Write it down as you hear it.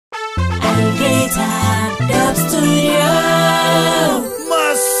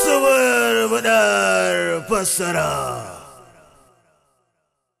fassara.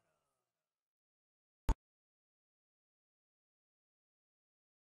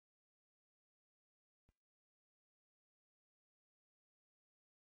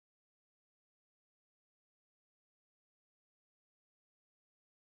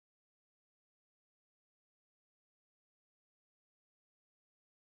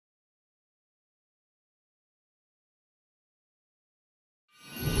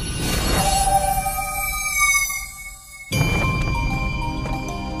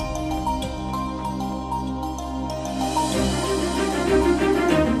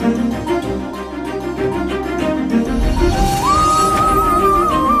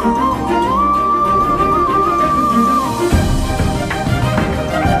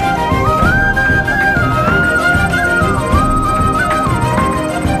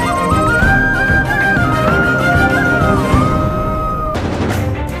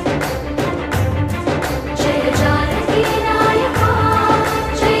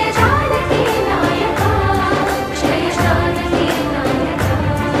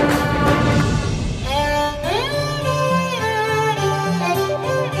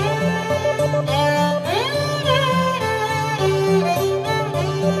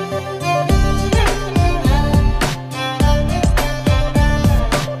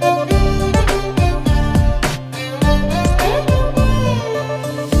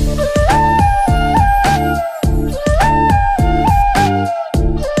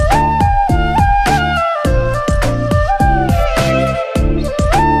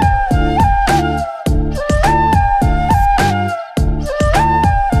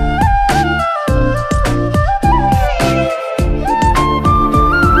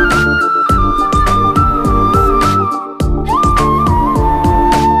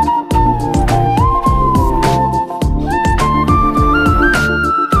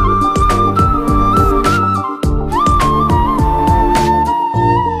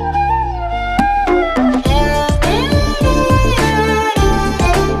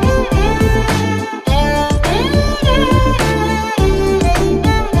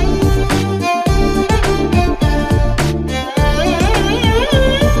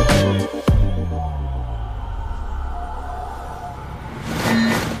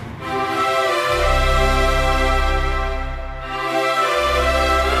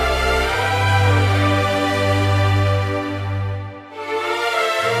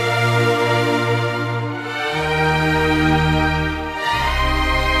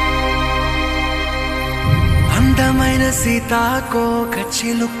 సీతాకోక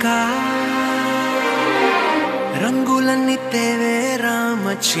చిలుక రంగులన్నీ తేవే రామ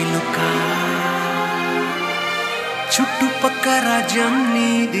చిలుక చుట్టుపక్క రాజ్యం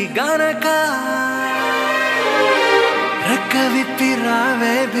నీది గనక రెక్క విప్పి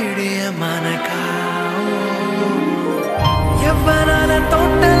రావే బిడియ మనక యవ్వనాల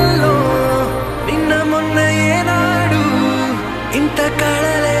తోటల్లో నిన్న మొన్న ఏనాడు ఇంత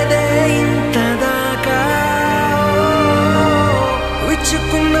కళలేదే ఇంత దాకా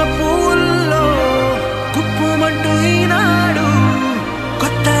విచ్చుకున్న పూల్లో కుప్పుమంటూ ఈనాడు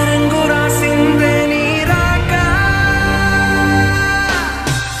కొత్త రంగు రాసిందే నీ రాక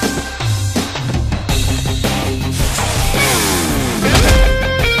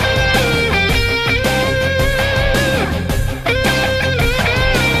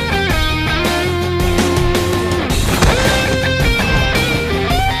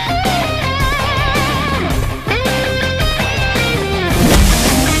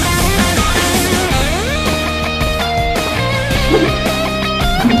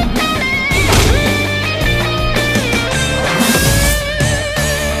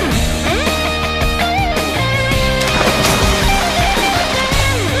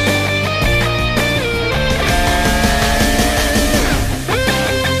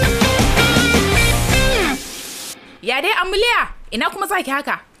Ya dai Amuliya, ina kuma zaki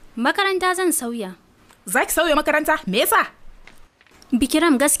haka? Makaranta zan sauya. Zaki sauya makaranta? Me yasa?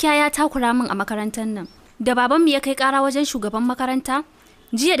 Bikiram gaskiya ya takura min a makarantar nan. Da babanmu ya kai kara wajen shugaban makaranta,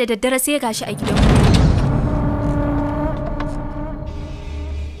 jiya da daddare sai gashi a gidanmu.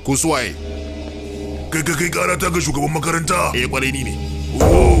 Ko suwaye? Kai kara ta ga shugaban makaranta? Eh kwarai ni ne.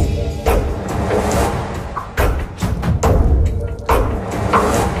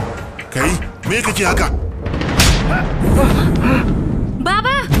 Kai, me kake haka?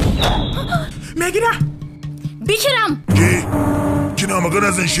 Baba! Me gida? Bikiram! Ke, kina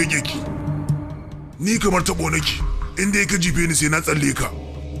magana zan shege ki. Ni kamar tabo nake, inda ka jife ni sai na tsalle ka.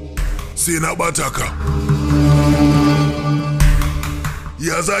 Sai na bata ka.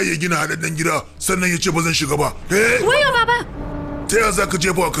 Ya za ya gina haɗaɗɗen gida sannan ya ce ba zan shiga ba. Wayo baba! Ta ya za ka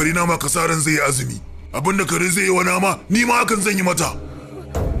jefa wa karina ma kasaran zai yi azumi? abinda kare zai yi wa nama ni ma hakan zan yi mata.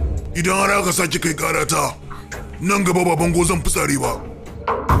 Idan har aka sake kai karata nan gaba ba bango zan fitsare ba.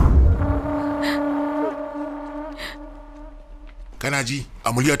 Kana ji?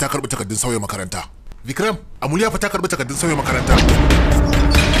 Amuliya ta karɓi takardun sauya makaranta. Vikram, Amuliya fa ta karɓi takardun sauya makaranta.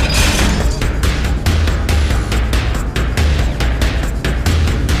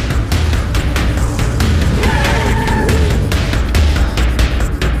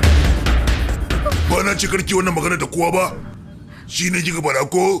 Ba na ce karki wannan magana da kowa ba. Shi ne kika faɗa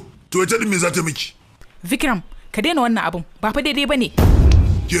ko? To ita din me za ta miki? Vikram, ka daina wannan abun, ba fa daidai bane.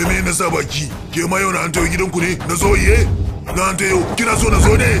 Ke me na sa baki? Ke ma yau na an tayo gidanku ne? Na zo iye? Na an tayo, kina so na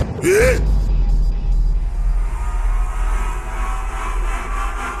zo ne? Eh?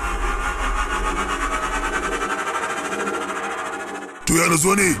 To ya na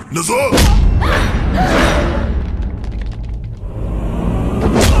zo ne? Na zo?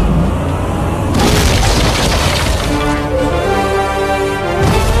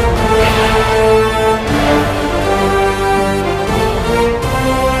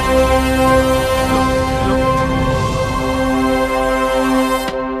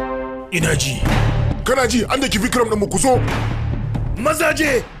 Ina ji. Kana ji an da ki Vikram din mu ku zo. Maza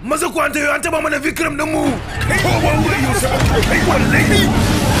je, maza ku an tayo an taba mana Vikram din mu. Ko ba wuri yau sai kai wallahi.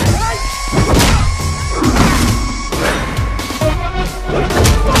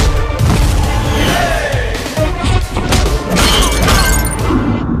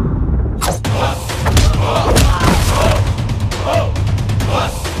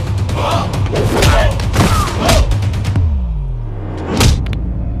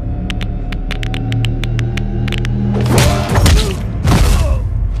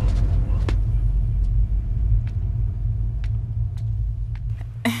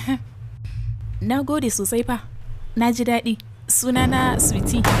 Na gode sosai fa. Na ji daɗi. Sunana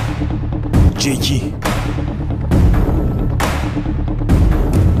Sweetie. Jeki.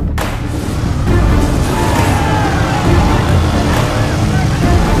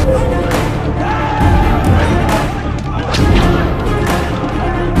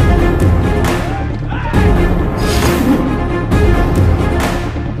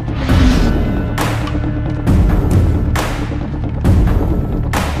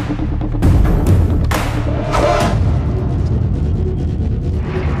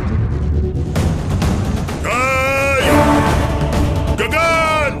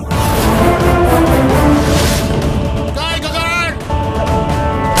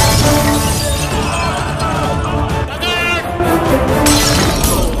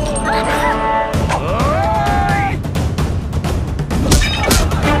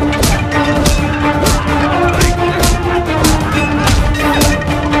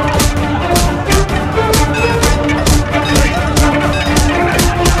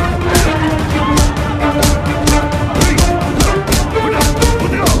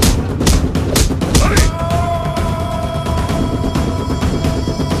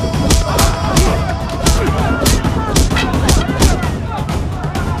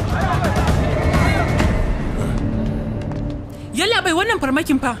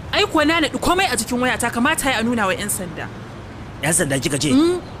 farmakin fa ai kuwa na naɗi komai a cikin wayata kamata ya nuna wa 'yan sanda. 'Yan sanda kika ce?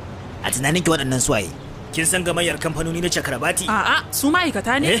 A tunaninki waɗannan suwaye? Kin san gamayyar kamfanoni na Chakrabati? A'a, su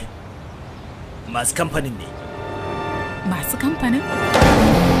ma'aikata ne? Masu kamfanin ne. Masu kamfanin?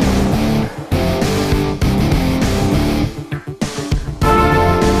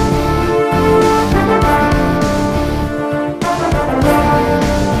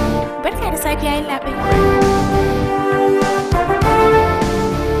 Barka da safiya yin labai.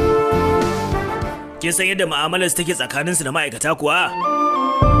 Kin san yadda mu'amalar su take tsakaninsu da ma'aikata kuwa?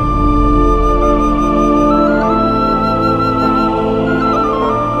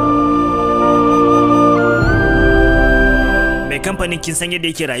 Mai kamfanin kin san yadda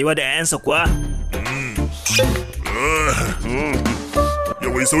yake rayuwa da 'ya'yansa kuwa?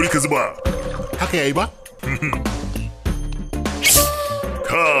 Yawai sauri ka zuba. Haka yayi ba?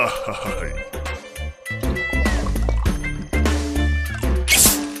 Kai.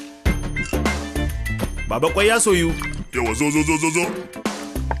 Baba kwai ya soyu. Yawa zo.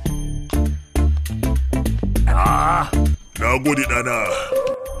 Na gode ɗana.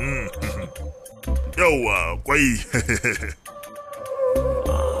 Yawa kwai.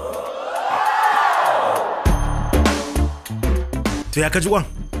 To ya kaji wan?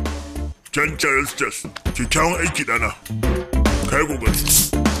 Can Charles Chess, kyakkyawan aiki ɗana. Kai kokari.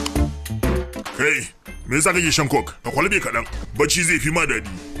 Kai, me yasa kake shan coke? Ka kwalbe kaɗan, bacci zai fi ma daɗi.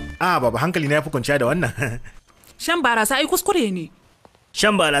 Baba hankali na ya fi kwanciya da wannan. Shan barasa ai kuskure ne.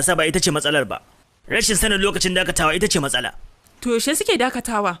 Shan barasa ba ita ce matsalar ba. Rashin sanin lokacin dakatawa ita ce matsala. To yaushe suke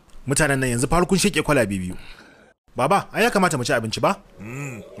dakatawa? Mutanen nan yanzu har kun sheke kwalabe biyu. Baba, ai ya kamata mu ci abinci ba?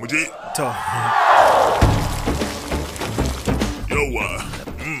 Mu je. To. Yawwa.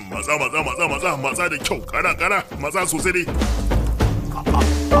 Matsa da kyau. Kara, matsa sosai dai.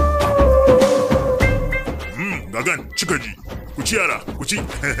 Gagan, cika ji. Ku ci yara, ku ci.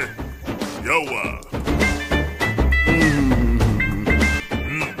 Yawwa.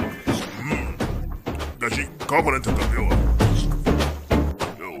 Gashi, kawo farantin ka yawa.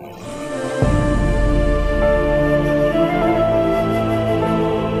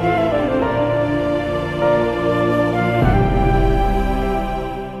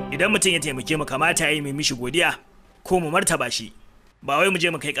 Idan mutum ya taimake mu kamata ya yi mai mishi godiya ko mu martaba shi, ba wai mu je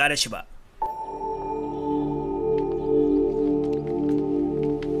mu kai ƙarar shi ba.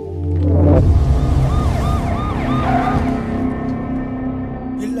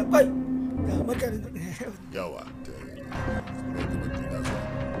 Yawa.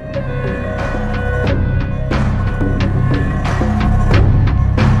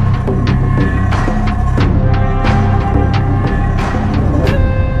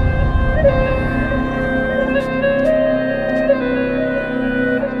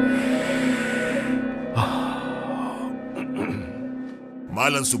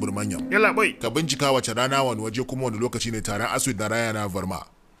 Malam Subramanyam. Yalla bai. Ka bincika wace rana wani waje kuma wani lokaci ne taron Aswid na Rayana Verma.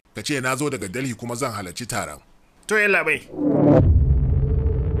 Ka ce na zo daga Delhi kuma zan halarci taron. To yalla bai.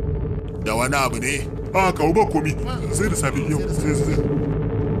 Da wani abu ne? A kawo ba komi. Sai da safi yau. Sai.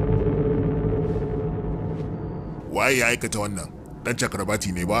 Waye ya aikata wannan? Dan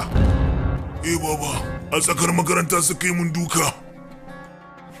Chakrabati ne ba? Baba, a tsakar makaranta suka yi mun duka.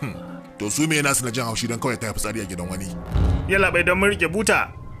 To su me nasu na jin haushi don kawai ta yi fitsari a gidan wani? Yalla bai don mun rike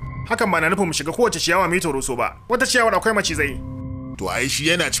buta. Hakan ba na nufin mu shiga kowace ciyawa mai toroso ba. Wata ciyawar akwai macizai. To ai shi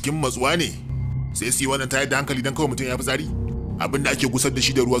yana cikin matsuwa ne. Sai su yi wannan tayar da hankali don kawai mutum ya fitsari? Abinda ake gusar da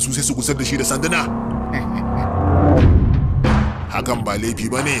shi da ruwa su sai su gusar da shi da sanduna. Hakan ba laifi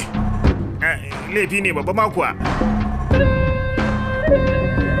ba ne. Laifi ne babba makuwa.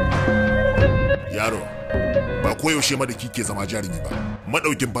 Yaro, ba koyaushe madaki ke zama jarumi ba.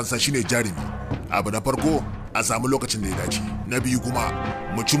 Madaukin fansa shine jarumi. Abu na farko a samu lokacin da ya dace. Na biyu kuma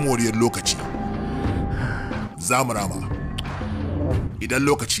mu ci moriyar lokaci. Za mu rama. Idan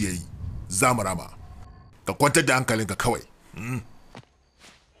lokaci yayi, za mu rama. Ka kwantar da hankalinka kawai.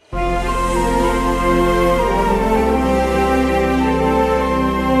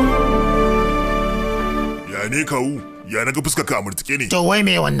 Ya ne kawu? Ya naga fuskar ka a murtuke ne? To wai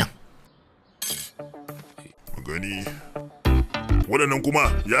me wannan? Gani. Waɗannan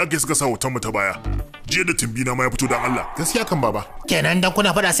kuma ya ake suka sa hoton mu ta baya. Jiya da tumbina ma ya fito dan Allah. Gaskiya kan baba. Kenan dan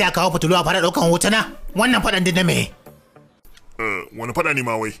kuna fada sai a kawo fitulu a fara daukan hotuna? Wannan fadan din na me? Wani fada ne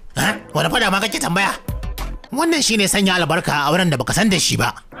ma wai? Wani fada ma kake tambaya? Wannan shine sanya albarka a wurin da baka san da shi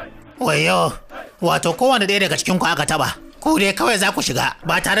ba. Wayo, wato kowanne ɗaya daga cikin ku aka taba. Ku dai kawai za ku shiga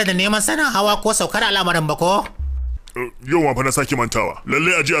ba tare da neman sanin hawa ko saukar al'amarin ba ko? Yau ma fa na sake mantawa.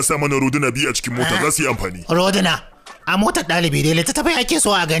 Lalle a ji a sa mana roduna biyu a cikin mota za su yi amfani. Roduna? A motar ɗalibi dai littattafai ake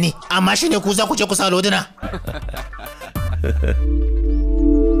so a gani, amma shi ne ku za ku je ku sa roduna.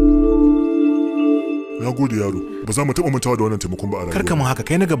 Na gode yaro, ba za mu taɓa mantawa da wannan taimakon ba a rayuwa. Karka mun haka,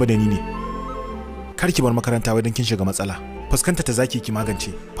 kai na gaba da ni ne. Kar ki bar makaranta wai don kin shiga matsala. Fuskanta ta zaki ki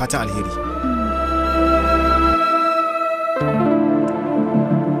magance. Fatan alheri.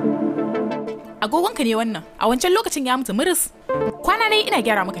 Agogonka ne wannan. A wancan lokacin ya mutu muris. Kwana ne ina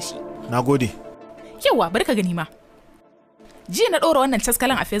gyara maka shi. Na gode. Yawa bari ka gani ma. Jiya na ɗora wannan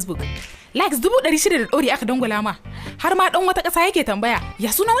caskalan a Facebook. Likes 600 da ɗori aka dangwala ma. Har ma ɗan wata ƙasa yake tambaya,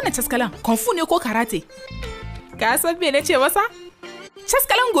 ya suna wannan caskalan? Kung fu ne ko karate? Ka san me na ce masa?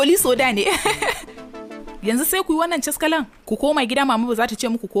 Caskalan goli soda ne. Yanzu sai ku yi wannan caskalan, ku koma gida mama ba za ta ce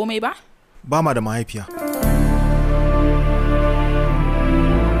muku komai ba? Ba ma da mahaifiya.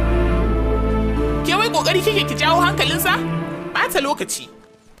 Ke wai kokari kike ki jawo hankalinsa? Bata lokaci.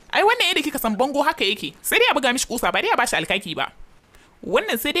 Ai wannan yadda kika san bango haka yake, sai dai a buga mishi kusa ba dai a bashi alkaki ba.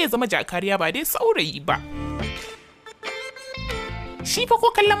 Wannan sai dai ya zama jakariya ba dai saurayi ba. Shi fa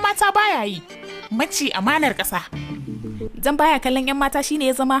ko kallon mata baya yi, mace amanar ƙasa. Dan baya kallon 'yan mata shine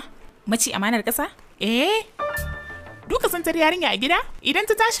ya zama mace amanar ƙasa? Duka sun tar yarinya a gida, idan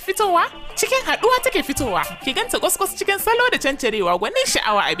ta tashi fitowa, cikin haɗuwa take fitowa, ki ganta kwaskwas cikin salo da cancarewa gwanin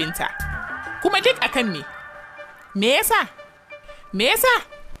sha'awa abinta. Kuma duk akan me? Me yasa? Me yasa?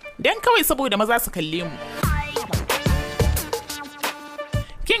 Dan kawai saboda maza su kalle mu.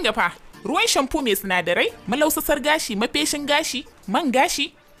 Kin ga fa, ruwan shampo mai sinadarai, malausasar gashi, mafeshin gashi, man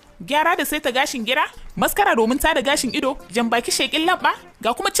gashi, gyara da saita gashin gira, maskara domin tada gashin ido, jan baki shekin lamba,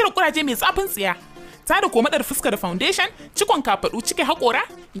 ga kuma cire kuraje mai tsafin tsiya. ta da komadar fuska da foundation, cikon kafaɗu, cike haƙora,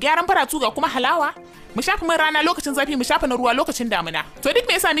 gyaran faratu ga kuma halawa. Mu shafa man rana lokacin zafi, mu shafa na ruwa lokacin damina. To duk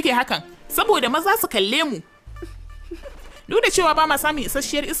me yasa muke hakan? Saboda maza su kalle mu. Duk da cewa ba ma samun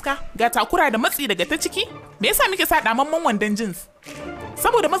isasshiyar iska, ga takura da matsi daga ta ciki, me yasa muke sa damamman wandon jeans?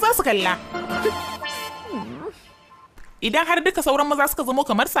 Saboda maza su kalla. Idan har duka sauran maza suka zamo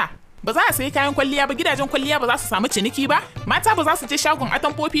kamar sa, ba za a sayi kayan kwalliya ba, gidajen kwalliya ba za su samu ciniki ba, mata ba za su je shagon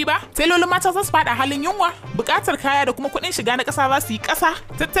atamfofi ba, tailolin mata za su fada halin yunwa, bukatar kaya da kuma kuɗin shiga na ƙasa za su yi ƙasa,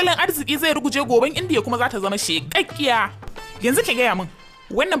 tattalin arziki zai ruguje, goben indiya kuma za ta zama shekakkiya. Yanzu ki gaya min,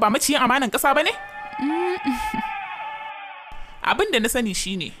 wannan ba maciyin amanan ƙasa ba ne? Abin da na sani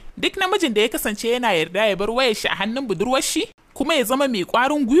shine duk namijin da ya kasance yana yarda ya bar wayar shi a hannun budurwar shi kuma ya zama mai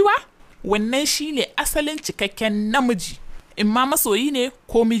ƙwarin gwiwa, wannan shine asalin cikakken namiji, in ma masoyi ne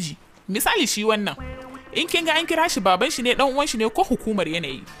ko miji. Misali shi wannan, in kin ga an kira shi baban shi ne, dan uwan shi ne ko hukumar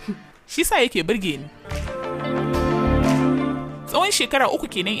yanayi, shi sa yake burge ni. Tsawon shekara 3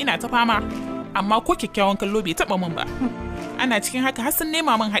 kenan ina ta fama, amma ko kyakkyawan kallo bai taba min ba. Ana cikin haka har sun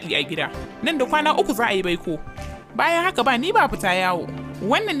nema min haɗi a gida, nan da kwana 3 za a yi baiko. Bayan haka ba ni ba fita yawo,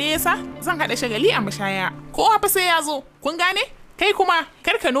 wannan ne yasa zan haɗa shagali a mashaya, kowa fa sai ya zo, kun gane? Kai kuma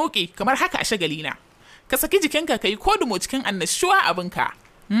kar ka noke kamar haka a shagali na, ka saki jikinka kai kodumo cikin annashuwa abinka.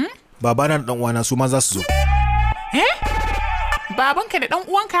 Babana da dan uwana su ma za su zo. Babanka da dan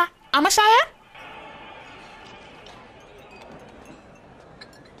uwanka a mashaya?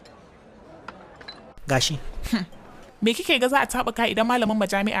 Gashi. Me kike ga za a taɓuka idan malamin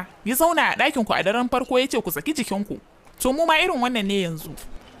majami'a ya zauna a ɗakin ku a daren farko ya ce ku saki jikinku? To mu ma irin wannan ne yanzu.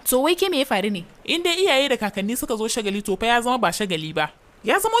 To wai ke me ya faru ne? In dai iyaye da kakanni suka zo shagali to fa ya zama ba shagali ba.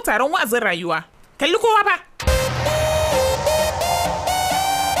 Ya zama taron wa'azin rayuwa. Kalli kowa ba.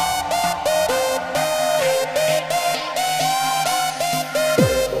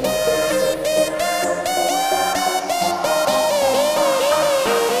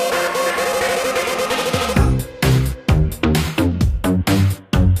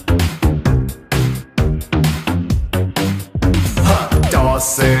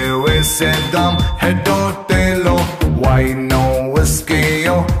 Se visedam hedotelo, wino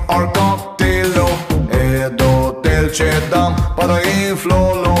whiskyo or cocktailo, edo del chedam para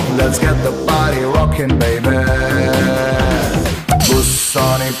inflolo. Let's get the party rocking, baby.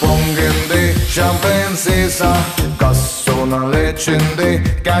 Bussani pongindi, champagne sisa, cassona leccindi,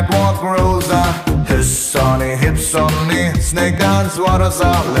 catwalk rosa, hissani hipsoni, snake dance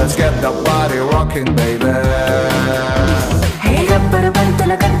warasa. Let's get the party rocking, baby. Rubber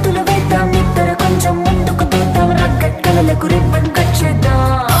బంతుల గంతులు వేద్దాం, ఇద్దర కొంచెం ముందుకు తోద్దాం, రగ్గట్ కలలకు ribbon cut చేద్దాం.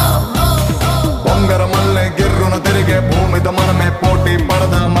 బొంగర మల్లె గిర్రున తిరిగే భూమితో మనమే పోటీ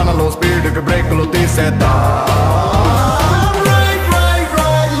పడదాం, మనలో స్పీడ్కి బ్రేకులు తీసేద్దాం.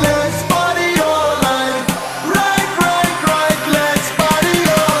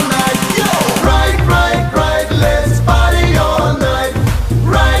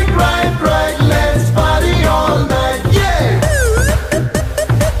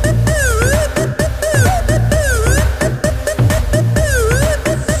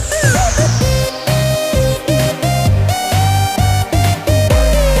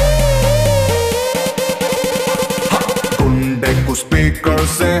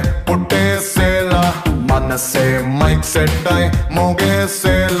 से माइक सेट आए मोगे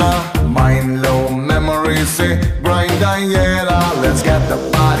सेला माइंड लो मेमोरी से ग्राइंड आएला. Let's get the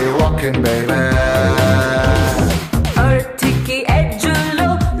party rocking, baby. Earth की edgeलो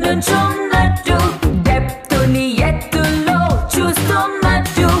నుంచున్నట్టు, depth ని ఎత్తులో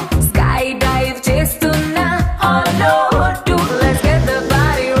చూస్తున్నట్టు, skydive చేస్తున్నా hollow to. Let's get the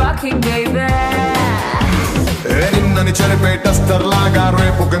party rocking, baby. నిన్నని చెరిపే టస్టర్ లాగా,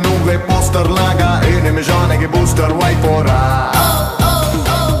 రేపుకి నువ్వే పోస్టర్ లాగా, ఏ నిమిషానికి బూస్టర్ వైపోరా.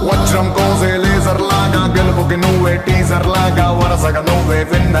 వజ్రం కోసే లేజర్ లాగా, గెలుపుకి నువ్వే టీజర్ లాగా, వరసగా నువ్వే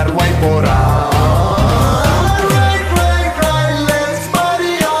విన్నర్ వైపోరా.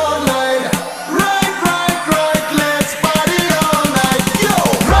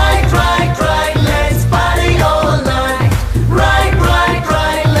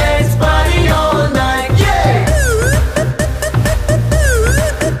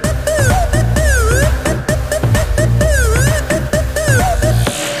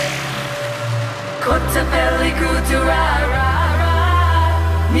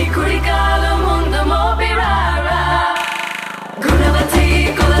 Ni kurikalum undam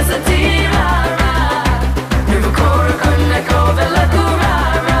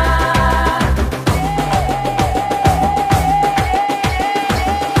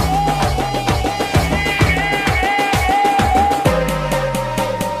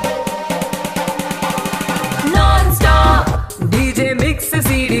mix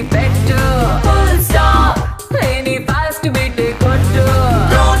CD better. Full stop. Any fast beat they quarter.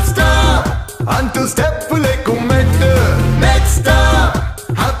 Don't stop until step like mette. Next stop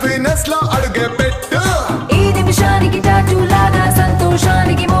happiness la aduge pettu. Ee nimishaniki tattoo laga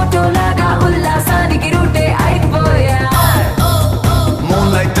santoshaniki motto laga ullasaniki route aipoya.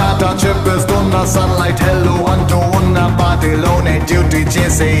 Moonlight tata chip is donna sunlight hello one to one party lone duty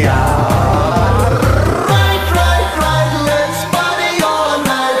chase ya.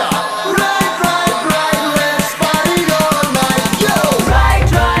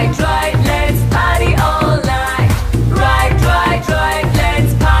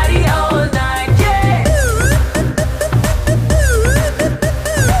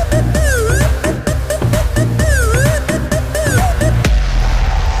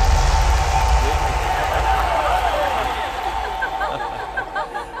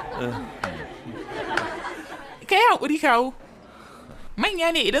 kawo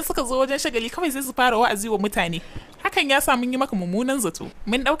manya ne idan suka zo wajen shagali kawai sai su fara wa'azi wa mutane hakan ya sa mun yi maka mummunan zato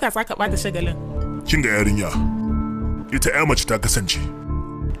mun dauka za ka bata shagalin kin ga yarinya ita ya mace ta kasance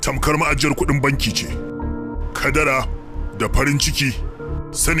tamkar ma'ajiyar kuɗin banki ce kadara da farin ciki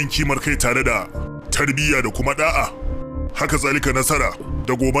sanin kimar kai tare da tarbiyya da kuma da'a haka zalika nasara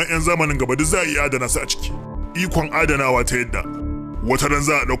da goban 'yan zamanin gaba duk za a iya adana su a ciki ikon adanawa ta yadda wata ran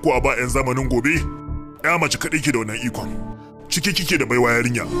za a ɗauko a ba 'yan zamanin gobe ya mace kaɗai ke da wannan ikon ciki kike da baiwa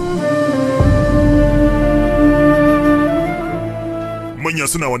yarinya manya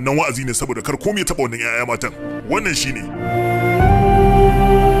suna wannan wa'azi ne saboda kar komai taɓa wannan 'ya'ya matan wannan shine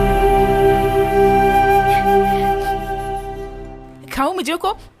kawo mu je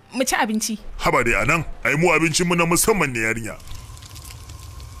ko mu ci abinci haba dai anan ai mu abincin mu na musamman ne yarinya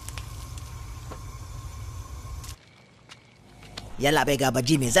yalla bai ga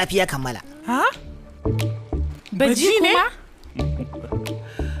baji mai zafi ya kammala ha baji kuma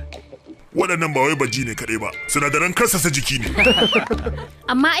waɗannan ba wai baji ne kaɗai ba sinadaran karsasa jiki ne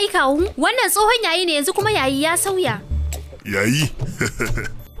amma ai kawu wannan tsohon yayi ne yanzu kuma yayi ya sauya yayi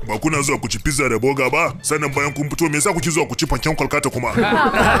ba kuna zuwa ku ci pizza da boga ba sannan bayan kun fito me yasa kuke zuwa ku ci fanken kwalkata kuma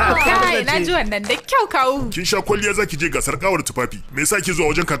kai na ji wannan da kyau kawu kin sha kwalliya zaki je gasar kawar tufafi me yasa ke zuwa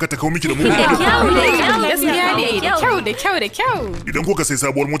wajen kaka ta kawo miki da mu da kyau idan kuka sai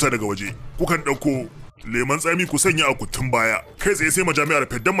sabuwar mota daga waje kukan dauko leman tsami ku sanya a kutun baya kai tsaye sai majami'ar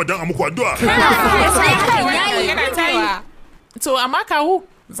feddan madan a muku addu'a to amma kawu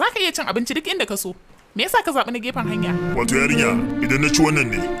zaka iya cin abinci duk inda ka so me yasa ka zaɓi na gefen hanya wato yarinya idan na ci wannan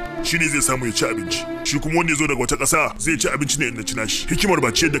ne shine zai samu ya ci abinci shi kuma wanda ya zo daga wata ƙasa zai ci abinci ne in na ci nashi hikimar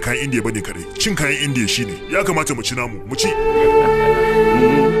ba ciyar da kayan indiya bane kare cin kayan indiya shine ya kamata mu ci namu mu ci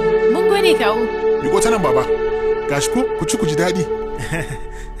mun gode kawu Miko ta nan baba gashi ko ku ci ku ji daɗi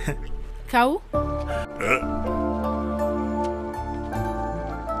kawu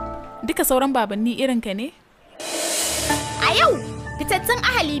duka sauran babanni irin ka ne a yau fitattun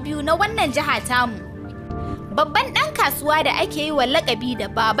ahali biyu na wannan jiha tamu babban ɗan kasuwa da ake yi wa lakabi da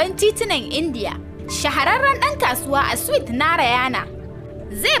baban titunan indiya shahararren ɗan kasuwa a sweet narayana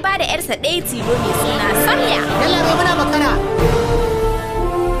zai ba da 'yarsa ɗaya tilo mai suna sonia yalla bai muna makara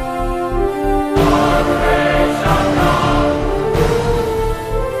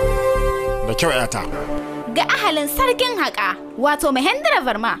da kyau yata ga ahalin sarkin haƙa wato mahendra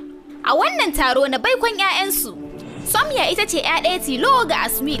verma a wannan taro na baikon 'ya'yansu Somya ita ce 'ya ɗaya tilo ga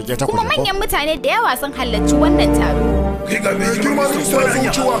Asmit kuma manyan mutane da yawa sun halarci wannan taro. Kai ga mai girma sun sa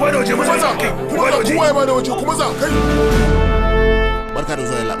zuciwa. Kuma da waje kuma za kai. Kuma da waje. Kuma da waje kuma za kai. Barka da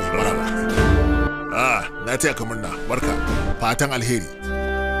zuwa yalla bai maraba. Ah, na taya ka murna. Barka. Fatan alheri.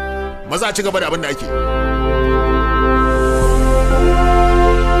 Maza a ci gaba da abin da ake.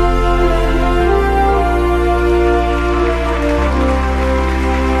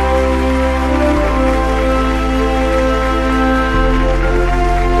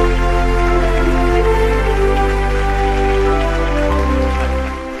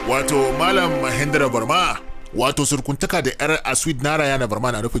 Wato Malam Mahendra Verma wato surkuntaka da yar Aswid Narayana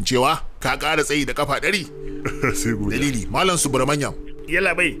Verma na nufin cewa ka ƙara tsayi da kafa 100 dalili Malam Subramanyam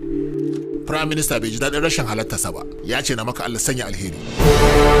yalla bai Prime Minister bai ji daɗin rashin halartarsa ba ya ce na maka Allah sanya alheri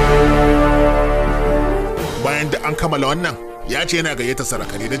bayan da an kammala wannan ya ce yana gayyata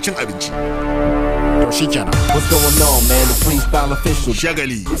sarakane don cin abinci to shikenan what's going on man the freestyle official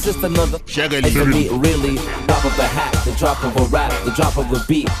shagali it's just another shagali really drop of a hat the drop of a rap the drop of a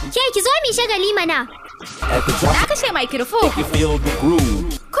beat ke ki zo mi shagali mana na kashe microphone you feel the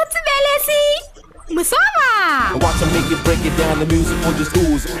groove kutu belesi musoma watch them make it break it down the music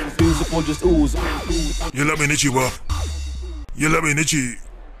will just ooze yalla bai nace ba yalla bai nace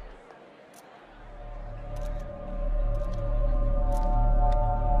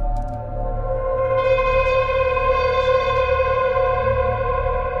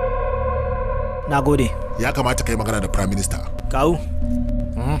gode. Ya kamata kai magana da Prime Minister. Kawu.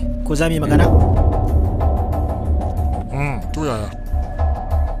 Ko za mu yi magana? To yaya?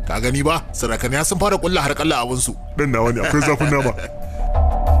 Ka gani ba? Sarakaniya sun fara kulla har kalla abinsu. Dan nawa ne akwai zafin nama.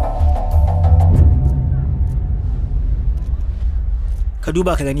 Ka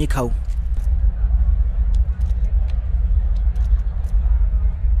duba ka gani kawu.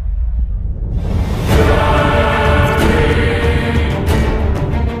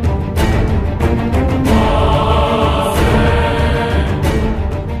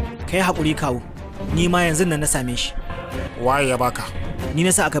 Kai haƙuri kawu, ni ma yanzu nan na same shi. Waye ya baka? Ni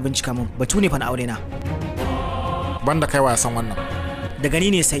na sa aka bincika min, batu ne fa na aure na. Banda kai waya san wannan. Daga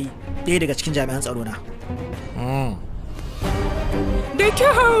ni ne sai ɗaya daga cikin jami'an tsaro na. Da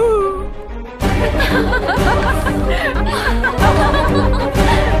kyau.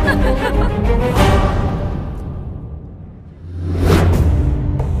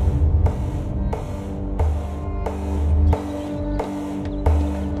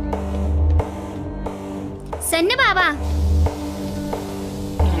 Sannu baba.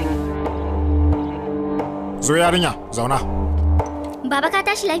 Zo yarinya, zauna. Baba ka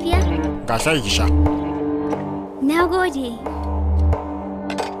tashi lafiya? Ga shayi ki sha. Na gode.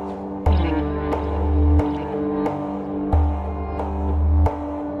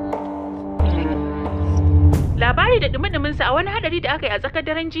 Labari da dumi sa a wani hadari da aka yi a tsakar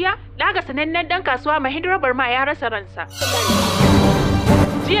daren jiya, daga sanannen dan kasuwa Mahindra Barma ya rasa ransa.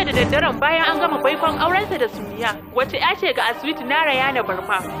 Jiya da daddaren bayan an gama baikon aurensa da Sumiya, wacce ya ce ga asibiti na Rayana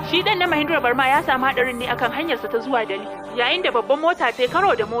Barma. Shi dan na Mahindra Barma ya samu hadarin ne akan hanyarsa ta zuwa Delhi, yayin da babban mota ta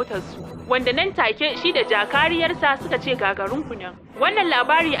karo da motarsu, wanda nan take shi da jakariyarsa suka ce gagarin kunan. Wannan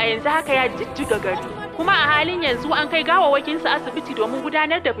labari a yanzu haka ya jijjiga gari, kuma a halin yanzu an kai gawawakinsa asibiti domin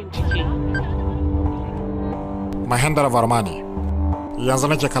gudanar da bincike. Mahindra Barma ne. Yanzu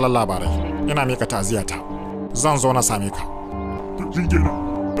nake kallon labarai. Ina mika ta'aziyata. Zan zo na same ka.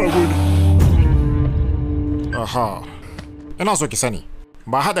 Aha. Ina so ki sani,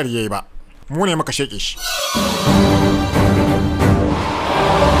 ba hadari yayi ba. Mu ne muka sheke shi.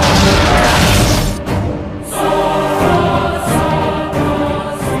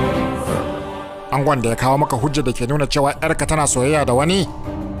 Angon da ya kawo maka hujja da ke nuna cewa ‘yarka tana soyayya da wani?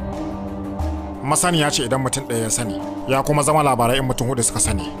 Masaniya ce idan mutum ɗaya ya sani, ya kuma zama labarai in mutum hudu suka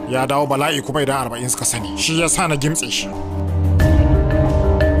sani, ya dawo bala'i kuma idan 40 suka sani. Shi ya sa na gimtse shi.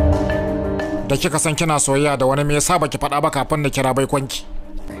 Da kika san kina soyayya da wani, me yasa baki faɗa ba kafin da kira baikonki?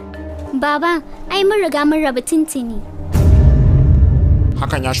 Baba, ai mun riga mun rabu tintini.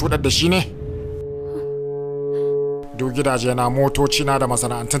 Hakan ya shuɗar da shi ne? Duk gidaje na, motoci na da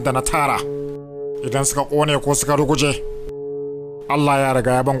masana'antun da na tara, idan suka ƙone ko suka ruguje, Allah ya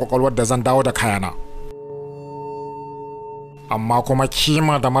riga ya ban kwakwalwar da zan dawo da kayana. Amma kuma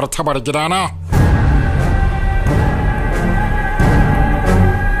kima da martabar gidana?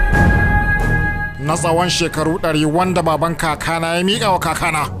 Na tsawon shekaru 100 wanda baban kakana ya miƙa wa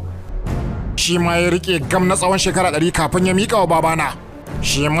kakana. Shi ma ya riƙe gam na tsawon shekara 100 kafin ya miƙa wa babana.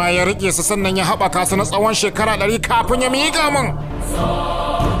 Shi ma ya riƙe su sannan ya haɓaka su na tsawon shekara 100 kafin ya miƙa min.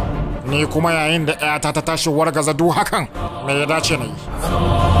 Ni kuma yayin da ‘yata ta tashi wargaza duk hakan, me ya dace na yi?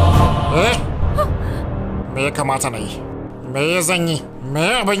 Me ya kamata na yi? Me ya zan yi? Me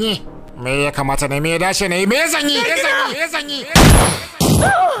ya ban yi? Me ya kamata na yi? Me ya dace na yi? Me ya zan yi? Me ya zan yi?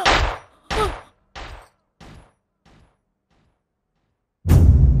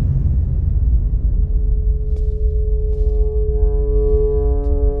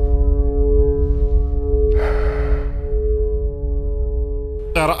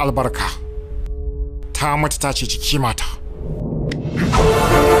 ‘Yar albarka ta mutu ta ce jiki mata.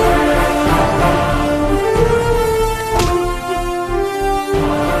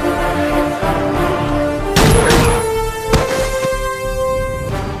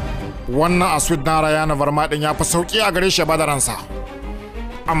 Wannan aswid na Rayana Barma din ya fi sauki a gare shi ba da ransa,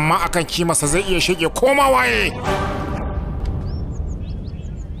 amma akan kimarsa zai iya shige koma waye.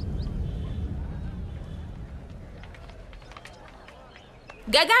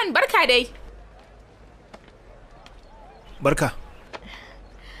 Gagan, barka dai. Barka.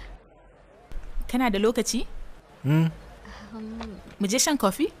 Kana da lokaci? Mu je shan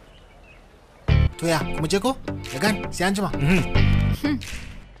kofi? To ya, mu je ko? Gagan, sai an jima.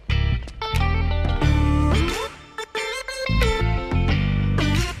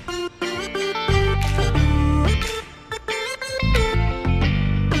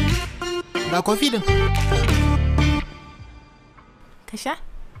 Ga kofi din. Ka sha?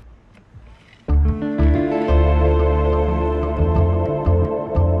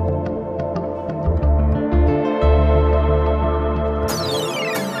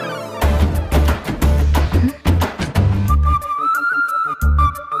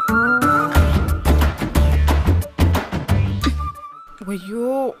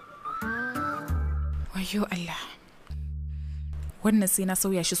 Wayo Allah. Wannan sai na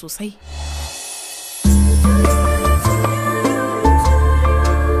sauya shi sosai.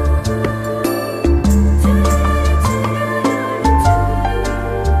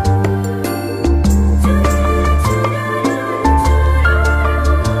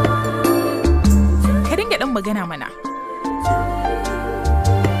 Ka dinga ɗan magana mana.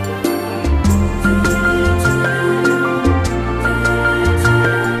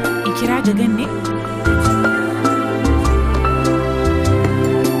 In kira Gagan ne?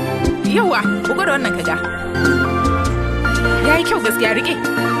 Yawa, ku gwada wannan kaga. Ya yi kyau gaskiya rike.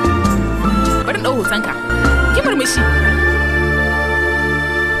 Bari ɗau hotonka. Ki murmushi.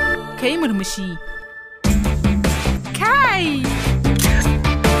 Ka yi murmushi. Kai!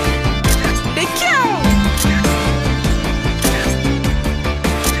 Da kyau!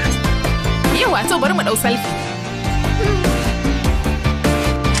 Yawa, to bari mu ɗau selfie.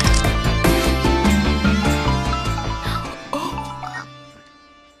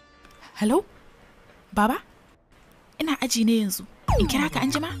 Hello? Baba? Ina aji ne yanzu. In kira ka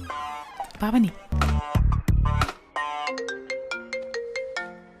anjima? Baba ne.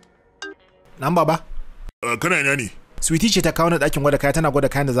 Nan baba? Kana ina ne? Sweetie ce ta kawo na ɗakin gwada kaya tana gwada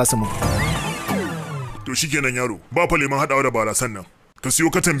kayan da za su mun. To shikenan yaro, ba fa leman haɗawa da barasan nan. Ka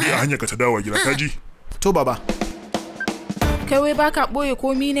siyo ka tambaye a hanyar ka ta dawo gida, ka ji? To baba. Kai wai baka ɓoye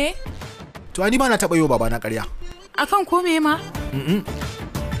komi ne? To ani ba na taɓa yi wa baba na ƙarya. Akan kome ma?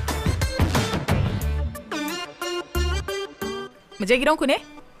 Mu je gidanku ne?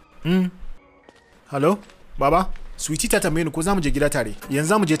 Hello? Baba? Sweetie ta tambaye ni ko za mu je gida tare. Yanzu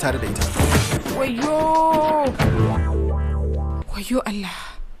za mu je tare da ita. Wayo! Wayo Allah.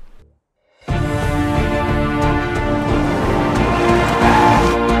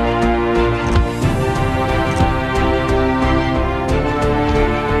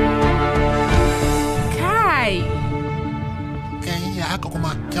 Kai! Kai ya haka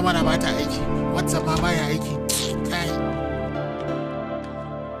kuma kyamara ba ta aiki. WhatsApp ma baya aiki. Kai.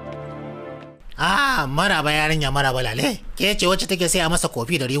 Maraba yarinya maraba lale. Ke ce wacce take saya masa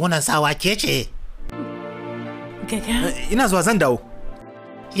kofi da rigunan sawa ke ce? Gaga. Ina zuwa zan dawo.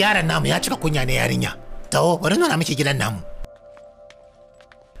 Yaron namu ya cika kunya ne yarinya. Taho, bari nuna miki gidan namu.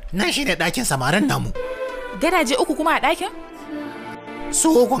 Nan shi ne ɗakin samarin namu. Gadaje uku kuma a ɗakin? Su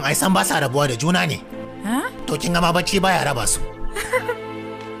ukun ai san ba sa rabuwa da juna ne. Ha? To kin gama bacci baya raba su.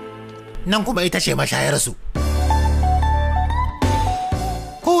 Nan kuma ita ce mashayar su.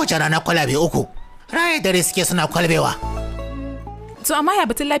 Kowace rana kwalabe uku. Raye dare suke suna kwalbewa. To amma ya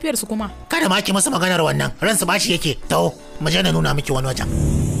batun lafiyar su kuma? Kada ma ki musu maganar wannan. Ransu bashi yake. Taho, mu je na nuna miki wani wajen.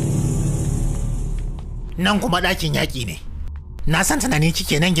 Nan kuma ɗakin yaƙi ne. Na san tunani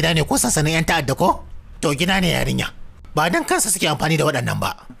kike nan gida ne ko sansanin 'yan ta'adda ko? To gida ne yarinya. Ba dan kansa suke amfani da waɗannan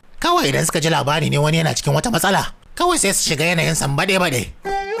ba. Kawai idan suka ji labari ne wani yana cikin wata matsala, kawai sai su shiga yanayin sambaɗe-baɗe.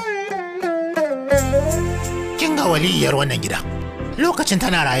 Kin ga waliyar wannan gida. Lokacin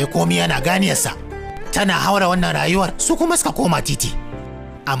tana raye komi yana ganiyarsa. Tana haura wannan rayuwar su kuma suka koma titi.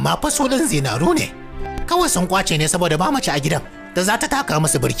 Amma fa su ɗin zinaru ne. Kawai sun kwace ne saboda ba mace a gidan da za ta taka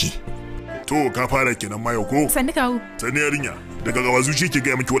musu birki. To ka fara kenan mayo ko? Sanni kawo. Sanni yarinya, daga gaba zuci ke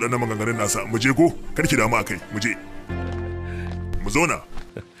gaya miki waɗannan maganganun nasa. Mu je ko? Kar ki damu akai. Mu je. Mu zauna.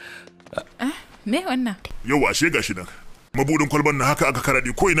 Me wannan? Yau ashe gashi nan. Mabudin kwalban na haka aka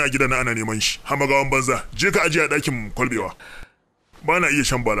karaɗe ko ina gidan na ana neman shi. Hamagawan banza. Je ka ajiye a ɗakin kwalbewa. Ba na iya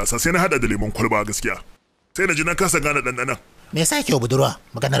shan barasa sai na hada da lemon kwalba gaskiya. Sai na ji na kasa gane ɗanɗanan. Me yasa yake budurwa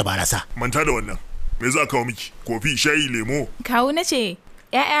maganar barasa? Manta da wannan. Me za a kawo miki? Kofi, shayi, lemo? Kawu na ce,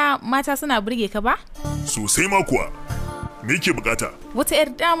 ‘ya'ya mata suna burge ka ba? Sosai ma kuwa. Me yake bukata? Wata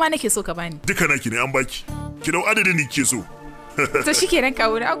 ‘yar dama nake so ka bani. Duka naki ne an baki. Ki dau adadin ni ke so. To shi kenan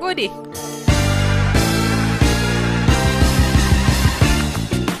kawu na gode.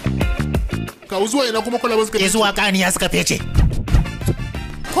 Kawu zuwa ina kuma kwalaban suka fece? Zuwa kaniya suka fece.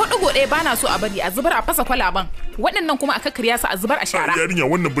 Ko ɗigo ɗaya bana so a bari a zubar a fasa kwalaban. Waɗannan kuma a kakkarya su a zubar a shara. Yarinya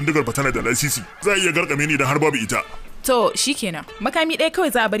wannan bindigar fa tana da lasisi. Za a iya garkame ni idan har babu ita. To shikenan. Makami ɗaya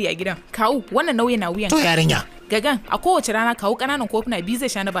kawai za a bari a gidan. Kawu wannan nauyi na wuyanka. To yarinya. Gagan a kowace rana kawu ƙananan kofuna biyu zai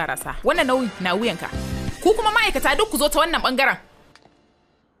sha na barasa. Wannan nauyi na wuyanka. Ku kuma ma'aikata duk ku zo ta wannan bangaren.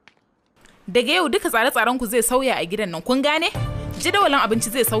 Daga yau duka tsare-tsaren ku zai sauya a gidan nan kun gane? Jadawalin abinci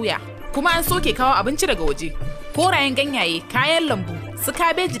zai sauya. Kuma an soke kawo abinci daga waje. Korayen ganyaye, kayan lambu, su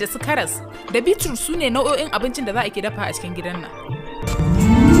kabeji da su karas da bitrus su ne nau'o'in abincin da za a ke dafa a cikin gidan nan.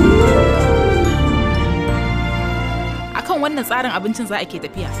 Akan wannan tsarin abincin za a ke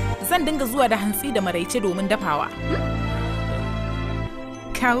tafiya. Zan dinga zuwa da hantsi da maraice domin dafawa.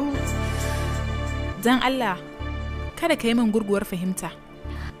 Kawu, don Allah, kada ka yi min gurguwar fahimta.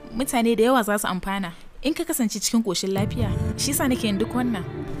 Mutane da yawa za su amfana in ka kasance cikin koshin lafiya, shi sa nake yin duk wannan.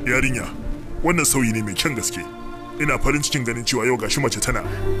 Yarinya, wannan sauyi ne mai kyan gaske. Ina farin cikin ganin cewa yau gashi mace tana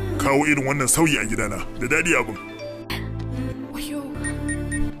kawo irin wannan sauyi a gidana. Da dadi abun.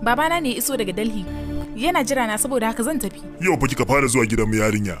 Babana ne iso daga Delhi. Yana jira na saboda haka zan tafi. Yau fa kika fara zuwa gidan mu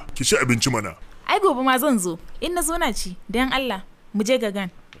yarinya. Ki ci abinci mana. Ai gobe ma zan zo. In na zo na ci, dan Allah, mu je Gagan.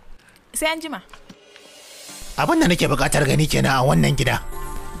 Sai an jima. Abin da nake buƙatar gani kenan a wannan gida.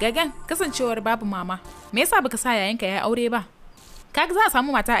 Gagan, kasancewar babu mama. Me yasa baka sa yayanka yayi aure ba? Kaga za a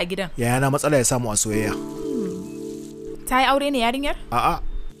samu mata a gidan. Yayana matsala ya samu a soyayya. Ta yi aure ne yarinyar? A'a.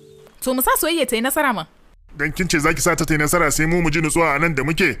 To mu sa soyayya ta yi nasara man. Dan kin ce zaki sa ta yi nasara sai mu ji nutsuwa a nan da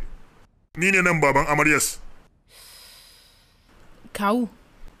muke. Ni ne nan baban Amaryas. Kawu,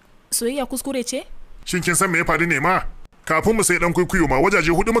 soyayya kuskure ce? Shin kin san me ya faru ne ma? Kafin mu sai dan kuikuyo ma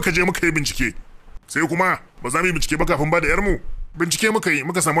wajaje 4 muka je muka yi bincike. Sai kuma ba za mu yi bincike ba kafin ba da yar mu. Bincike muka yi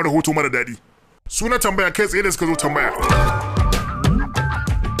muka samu rahoto mara daɗi. Suna tambaya kai tsaye da suka zo tambaya.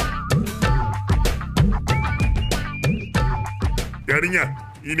 Yarinya,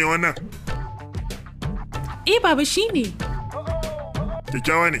 yi ne wannan? Baba shi ne.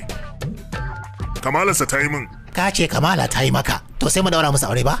 Kyakkyawa ne. Kamalarsa ta yi min. Ka ce Kamala ta yi maka, to sai mu daura musu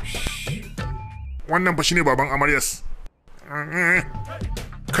aure ba? Wannan fa shine baban Amaryas.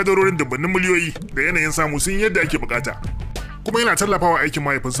 Kadarorin dubbannin miliyoyi da yanayin samu sun yadda ake bukata. Kuma yana tallafawa aikin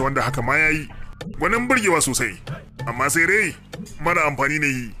mahaifinsa wanda haka ma yayi. Gwanin burgewa sosai. Amma sai dai mara amfani ne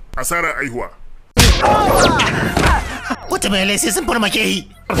yi asarar aihuwa. Wata mai laisi sun farmake yi.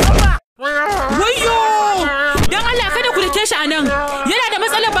 Wayyo! Dan Allah kada ku dake shi anan. Yana da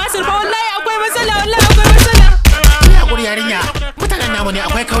matsalar basir fa wallahi akwai matsala Ya guri yarinya. Mutanen namu ne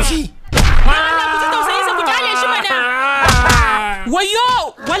akwai kaushi. Allah ku ji tausayin sa ku kyale shi mana. Wayyo!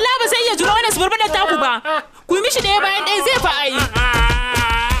 Wallahi ba sai ya jura wannan suburbudan taku ba. Ku yi mishi ɗaya bayan ɗaya zai fa ai.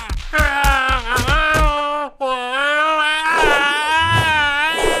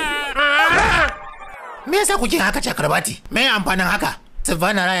 Me yasa kuke haka Chakarbati? Me amfanin haka?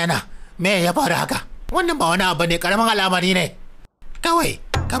 Savannah Rayana, me ya faru haka? Wannan ba wani abu ne, karamin al'amari ne. Kawai,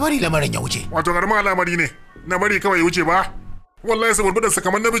 ka bari lamarin ya wuce. Wato karamin al'amari ne, na bari kawai ya wuce ba? Wallahi saboda sa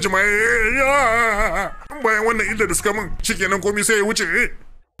kamar namiji ma bayan wannan illa da suka min, shikenan komai sai ya wuce.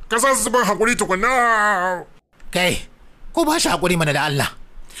 Ka sa su ban hakuri tukunna. Kai, ko ba shi hakuri mana da Allah.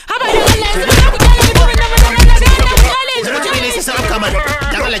 Haba da Allah ya zama ku kyale mutumin da mutum ne sai sa kamar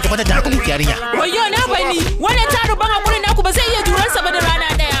dan Allah ki kwata da hankalin yarinya. Wayyo na bani, wannan tarin ban hakuri naku ba zai iya jurarsa ba da rana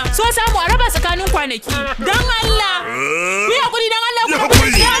daya. So samu a raba tsakanin kwanaki. Dan Allah. Ku hakuri dan Allah ku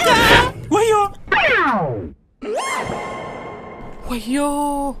hakuri. Wayyo. Wayyo.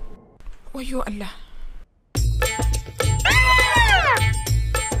 Wayyo Allah.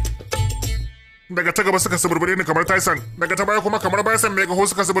 Daga ta gaba suka suburbure ni kamar Tyson, daga ta baya kuma kamar Bison mai gaho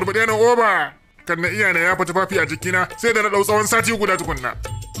suka suburbure ni oba. Kan na iya na ya fita fafi a jikina sai da na dau tsawon sati guda tukunna.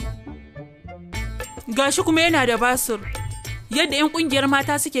 Gashi kuma yana da basir. Yadda 'yan kungiyar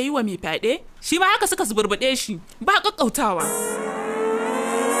mata suke yi wa mai fyaɗe, shi ma haka suka suburbuɗe shi, ba kakkautawa.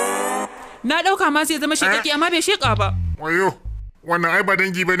 Na ɗauka ma zai zama shekaki amma bai sheka ba. Wayo, wannan ai ba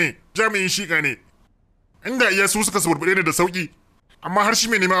dangi bane, jami'in shika ne. Inda iya su suka suburbuɗe ni da sauki, amma har shi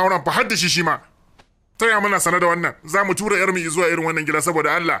mai neman auren fa har da shi ma. Taya muna sana da wannan, za mu tura 'yar mu zuwa irin wannan gida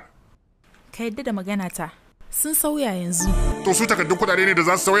saboda Allah. Ka yadda da magana ta, sun sauya yanzu. To su takaddun kuɗaɗe ne da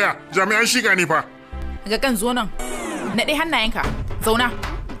za su sauya, jami'an shika ne fa. Ga kan zo nan, naɗe hannayenka, zauna,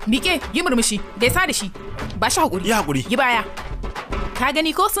 miƙe, yi murmushi, gaisa da shi, ba shi haƙuri. Yi haƙuri. Yi baya. Ka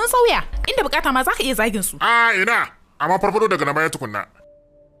gani ko sun sauya, inda bukata ma za ka iya zagin su. Ina, amma farfado daga na baya tukunna.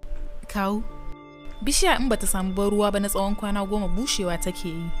 Kawu, bishiya in bata samu ban ruwa ba na tsawon kwana 10 bushewa take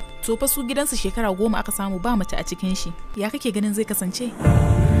yi. To fa su gidansu shekara 10 aka samu ba mace a cikin shi. Ya kake ganin zai kasance?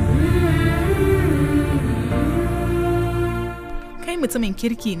 Kai mutumin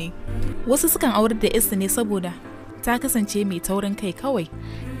kirki ne. Wasu sukan aurar da yarsu ne saboda ta kasance mai taurin kai kawai.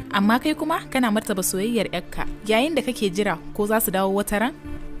 Amma kai kuma kana martaba soyayyar yarka yayin da kake jira ko za su dawo wata ran?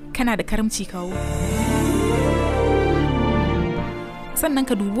 Kana da karamci kawo. Sannan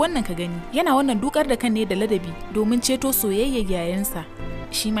ka dubi wannan ka gani, yana wannan dukar da kan ne da ladabi domin ceto soyayyar yayansa.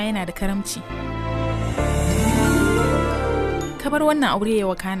 Shi ma yana da karamci. Ka bar wannan aure ya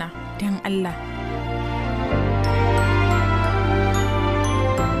wakana don Allah.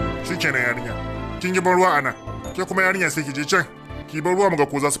 Shikenan yarinya, kin yi ban ruwa a nan, ke kuma yarinya sai ki je can, ki ban ruwa mu ga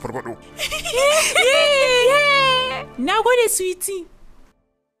ko za su farfado. Na gode sweetie.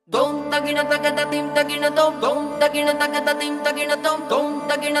 Dom tagina tagada tim tagina dom dom tagina tagada tim tagina dom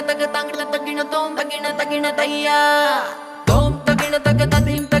tagina tagada tagina dom tagina tayya dom tagina tagada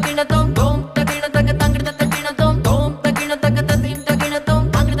tim tagina dom tagina tagada tagina dom tagina tagada tim tagina dom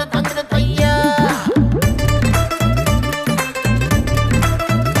tagina tayya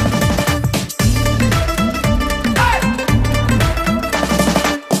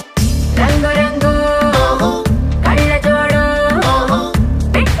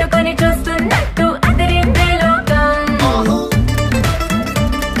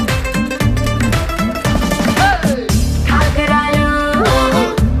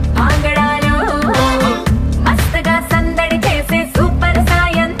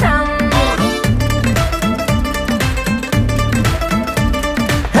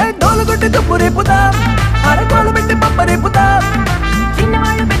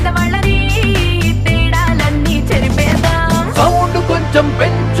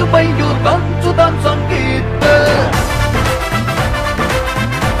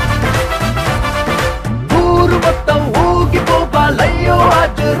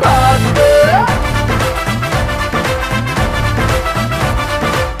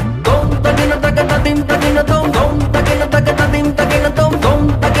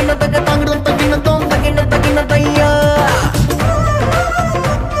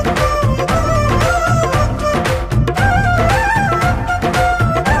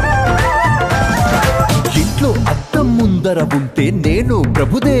తొందర ఉంటే నేను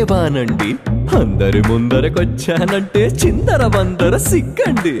ప్రభుదేవానండి. అందరి ముందరకొచ్చానంటే చిందర వందర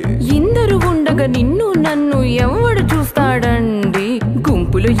సిగ్గండి. ఇందరు ఉండగా నిన్ను నన్ను ఎవడు చూస్తాడండి.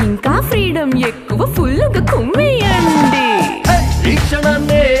 గుంపులు ఇంకా ఫ్రీడమ్ ఎక్కువ ఫుల్గా కుమ్మేయండి. ఈ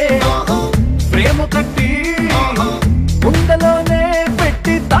క్షణాన్నే ప్రేమ కట్టి ముందలోనే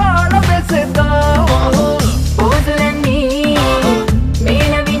పెట్టి తాళం వేసేద్దాం. పోజులన్నీ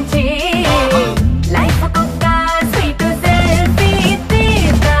మేళవించి లైఫ్ కొత్త స్వీట్ సెల్ఫీ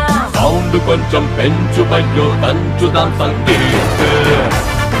తీద్దాం. సౌండ్ కొంచెం పెంచు బయ్యో తంచుదాం సంగీత్.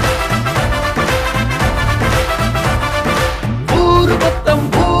 ఊరు మొత్తం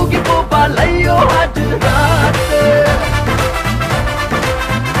ఊగిపోవాలయ్యో హాట్ హాట్.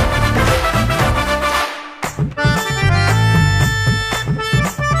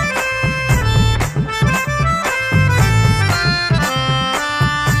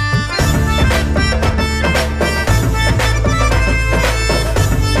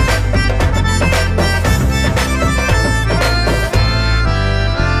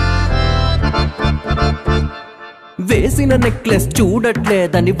 వేసిన నెక్లెస్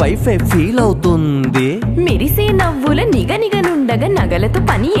చూడట్లేదని వైఫై ఫీల్ అవుతుంది. మెరిసే నవ్వుల నిగనిగనుండగా నగలతో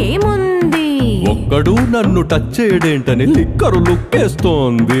పని ఏముంది. ఒక్కడు నన్ను టచ్ చేయడేంటని లిక్కరు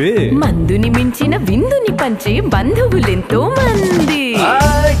లుక్కేస్తోంది. మందుని మించిన విందుని పంచే బంధువులెంతో మంది.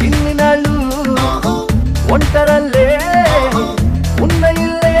 ఇన్ని నాళ్ళు ఒంటరల్లే ఉన్న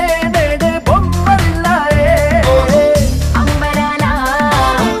ఇల్లే నేడే బొమ్మరిల్లాయే.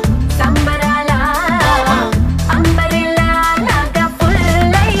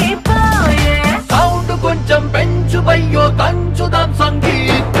 సౌండ్ కొంచెం పెంచు బయ్యో తంచుదాం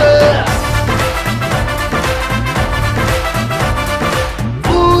సంగీత్.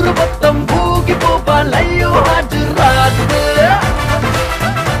 ఊరు మొత్తం ఊగిపోవాలయ్యో హాట్ రాత్.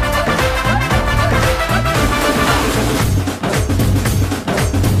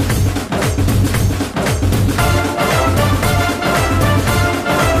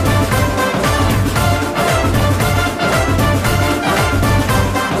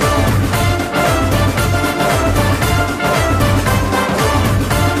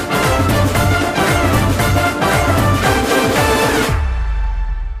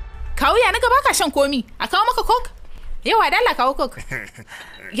 Shan komi a kawo maka coke. Yawa da Allah kawo coke.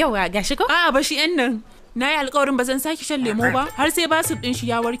 Yawa gashi ko? A'a ba shi yan nan. Na yi alƙawarin ba zan sake shan lemo ba har sai basu ɗin shi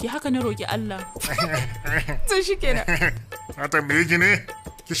ya warke, haka na roki Allah. To shi kenan. Na tambaye ki ne?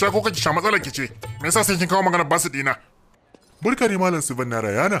 Ki sha ko ki sha matsalar ki ce. Me yasa sai kin kawo magana basu dina? Barka ne malam Sivan na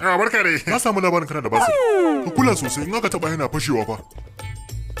Rayana. Ah barka dai. Na samu labarin kana da basu. Ka kula sosai in aka taba yana fashewa fa.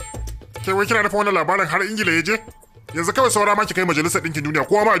 Kai wai kina da wannan labarin har Ingila ya je? Yanzu kawai saura ma ki kai majalisar ɗinkin duniya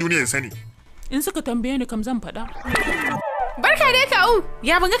kowa ma a duniya ya sani. In suka tambaye ni kam zan faɗa. Barka dai kawu.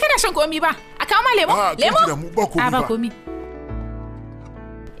 Ya ban ga kana shan komi ba. A kawo ma lemo? Lemo? Ba komi.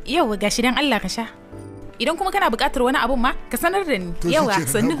 Yawa gashi dan Allah ka sha. Idan kuma kana buƙatar wani abun ma ka sanar da ni. Yawa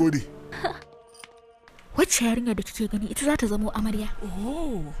sannu. Wacce yarinya da kike gani ita za ta zamo amarya.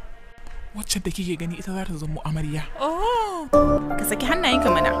 Oh. Wacce da kike gani ita za ta zamo amarya. Oh. Ka saki hannayenka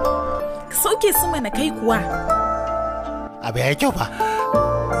mana. Ka sauke su mana kai kuwa. Abu ya kyau fa.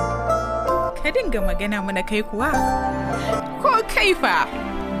 Ka dinga magana mana kai kuwa. Ko kai fa.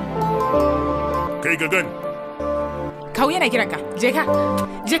 Kai gagan. Kawu yana kiranka. Je ka.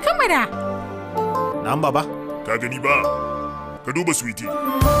 Je ka mana. Nan baba. Ka gani ba. Ka duba sweetie.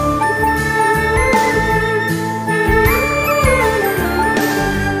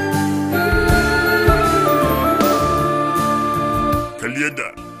 Kalli yadda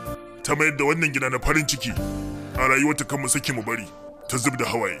ta mayar da wannan gida na farin ciki a rayuwarta kan mu sake mu bari ta zub da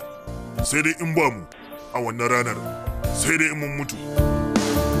hawaye. Sai dai in ba mu a wannan ranar, sai dai in mun mutu.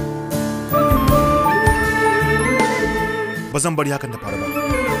 Ba zan bari hakan ta faru ba.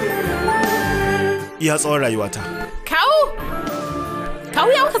 Iya tsawon rayuwata. Kawu! Kawu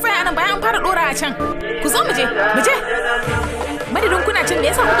ya kuka tsaya nan bayan an fara dora a can. Ku zo mu je, mu je. Madadin kuna can me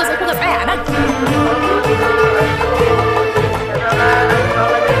yasa kuka zo kuka tsaya a nan?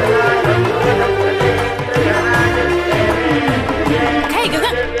 Kai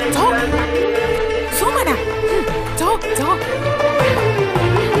gagan, zo. Zo mana. Zo, zo.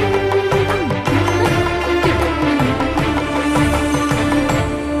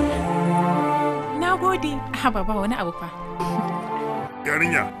 Na gode. Haba ba wani abu fa.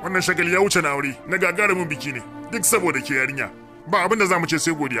 Yarinya, wannan shagali ya wuce na aure, na gagarumin biki ne. Duk saboda ke yarinya. Ba abin da zamu ce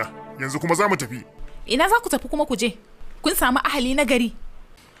sai godiya. Yanzu kuma zamu tafi. Ina za ku tafi kuma ku je? Kun samu ahali na gari.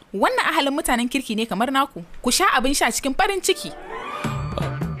 Wannan ahalin mutanen kirki ne kamar naku. Ku sha abin sha cikin farin ciki.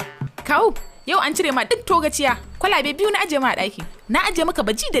 Kawu, Yau an cire ma duk togaciya. Kwalabe biyu na aje ma a ɗaki. Na aje maka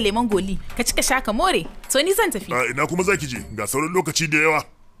baji da lemon goli. Ka cika sha ka more. To ni zan tafi. Ina kuma zaki je? Ga sauran lokaci da yawa.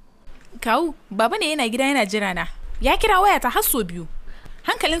 Kawu, baba ne yana gida yana jira na. Ya kira wayata har so biyu.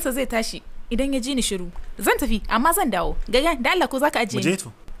 Hankalinsa zai tashi idan ya ji ni shiru. Zan tafi amma zan dawo. Gaga da Allah ko zaka aje ni. Mu je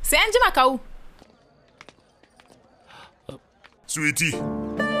to. Sai an jima kawu. Sweetie.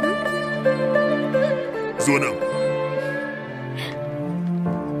 Zo nan.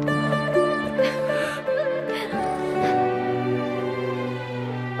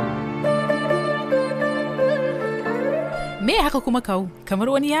 Me haka kuma kawu? Kamar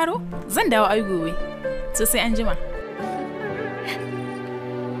wani yaro? Zan dawo ai gobe. To sai an jima.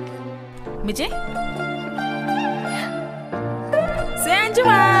 Mu je? Sai an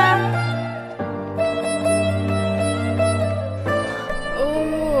jima.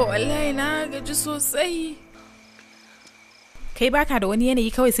 Oh, wallahi na gaji sosai. Kai baka da wani yanayi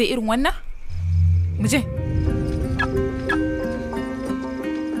kawai sai irin wannan? Mu je.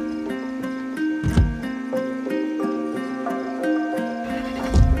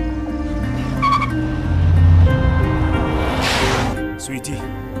 Sweetie,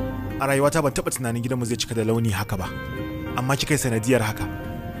 a rayuwata ban taɓa tunanin gidanmu zai cika da launi haka ba, amma kika yi sanadiyar haka.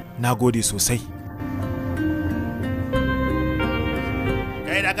 Na gode sosai.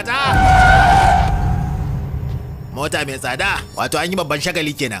 Kai dakata! Mota mai tsada, wato an yi babban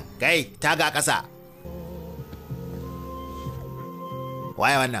shagali kenan. Kai, taga ƙasa.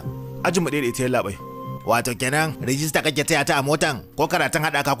 Waye wannan? Ajin mu ɗaya da ita ya labai. Wato kenan, rijista kake taya ta a motan ko karatun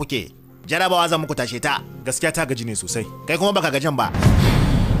haɗaka kuke? Jarabawa zan muku tashe ta. Gaskiya ta gaji ne sosai. Kai kuma baka gajin ba.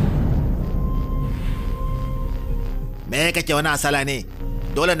 Me kake wani asala ne?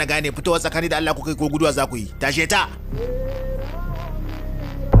 Dole na gane fitowa tsakani da Allah kuka ko guduwa za ku yi. Tashe ta.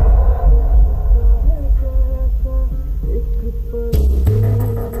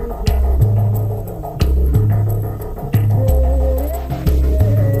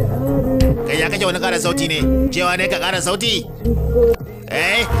 Kai ya kake wani ƙara sauti ne? Cewa ne ka ƙara sauti?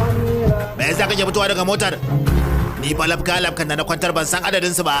 Me yasa kake fitowa daga motar? Ni fa labkan da na kwantar ban san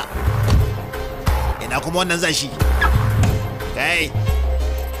adadin su ba. Ina kuma wannan zashi. Kai.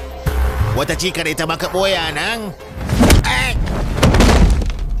 Wata cikare ta maka boya nan.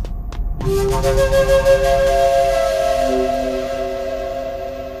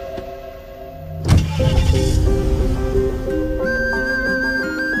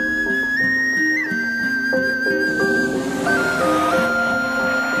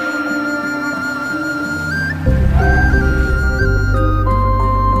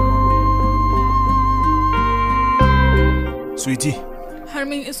 Sweetie. Har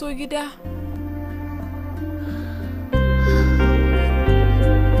mun iso gida.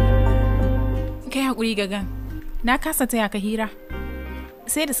 Kai haƙuri gagan. Na kasa taya ka hira.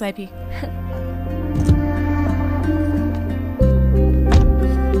 Sai da safe.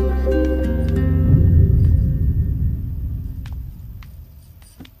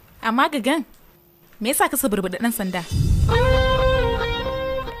 Amma gagan, me yasa ka suburbuɗa ɗan sanda?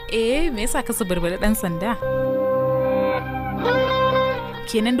 Me yasa ka suburbuɗa ɗan sanda?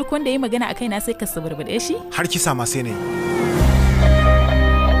 Kenan duk wanda ya yi magana a kaina sai ka suburbuɗe shi? Har kisa ma sai ne.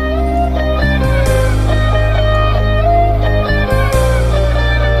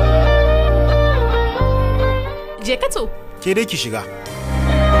 Je ka to. Ke dai ki shiga.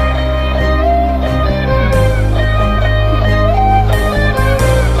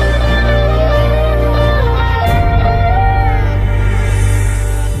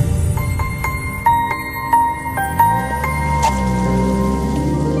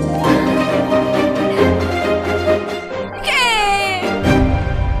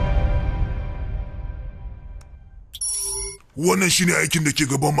 Wannan shine aikin da ke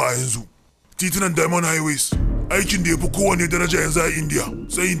gaban mu a yanzu. Titunan Diamond Highways. Aikin da ya fi kowane daraja yanzu a India.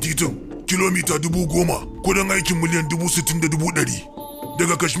 Tsayin titin kilomita 10,000, kudin aikin miliyan 60,100.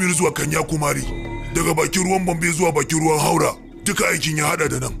 Daga Kashmir zuwa Kanyakumari, daga bakin ruwan Bombay zuwa bakin ruwan Haura. Duka aikin ya hada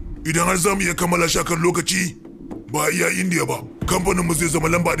da nan. Idan har zamu iya kammala shi kan lokaci, ba iya India ba, kamfanin mu zai zama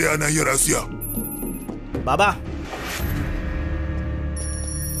lamba ɗaya a nahiyar Asiya. Baba,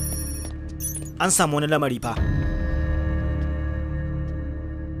 an samu wani lamari fa.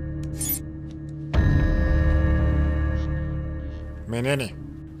 Menene?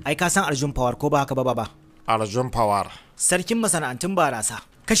 Ai ka san Arjun Pawar ko ba haka ba baba? Arjun Pawar. Sarkin masana'antun barasa.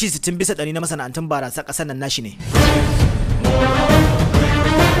 Kashi 60% na masana'antun barasa ƙasar nan nashi ne.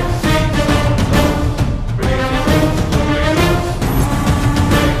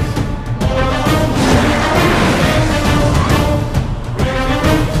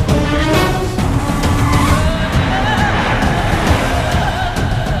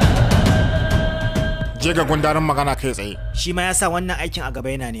 Je ga gundarin magana kai tsaye. Shi ma ya sa wannan aikin a gaba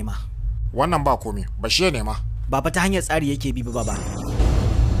yana nema. Wannan ba komi, ba shi ya nema. Ba fa ta hanyar tsari yake bi ba baba.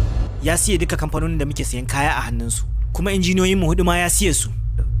 Ya siye duka kamfanonin da muke sayan kaya a hannunsu. Kuma injiniyoyin mu hudu ma ya siye su.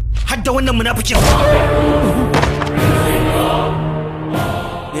 Har da wannan munafikin.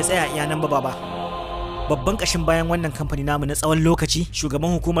 Bai tsaya iya nan ba baba. Babban kashin bayan wannan kamfani namu na tsawon lokaci, shugaban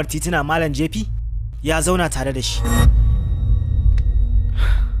hukumar tituna Malam JP ya zauna tare da shi.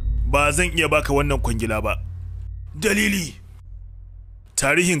 Ba zan iya baka wannan kwangila ba. Dalili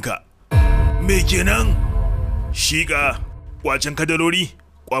tarihinka me kenan? Shiƙa, kwacen kadarori,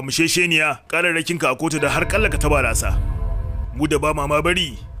 kwamushesheniya, kararrakinka a kotu da har kallaka ta barasa. Mu da ba mama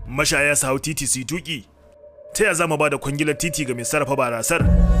bari mashaya su hau titi su tuki. Ta ya zama ba da kwangilar titi ga mai sarrafa barasar?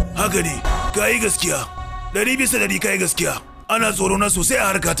 Haka ne, ka yi gaskiya. 100% ka yi gaskiya. Ana tsoro na sosai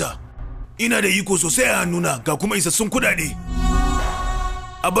a harkata. Ina da iko sosai a hannuna ga kuma isassun kuɗaɗe.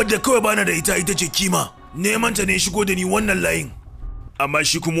 Abar da kawai bana da ita ce kima. Neman ta ne shigo da ni wannan layin. Amma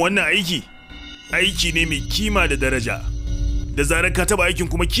shi kuma wannan aiki ne mai kima da daraja. Da zarar ka taba aikin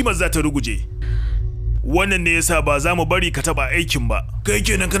kuma kimar za ta ruguje. Wannan ne yasa ba za mu bari ka taba aikin ba. Kai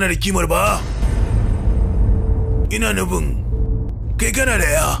kenan kana da kimar ba? Ina nufin kai kana da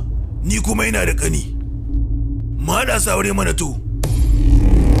ya, ni kuma ina da kani. Mu haɗa saure mana to.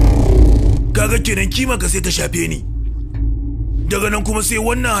 Kaga kenan kima ka sai ta shafe ni. Daga nan kuma sai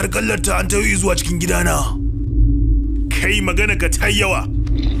wannan harkallar ta an tayi zuwa cikin gidana. Kai magana ka ta yawa.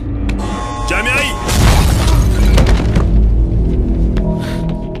 Jami'ai!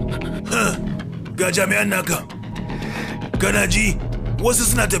 Ga jami'an naka. Kana ji? Wasu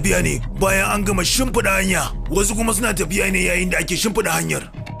suna tafiya ne bayan an gama shimfiɗa hanya, wasu kuma suna tafiya ne yayin da ake shimfiɗa hanyar.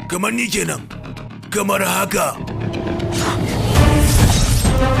 Kamar ni kenan. Kamar haka.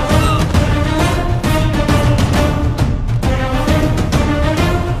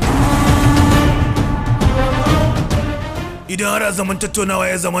 Idan har a zaman tattaunawa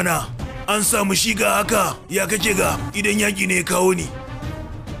ya zamana an samu shiga haka, ya kake ga idan yaƙi ne ya kawo ni,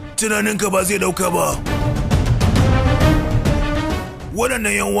 tunaninka ba zai dauka ba.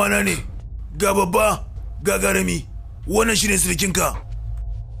 Waɗannan yan wana ne, ga babba ga garami. Wannan shine sirikinka,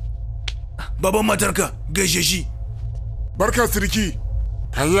 baban matarka, gaishe shi. Barka siriki.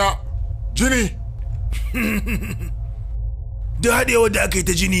 Hayya jini. Da haɗewa da aka yi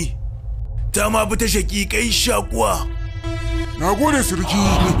ta jini ta ma fi ta shaƙiƙai shakuwa. Na gode siriki.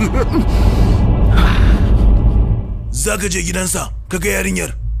 Za ka je gidansa ka ga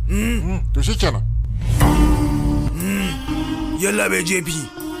yarinyar. To shi kenan. Yalla bai jefi.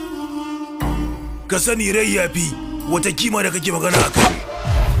 Ka sani rai ya fi wata kima da kake magana a kai.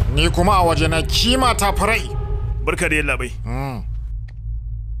 Ni kuma a waje na kima ta farai. Barka da yalla bai.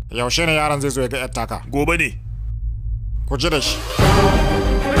 Yaushe ne yaron zai zo ya ga yar taka? Gobe ne. Ku ji da shi.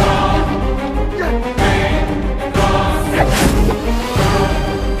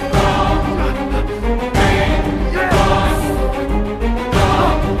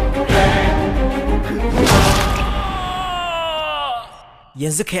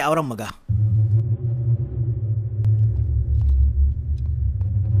 Yanzu kai auren muga.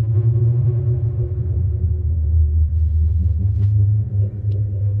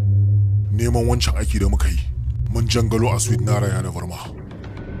 Neman wancan aiki da muka yi, mun jangalo a suite na Raya na Verma.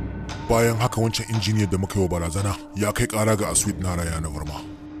 Bayan haka wancan injiniyar da muka yi wa barazana ya kai ƙara ga a suite na Raya na Verma.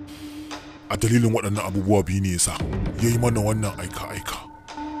 A dalilin waɗannan abubuwa biyu ne yasa ya yi mana wannan aika-aika.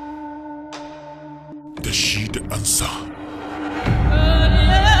 Da shi da ɗansa.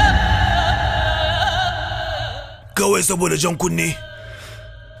 Kawai saboda jan kunne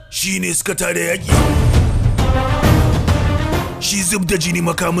shi ne suka tada yaƙi. Shi zub da jini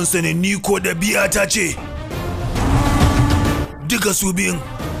makaminsa ne, ni ko ɗabi'ata ce. Duka su biyun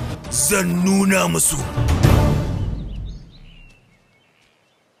zan nuna musu.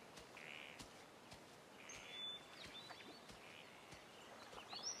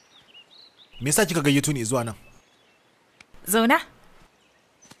 Me yasa kika gayyato ni zuwa nan? Zauna.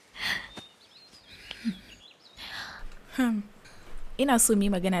 Ina so mu yi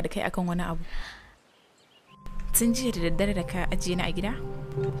magana da kai akan wani abu. Tun jiya da daddare da ka ajiye ni a gida,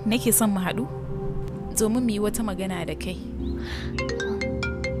 nake son mu haɗu domin mu yi wata magana da kai.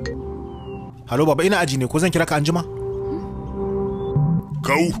 Halo baba, ina aji ne, ko zan kira ka anjima?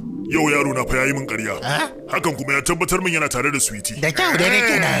 Kau, yau yaro na fa yayi min ƙarya. Hakan kuma ya tabbatar min yana tare da Sweetie. Da kyau da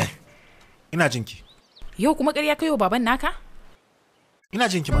nake na. Ina jinki. Yau kuma ƙarya kai wa baban naka? Ina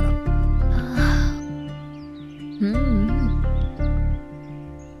jinki mana.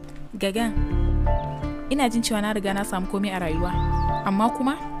 Gagan, ina jin cewa na riga na samu komai a rayuwa, amma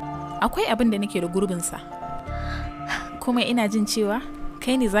kuma akwai abin da nake da gurbinsa. Kuma ina jin cewa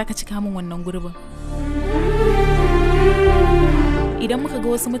kai ne zaka cika min wannan gurbin. Idan muka ga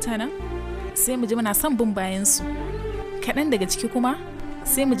wasu mutanen sai mu ji muna son bin bayansu. Kaɗan daga ciki kuma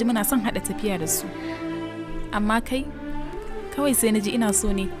sai mu ji muna son haɗa tafiya da su. Amma kai, kawai sai na ji ina so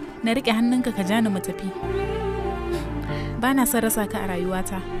ne na riƙe hannunka ka ja ni mu tafi. Ba na son rasa ka a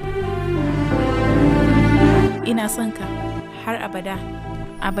rayuwata. Ina son ka har abada,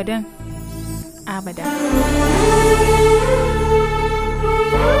 abadan, abada.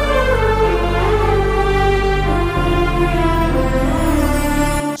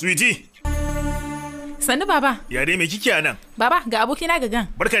 Sweetie. Sannu baba. Ya dai me kike a nan? Baba, ga abokina Gagan.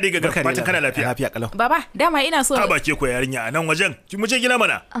 Barka dai Gagan, fatan kana lafiya. Lafiya kalau. Baba, dama ina so. Ka ba ke ko yarinya a nan wajen. Ki mu je gida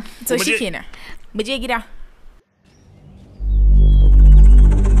mana. To shikenan. Mu je gida.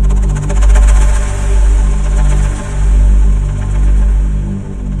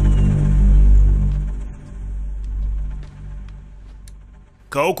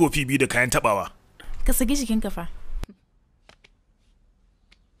 Kawo kofi biyu da kayan tabawa. Ka saki jikinka fa.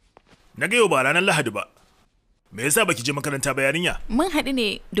 Na ga yau ba ranar Lahadi ba. Me yasa baki je makaranta ba yarinya? Mun haɗu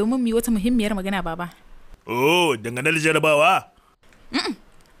ne domin mu yi wata muhimmiyar magana baba. Oh, dangane da jarabawa?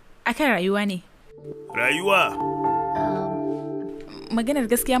 Akan rayuwa ne. Rayuwa? Maganar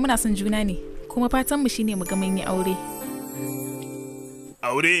gaskiya muna son juna ne, kuma fatanmu shine mu ga mun yi aure.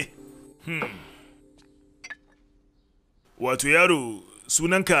 Aure? Wato yaro,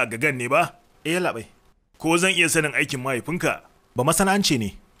 sunanka Gagan ne ba? Labai. Ko zan iya sanin aikin mahaifinka? Ba masana'ance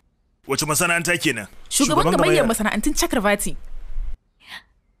ne. Wace masana'anta kenan? Shugaban gamayyar masana'antun Chakravarti.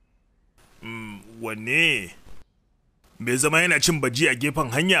 Wanne? Mai zama yana cin baji a gefen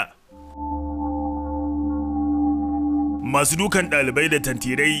hanya? Masu dukan ɗalibai da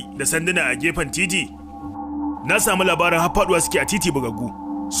tantirai da sanduna a gefen titi? Na samu labarin hafaɗuwa suke a titi bugaggu.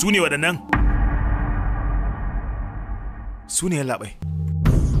 Su ne waɗannan? Su ne labai.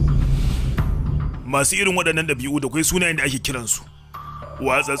 Masu irin waɗannan ɗabi'u da kwai sunayen da ake kiransu.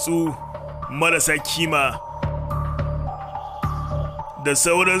 Watsatsu, marasa kima, da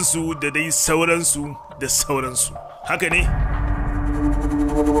sauransu da dai sauransu da sauransu. Haka ne?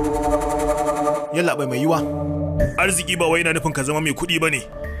 Yallaɓai mai yiwa. Arziki ba wai na nufin ka zama mai kuɗi ba ne.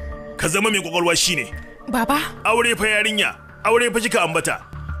 Ka zama mai kwakwalwa shi ne. Baba. Aure fa yarinya, aure fa kika ambata.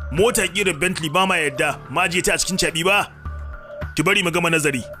 Mota ƙirar Bentley ba ma yadda ma je ta a cikin caɓi ba. Ki bari mu gama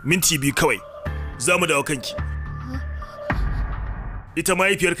nazari, minti biyu kawai. Za mu dawo kanki. Ita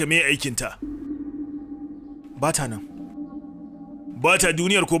mahaifiyarka me aikinta? Ba ta nan. Ba ta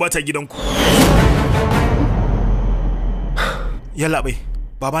duniyar ko ba ta gidanku? Yallaɓai,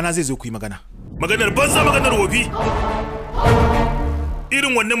 babana zai zo ku yi magana. Maganar banza maganar wofi?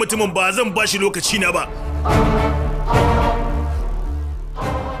 Irin wannan mutumin ba zan ba shi lokaci na ba.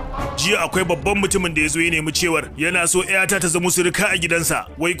 Jiya akwai babban mutumin da ya zo ya nemi cewar yana so 'yata ta zama surika a gidansa,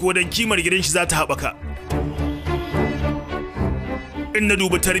 wai ko dan kimar gidan shi za ta haɓaka. In na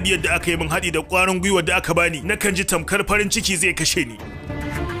duba tarbiyyar da aka yi min haɗi da ƙwarin gwiwar da aka bani, nakan ji tamkar farin ciki zai kashe ni.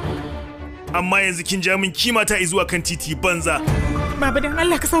 Amma yanzu kin ja min kima ta zuwa kan titi banza. Baba dan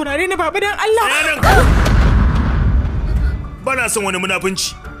Allah ka saurare ni, baba dan Allah. Bana son wani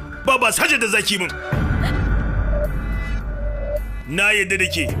munafunci. Baba saje da zaki min. Na yadda da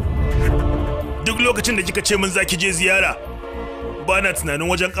ke. Duk lokacin da kika ce min zaki je ziyara, bana tunanin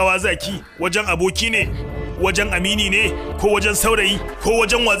wajen ƙawa zaki, wajen aboki ne, wajen amini ne, ko wajen saurayi, ko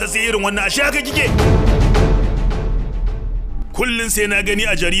wajen watsatsi irin wannan. Ashe haka kike? Kullum sai na gani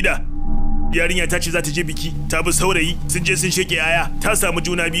a jarida. Yarinya ta ce za ta je biki, ta bi saurayi, sun je sun sheke aya, ta samu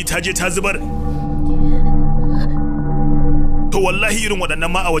juna biyu, ta je ta zubar. To wallahi irin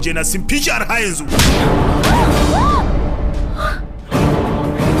waɗannan ma a wajena sun fi ki arha yanzu.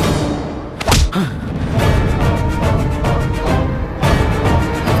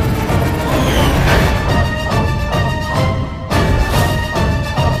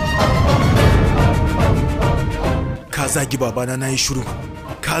 Ka zagi babana na yi shiru,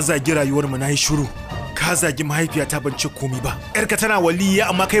 ka zagi rayuwarmu na yi shiru, ka zagi mahaifiyata ban ce komi ba. Yarka tana waliya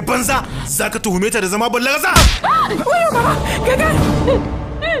amma kai banza za ka tuhume ta da zama ballagaza. Wayo baba, gaga.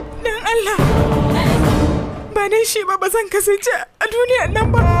 Dan Allah. Ba dan shi ba zan kasance a duniyar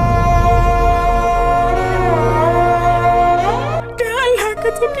nan ba. Dan Allah ka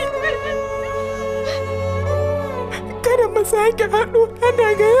tafi. Kada mu sake haɗu ana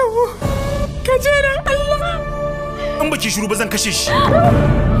ga yau. Ka je dan Allah. In baki shiru ba zan kashe shi.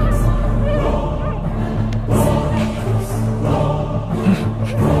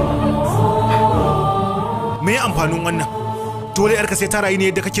 Me amfanin wannan? Dole yarka sai ta rayu ne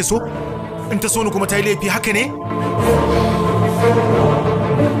yadda kake so? In ta so ni kuma ta yi laifi haka ne?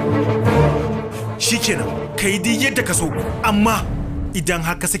 Shikenan, ka yi duk yadda ka so, amma idan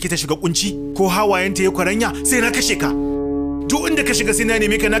haka sake ta shiga kunci ko hawayenta ya kwaranya sai na kashe ka. duk inda ka shiga sai na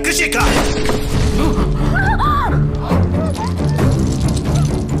neme ka na kashe ka.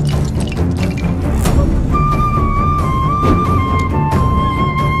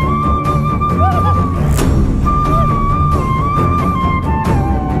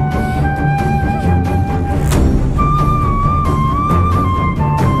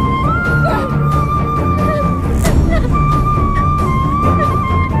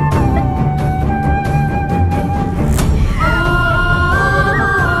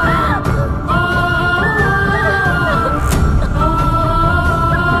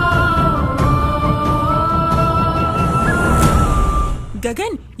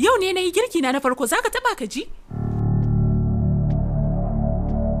 Gagan, yau ne na yi girki na farko, za ka taba ka ji?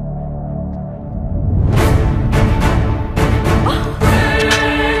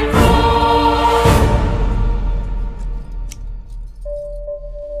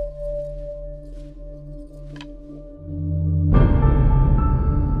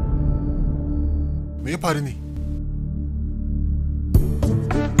 Me ya faru ne?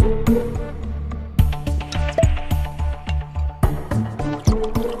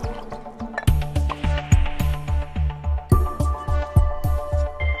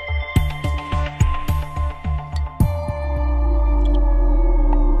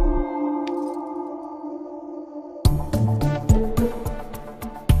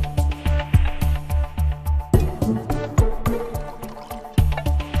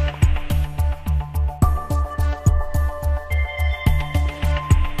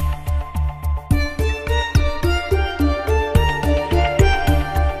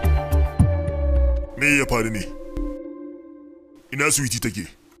 ne? Ina suwiti take?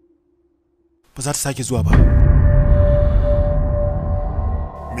 Ba za ta sake zuwa ba.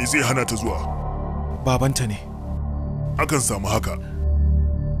 Me zai hana ta zuwa? Babanta ne. Akan samu haka.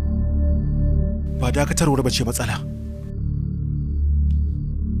 Ba dakatarwar bace matsala.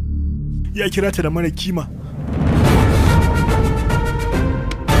 Ya kira ta da mara kima.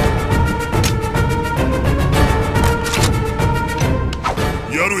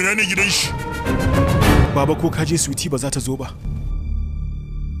 Yaro ina ne gidan shi? Baba ko kaje suiti ba za ta zo ba.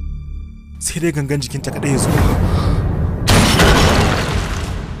 Sai dai gangan jikinta kadai ya zo.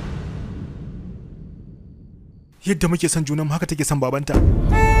 Yadda muke son junanmu haka take son babanta.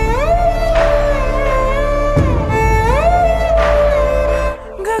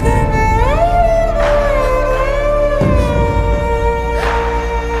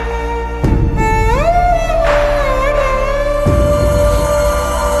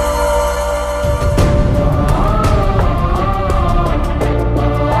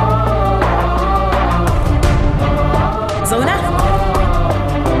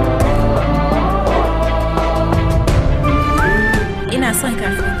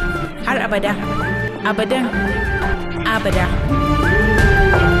 Abada, abadan, abada.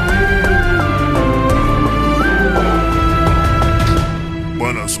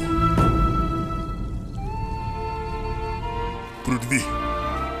 Bana so. Prudvi,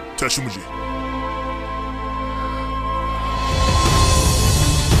 tashi muje.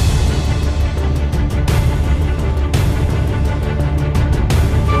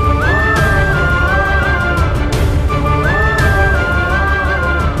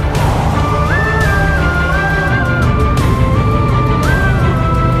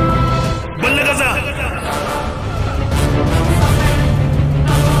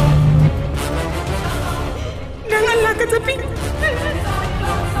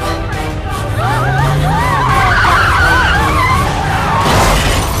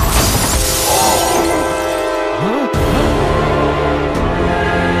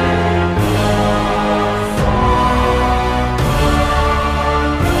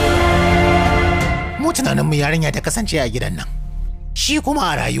 Yarinya ta kasance a gidan nan, shi kuma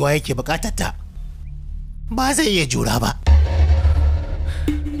a rayuwa yake bukatar ta, ba zai iya jura ba.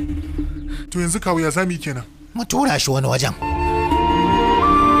 To yanzu kawo ya zami kenan? Mu tura shi wani wajen.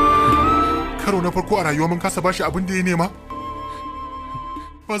 Karo na farko a rayuwa mun kasa bashi abin da ya nema?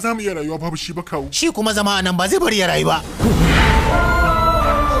 Ba za mu iya rayuwa babu shi ba kawo. Shi kuma zama a nan ba zai bari ya rayu ba.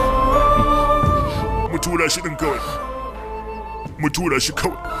 Mu tura shi din kawai. Mu tura shi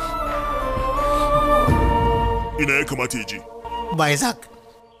kawai. Ina ya kamata ya je? Ba Isaac,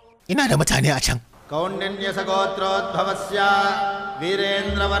 ina da mutane a can. Kaundinya sagotroddhavasya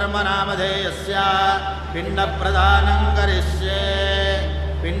Virendra Varma namadheyasya Pinda pradhanam karishye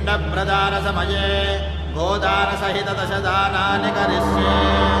Pinda pradhana samaye Godana sahita dashadhanani karishye.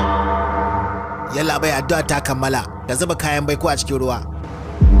 Yalla bai addu'a ta kammala, da zuba kayan baiko a cikin ruwa.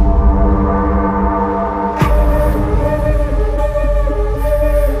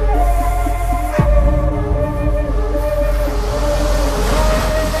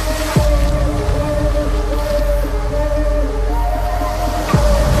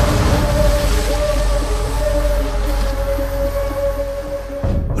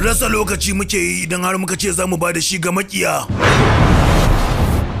 Rasa lokaci muke yi idan har muka ce za mu ba da shi ga makiya.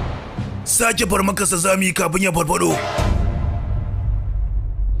 Sake farmakasa za mu yi kafin ya farfado.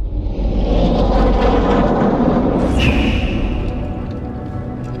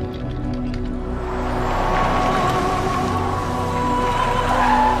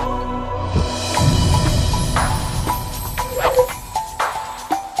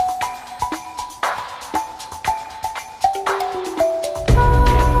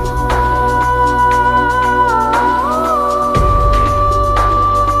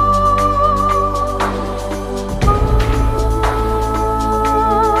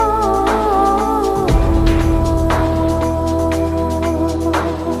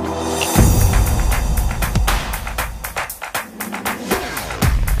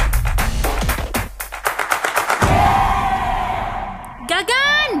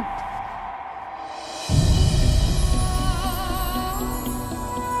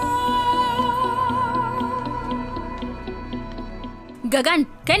 Gagan,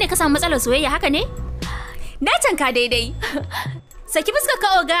 kai ne ka samu matsalar soyayya haka ne? Na canka daidai. Saki fuskar ka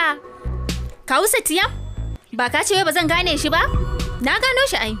oga. Kawu Satiya? Ba ka ce ba zan gane shi ba? Na gano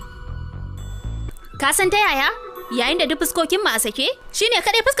shi ai. Ka san ta yaya? Yayin da duk fuskokin mu a sake, shine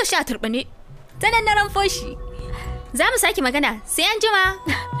kadai fuskar shi a turbine. Ta nan na ranfo shi. Za mu saki magana sai an jima.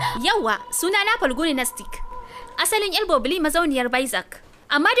 Yawwa, suna na Falguni Nastik. Asalin Elbobli mazauniyar Baizak.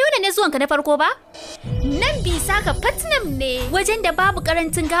 Amma dai wannan ne zuwanka na farko ba? Nan bisa ka Patnam ne, wajen da babu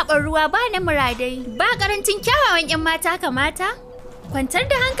karancin gabar ruwa ba na muradai, ba karancin kyawawan 'yan mata kamata. Kwantar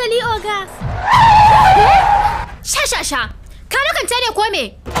da hankali oga. Sha. Ka lokanta ne ko me?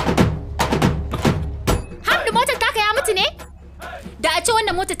 Hamdu motar taka ya mutu ne? Da a ce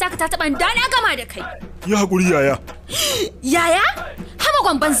wannan motar taka ta taɓa da na gama da kai. Ya haƙuri yaya. Yaya?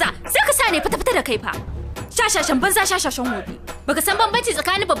 Hamagon banza, sai ka sa ne fita da kai fa. Shashashan banza shashashan wobi. Baka san bambanci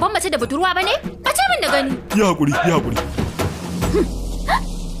tsakanin babban mace da budurwa ba ne? Bace min da gani. Ya haƙuri.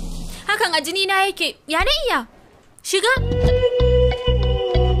 Hakan a jini na yake. Ya na iya? Shiga.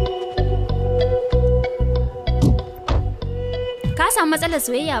 Ka samu matsalar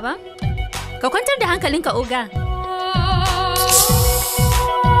soyayya ba? Ka kwantar da hankalinka oga.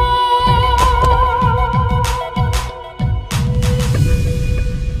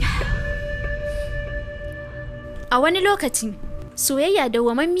 A wani lokaci, soyayya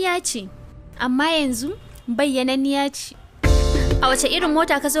dawwamammiya ce, amma yanzu bayyananniya ce. A wace irin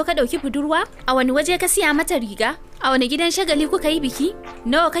mota ka zo ka ɗauki budurwa? A wani waje ka siya mata riga? A wani gidan shagali kuka yi biki?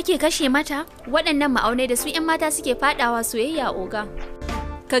 Nawa kake kashe mata? Waɗannan ma'aunai da su 'yan mata suke faɗawa soyayya oga.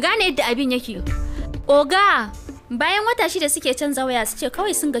 Ka gane yadda abin yake. Oga, bayan wata 6 suke canza waya su ce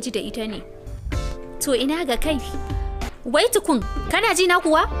kawai sun gaji da ita ne. To ina ga kai? Wai tukun, kana ji na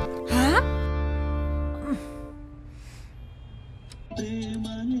kuwa? Ha?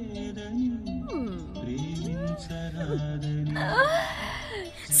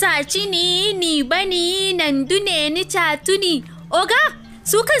 Sacini ni bani nan dune ni catuni. Oga,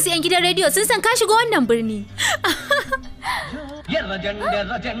 su kansu 'yan gidan rediyo sun san ka shigo wannan birni.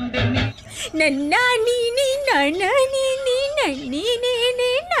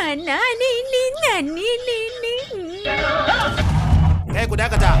 Kai ku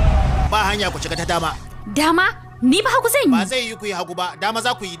dakata, ba hanya ku shiga ta dama. Dama? Ni ba hagu zan yi. Ba zai yi ku yi hagu ba, dama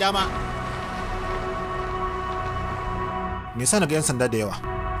za ku yi dama. Me yasa na ga 'yan sanda da yawa?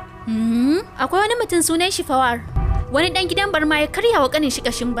 Akwai wani mutum sunan shi Fawar. Wani dan gidan barma ya karya wa kanin shi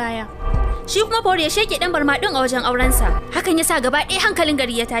kashin baya. Shi kuma Fawar ya sheke dan barma din a wajen aurensa. Hakan ya sa gaba ɗaya hankalin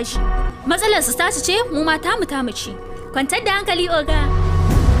gari ya tashi. Matsalar su tasu ce mu ma tamu ci. Kwantar da hankali oga.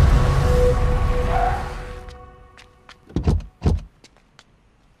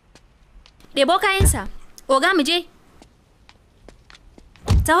 Ɗebo kayansa. Oga mu je.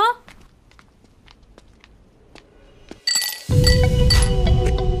 Taho.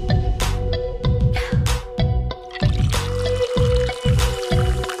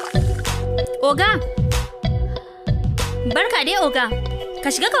 Oga. Barka dai oga.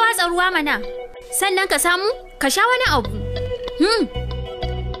 Ka shiga ka watsa ruwa mana. Sannan ka samu ka sha wani abu.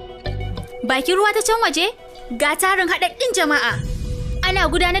 Bakin ruwa ta can waje ga tarin haɗaɗɗin jama'a.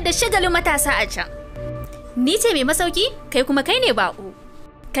 Ana gudanar da shagalin matasa a can. Ni ce mai masauki, kai kuma kai ne baƙo.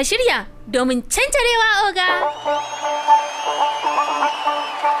 Ka shirya domin cancarewa oga.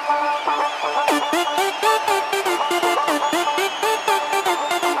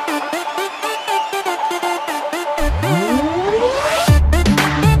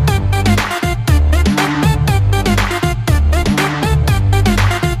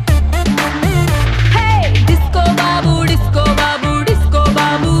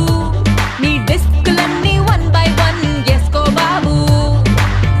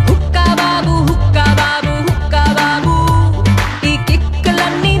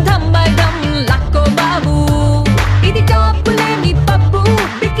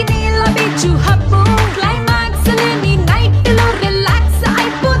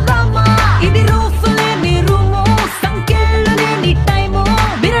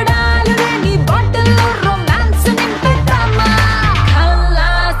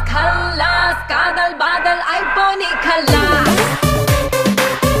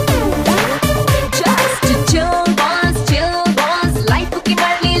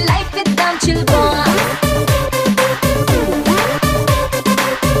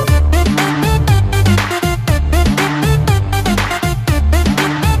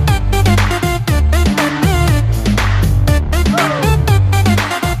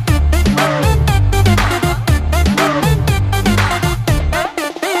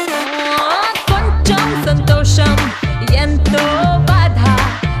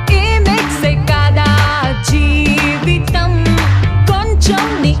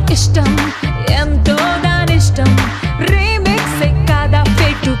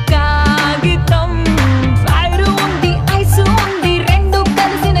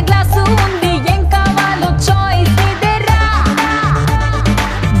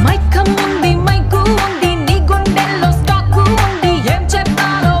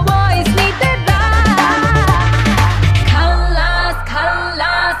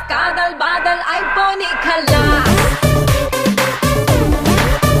 kadal badal aiponi khalas.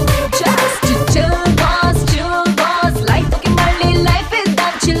 Just chill boss, life ki malli life is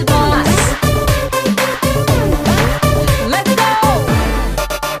that chill boss. Let's go.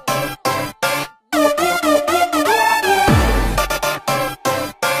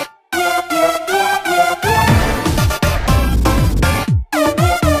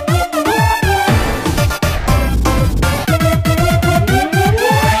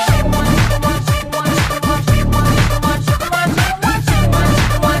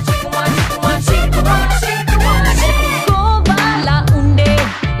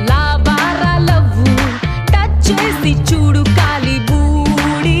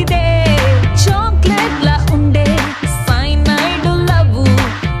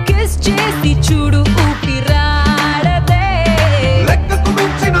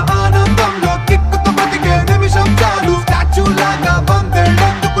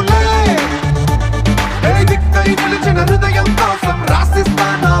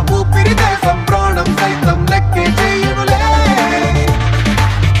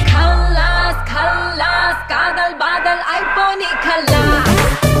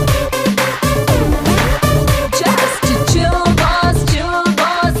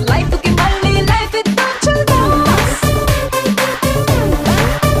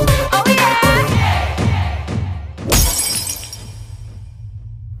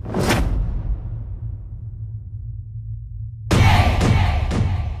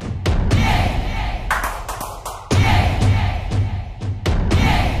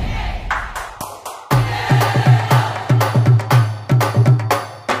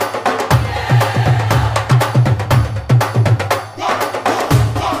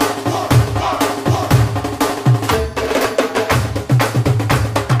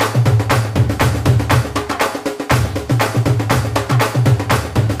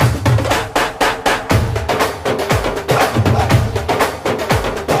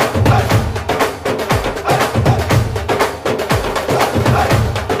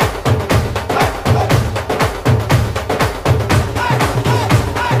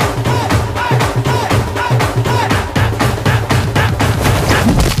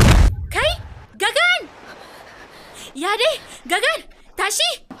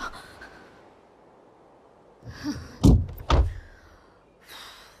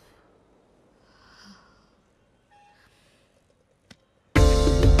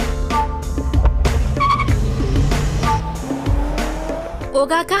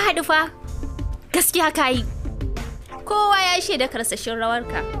 Oga ka haɗu fa, gaskiya ka yi. Kowa ya shaida karsashin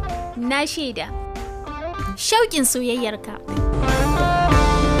rawarka, na shaida. Shauƙin soyayyarka.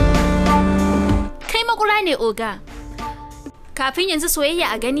 Kai makura ne oga. Kafin yanzu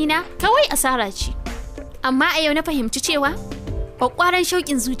soyayya a ganina kawai asara ce. Amma a yau na fahimci cewa ƙwaƙwaran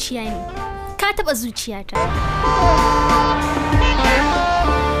shauƙin zuciya ne. Ka taɓa zuciyata.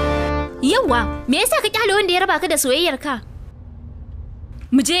 Yawwa, me yasa ka ƙyale wanda ya raba ka da soyayyarka?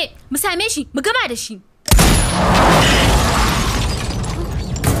 Mu je, mu same shi, mu gama da shi.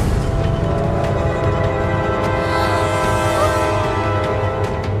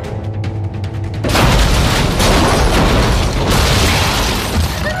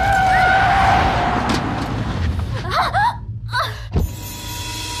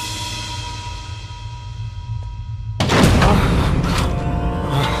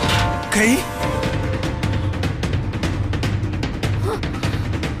 Kai?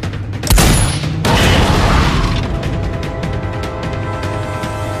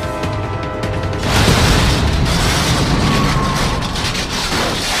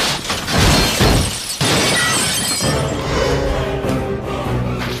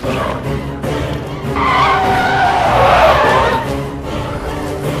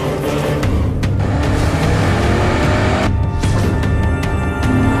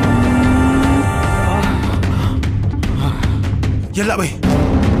 Yalla bai.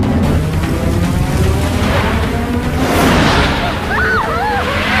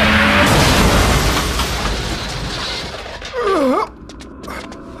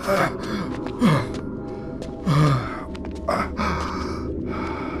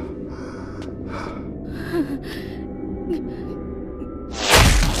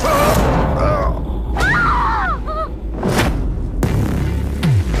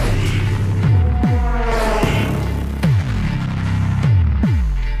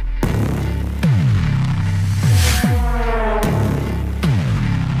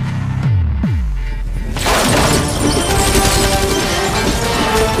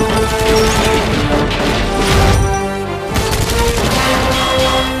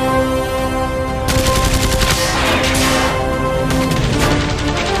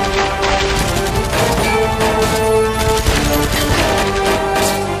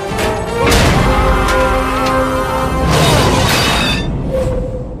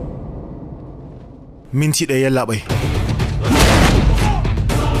 minti ɗaya yallaɓai.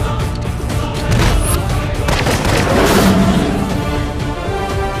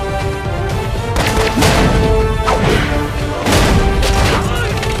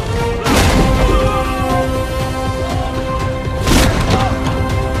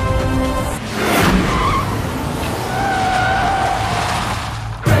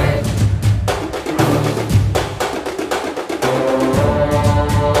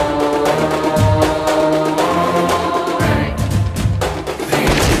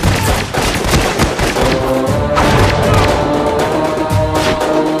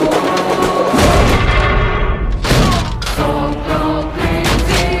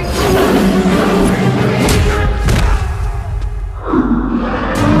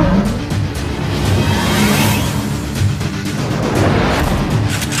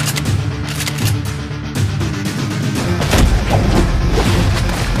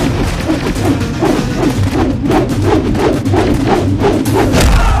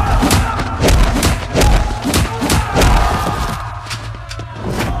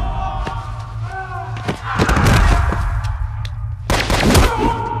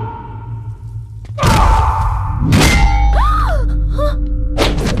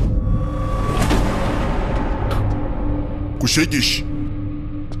 Ku shege shi.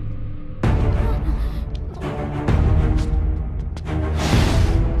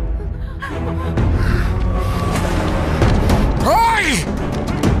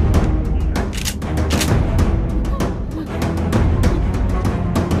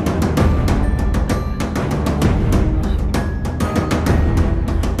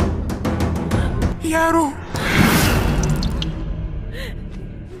 Yaro,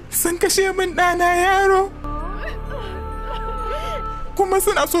 sun kashe min ɗana yaro, kuma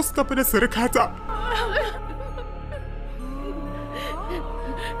suna so su tafi da surukata.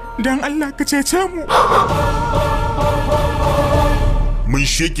 Don Allah ka cece mu. Mun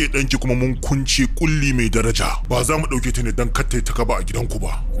sheke ɗanki kuma mun kunce kulli mai daraja. Ba za mu ɗauke ta ne don kattai ta kaba a gidanku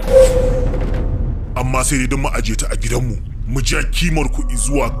ba. Amma sai dai don mu aje ta a gidanmu. Mu ja kimar ku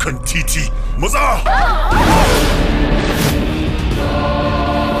zuwa kan titi. Maza!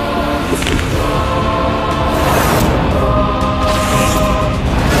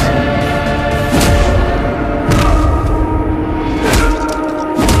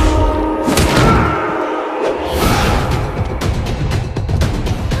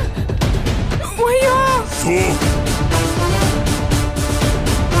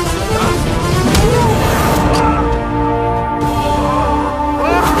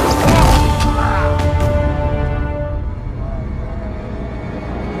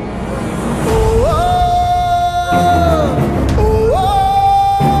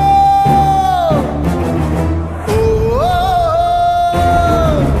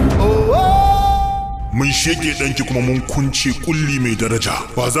 Mun shege ɗanki kuma mun kunce kulli mai daraja.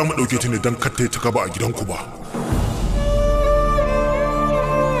 Ba za mu ɗauke ta ne don kattai ta kaba a gidanku ba.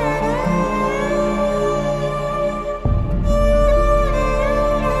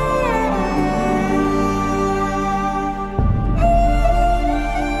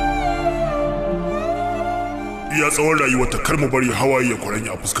 Iya tsawon rayuwarta kar mu bari hawaye ya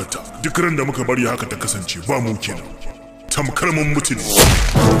kwaranya a fuskarta. Duk ran da muka bari haka ta kasance ba mu kenan. Tamkar mun mutu ne.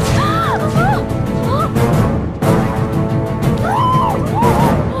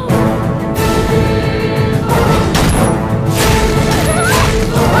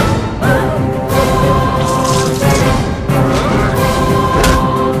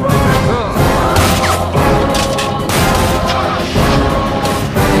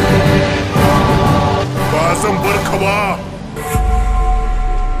 Ba zan bar ka ba.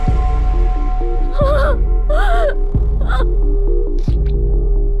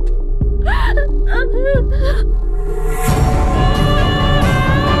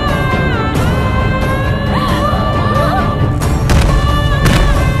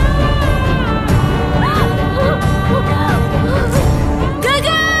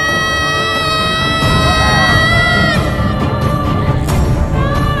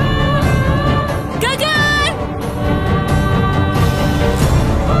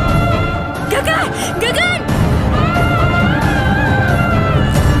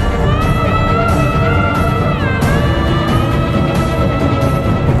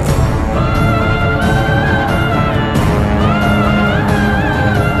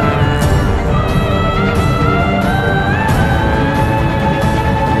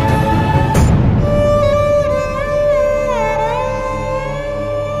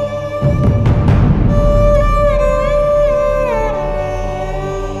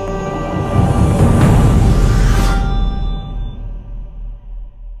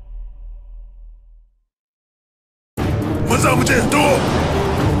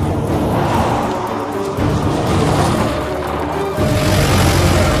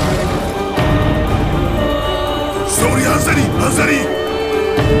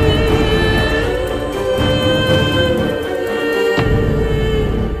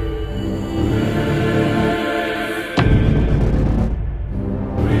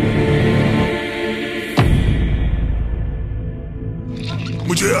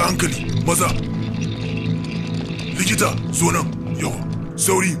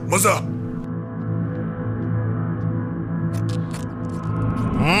 maza.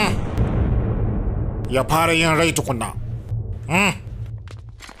 Ya fara yin rai tukunna.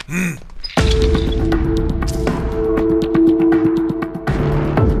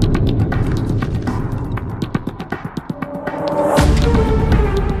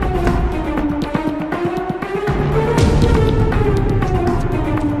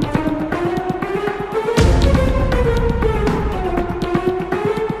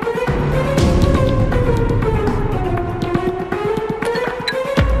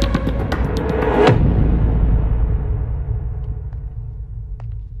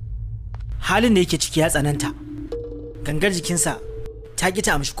 halin da yake ciki ya tsananta. Gangar jikinsa ta ƙi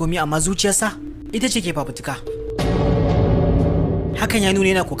ta amshi komi amma zuciyarsa ita ce ke fafutuka. Hakan ya nuna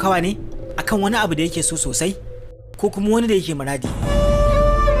yana kokawa ne akan wani abu da yake so sosai ko kuma wani da yake muradi.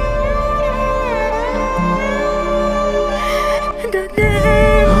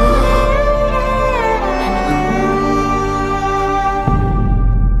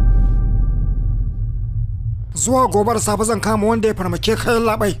 Zuwa gobar safe zan kama wanda ya farmake kayan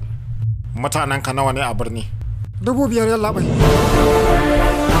labai. Mutanen ka nawa ne a birni? 5,000 yan labai.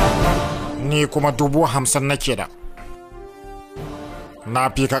 Ni kuma 50,000 nake da. Na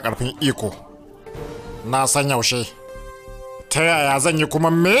fi ka karfin iko. Na san yaushe. Ta yaya zan yi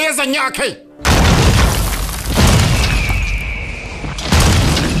kuma me zan yi a kai?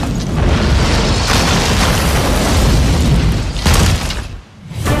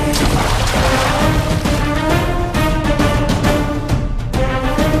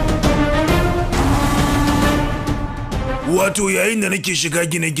 Wato yayin da nake shiga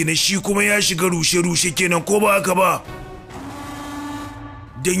gine-gine shi kuma ya shiga rushe-rushe kenan ko ba haka ba?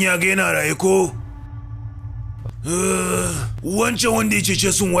 Dan ya ga yana raye ko? Wancan wanda ya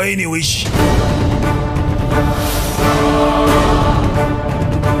cece sun waye ne wai shi?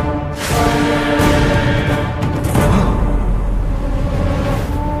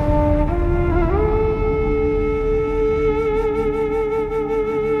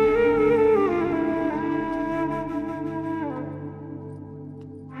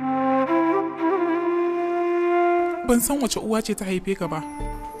 Ban san wace uwa ce ta haife ka ba,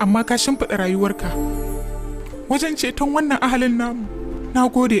 amma ka shimfiɗa rayuwarka wajen ceton wannan ahalin namu. Na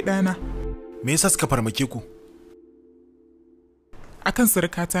gode ɗana. Me yasa suka farmake ku? Akan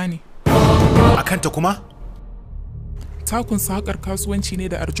surukata ne. Akan ta kuma? Takun haƙar kasuwanci ne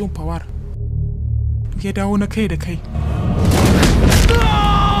da Arjun Pawar. Ya dawo na kai da kai.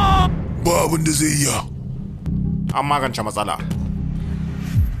 Ba abin da zai iya. An magance matsala.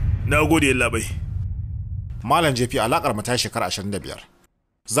 Na gode labai. Malam JP alakar mu ta shekara 25.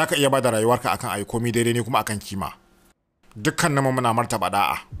 Zaka iya bada rayuwarka akan ayi komai daidai ne kuma akan kima. Dukkan namu muna martaba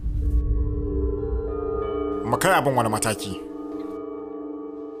da'a. Mu kai abin wani mataki.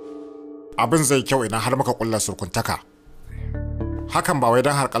 Abin zai kyau idan har muka kulla surkuntaka. Hakan ba wai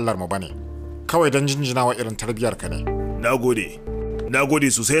dan har kallar mu bane. Kawai dan jinjinawa irin tarbiyar ka ne. Nagode. Nagode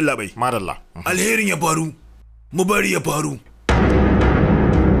sosai labai. Madalla. Alherin ya faru. Mu bari ya faru.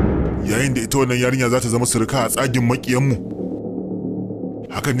 Yayin da ita wannan yarinya za ta zama surka a tsagin makiyanmu,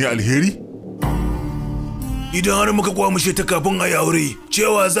 hakan ne alheri? Idan har muka kwamushe ta kafin a yi aure,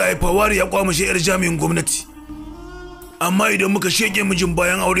 cewa za a yi Fawari ya kwamushe 'yar jami'in gwamnati. Amma idan muka shege mijin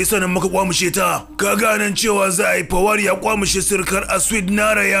bayan aure sannan muka kwamushe ta, kaga nan cewa za a yi Fawari ya kwamushe surkar Aswid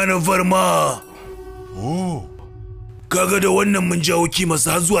Nara Yana Varma. Oh. Kaga da wannan mun jawo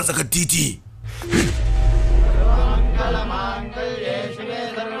kimarsa har zuwa tsakar titi.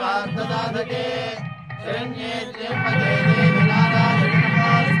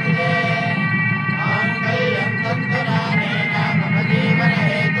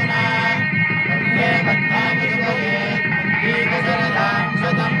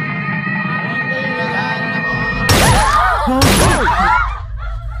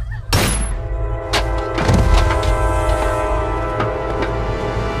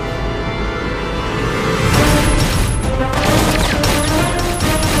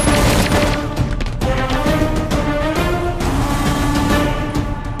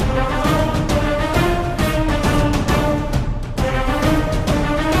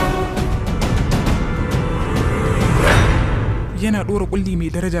 Yana ɗora ƙulli mai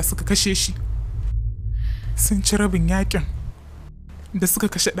daraja suka kashe shi. Sun ci rabin yakin da suka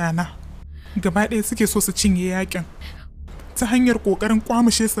kashe ɗana. Gaba ɗaya suke so su cinye yakin ta hanyar ƙoƙarin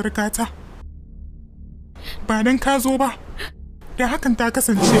kwamushe surukata. Ba don ka zo ba, da hakan ta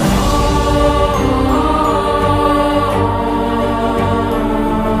kasance.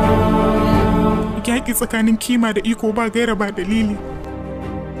 Yaƙi tsakanin kima da iko ba gaira ba dalili.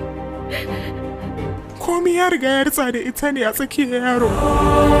 Ko komai ya riga ya ritsa da ita ne a tsakiyar yaro.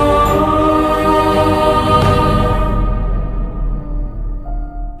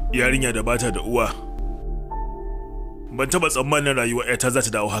 Yarinya da bata da uwa. Ban taba tsammanin rayuwar ƴata za ta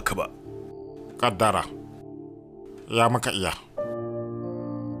dawo haka ba. Kaddara. Ya maka iya.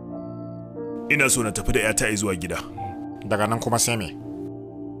 Ina so na tafi da ƴata zuwa gida. Daga nan kuma sai me?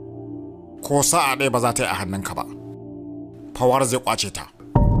 Ko sa'a ɗaya ba za ta yi a hannunka ba. Fawar zai kwace ta.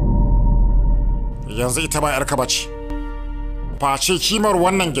 Yanzu ita ba ‘yarka ba ce. Face kimar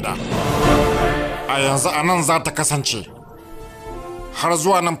wannan gida. A yanzu a nan za ta kasance. Har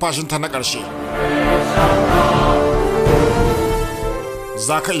zuwa numfashinta na ƙarshe.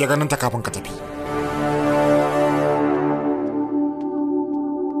 Za ka iya ganin ta kafin ka tafi.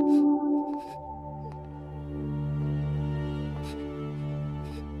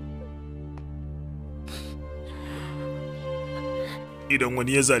 Idan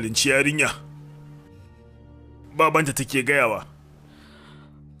wani ya zalunci yarinya, babanta take gayawa.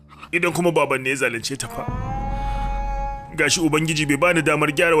 Idan kuma baban ne ya zalunce ta fa, gashi ubangiji bai bani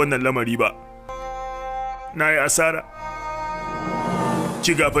damar gyara wannan lamari ba. Na yi asara.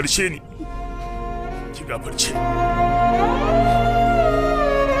 Ki gafarce ni. Ki gafarce.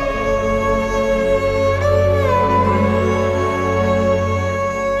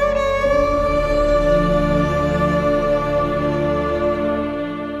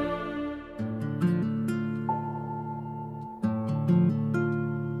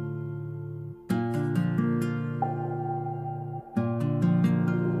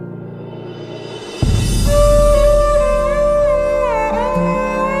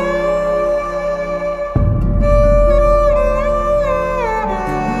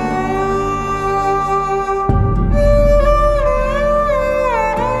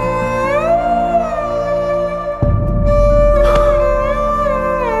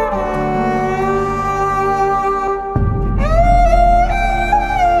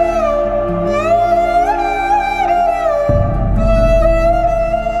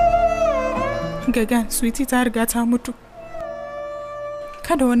 Gagan, Sweetie ta riga ta mutu.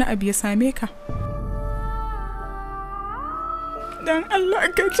 Kada wani abu ya same ka. Dan Allah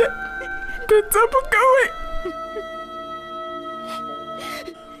ka je, ka tafi kawai.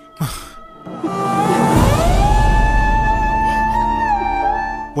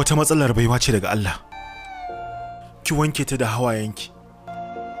 Wata matsalar baiwa ce daga Allah. Ki wanke ta da hawayenki.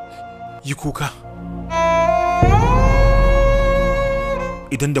 Yi kuka.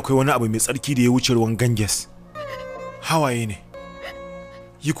 Idan da kai wani abu mai tsarki da ya wuce ruwan Ganges, hawaye ne.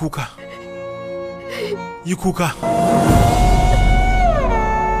 Yi kuka. Yi kuka.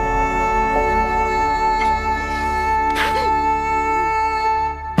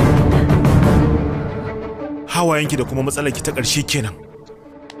 Hawayenki da kuma matsalarki ta ƙarshe kenan.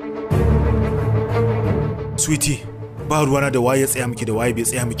 Sweetie, ba ruwana da waye ya tsaya miki da waye bai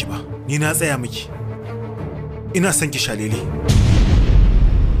tsaya miki ba. Ni na tsaya miki. Ina son ki shalele.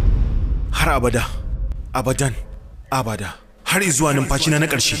 Har abada, abadan, abada, har izuwa numfashina na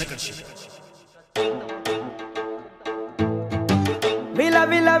ƙarshe. విల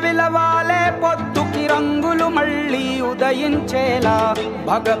విల విలవాలే పొద్దుకి రంగులు మళ్ళీ ఉదయించేలా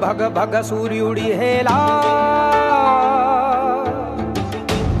భగ భగ భగ సూర్యుడి హేలా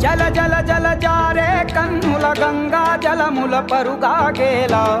జల జల జల జారే కన్నుల గంగా జలముల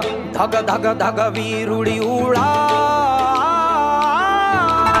పరుగాగేలా ధగ ధగ ధగ వీరుడి ఊళా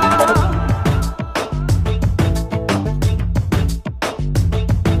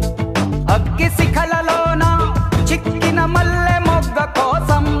అగ్గి శిఖలలోన చిక్కిన మల్లె మొగ్గ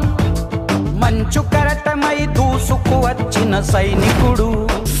కోసం మంచు కరటమై దూసుకు వచ్చిన సైనికుడు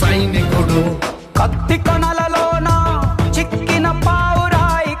సైనికుడు కత్తి కొనలలోన చిక్కిన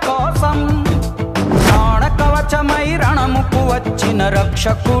పావురాయి కోసం ప్రాణ కవచమై రణముకు వచ్చిన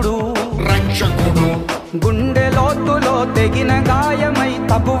రక్షకుడు రక్షకుడు గుండె లోతులో తెగిన గాయమై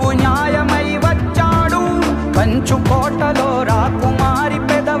తగువు న్యాయమై వచ్చాడు కంచు కోటలో రాకుమారి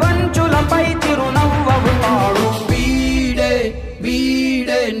పెదవంచులపై చిరునవ్వవుతాడు వీడే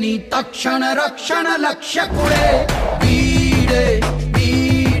వీడే నీ తక్షణ రక్షణ లక్ష్యకుడే వీడే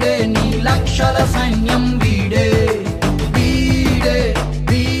వీడే నీ లక్షల సైన్యం వీడే వీడే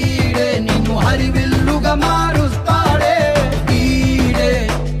వీడే నిన్ను హరివిల్లుగా మారుస్తాడే వీడే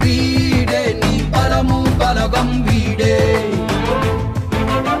వీడే నీ బలము బలగం వీడే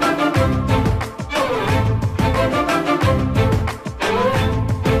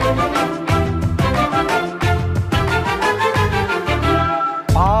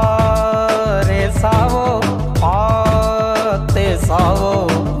సావో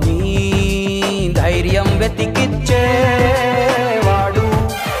నీ ధైర్యం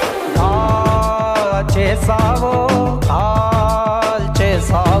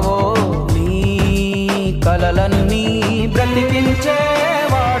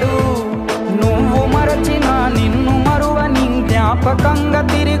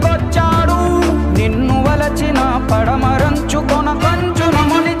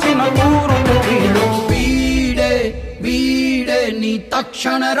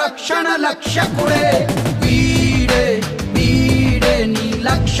తక్షణ రక్షణ లక్ష్యకుడే వీడే వీడే నీ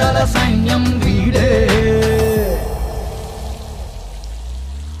లక్షల సైన్యం వీడే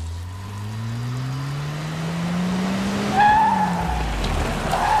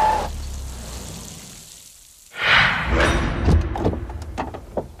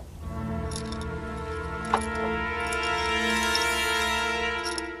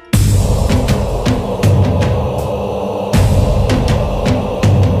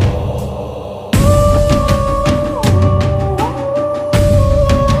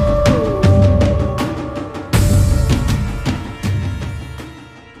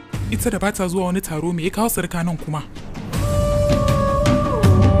ita da bata zuwa wani taro me ya kawo sarka nan kuma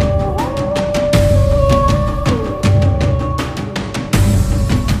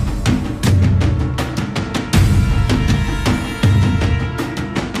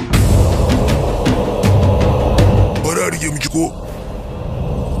bara rige miki ko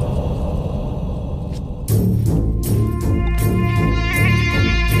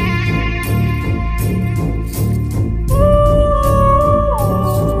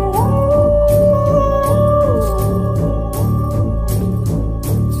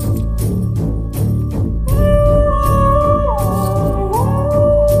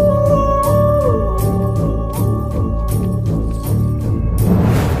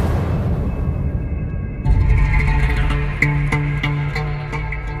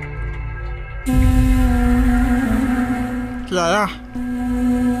Yaya?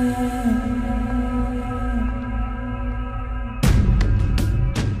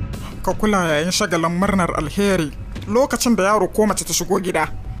 Ka kula yayin shagalin murnar alheri lokacin da yaro ko mace ta shigo gida.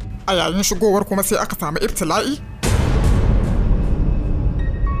 A yayin shigowar kuma sai aka samu ibtila'i?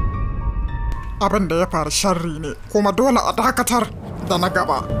 Abin da ya faru sharri ne kuma dole a dakatar da na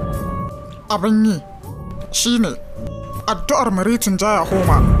gaba. Abin yi shine addu'ar Maritin Jaya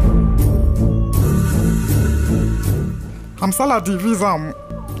Homa. Hamsala DV zamu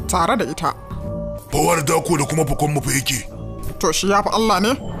tare da ita. Fawar dako da kuma fakon mu fa yake. To shi ya fi Allah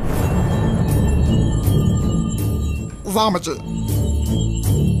ne? Za mu je.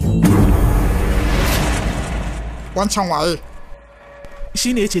 Wancan waye?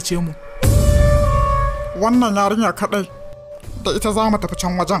 Shi ne ya cece mu. Wannan yarinya kaɗai da ita za mu tafi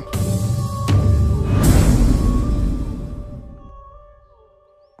can wajen.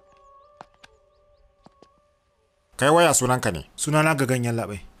 Kai waya sunanka ne? Sunana ga ganyen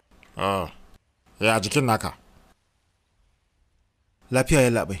labai. Ya jikin naka? Lafiya ya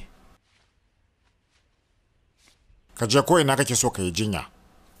labai. Ka je ko ina kake so ka yi jinya.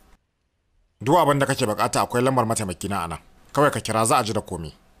 Duk abin da kake bukata akwai lambar mataimakina a nan. Kawai ka kira za a ji da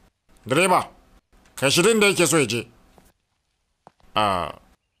komi. Direba, kai shirin da yake so ya je.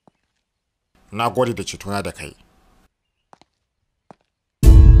 Na gode da cetona da kai.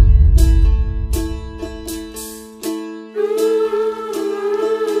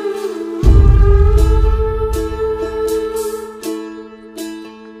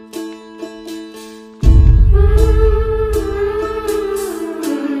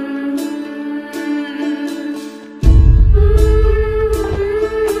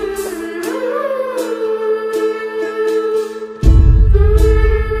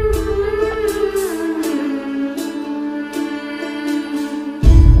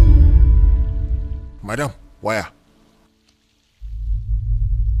 Madam, waya.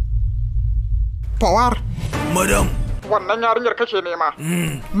 Fawar. Madam. Wannan yarinyar kake nema.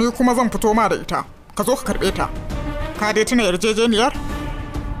 Ni kuma zan fito ma da ita. Ka zo ka karɓe ta. Ka dai tuna yarjejeniyar?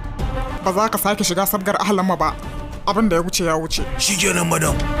 Ba za ka sake shiga sabgar ahlanmu ba. Abin da ya wuce ya wuce. Shikenan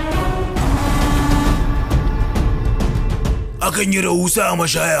madam. Akan yi rahusa a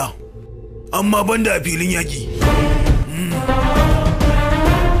mashaya. Amma banda a filin yaƙi.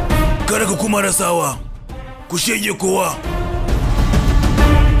 Kada ka kuma rasawa, ku shege kowa.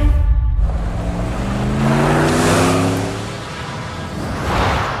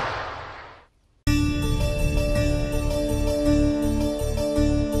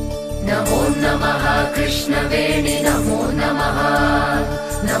 Namo Namaha Krishna Veni Namo Namaha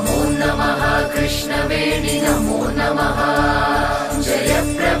Namo Namaha Krishna Veni Namo Namaha Jaya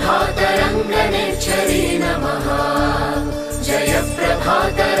Prabhata Ranganechari Namaha Jaya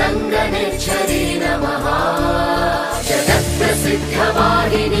Prabhata Ranganechari Namaha Jagat Prasiddha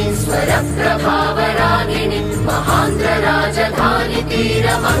Vahini Swara Prabhavaragini Mahandra Rajadhani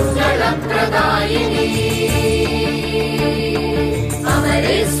Tira Mangala Pradayini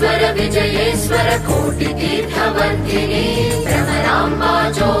Amareswara Vijayeswara Koti Tirthavardhini Brahmaramba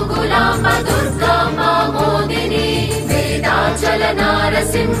Jogulamba Durgamba Modini Vedacha शीतल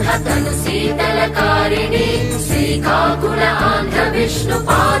नारसिंह तनु शीतलकारिणी श्रीकाकुल आंध्र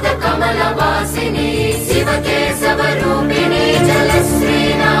विष्णुपाद कमलवासिनी शिवकेशवरूपिणी जलश्री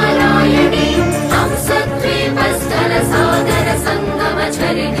नारायणी हंसद्वीपस्थल सागर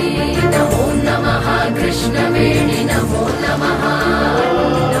संगमचरिणी नमो नमः कृष्णवेणि नमो नमः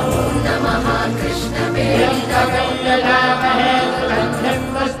कृष्णवेणि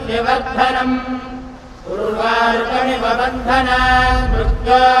वर्धनम् उर्वारुकमिव बन्धनान्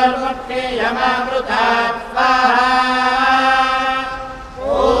मृत्योर्मुक्षेयमामृतात् स्वाहा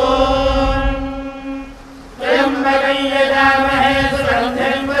ॐ त्र्यम्बकं यजामहे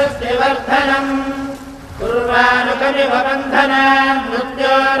सुगन्धिं पुष्टिवर्धनम् उर्वारुकमिव बन्धनान्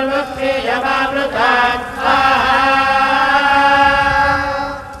मृत्योर्मुक्षेयमामृतात् स्वाहा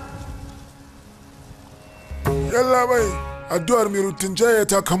Yalla bai, addu'ar mai rutunjaya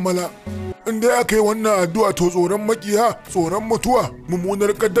ta kammala. Inda aka yi wannan addu'a to tsoron makiya, tsoron mutuwa,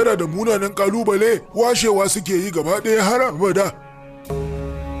 mummunar kaddara da munanan kalubale washewa suke yi gaba ɗaya har abada.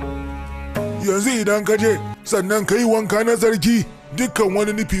 Yanzu idan ka je, sannan ka yi wanka na zargi, dukkan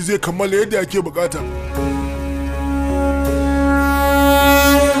wani nufi zai kammala yadda ake bukata.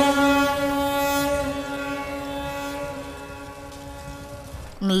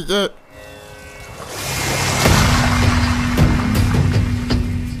 Miƙe.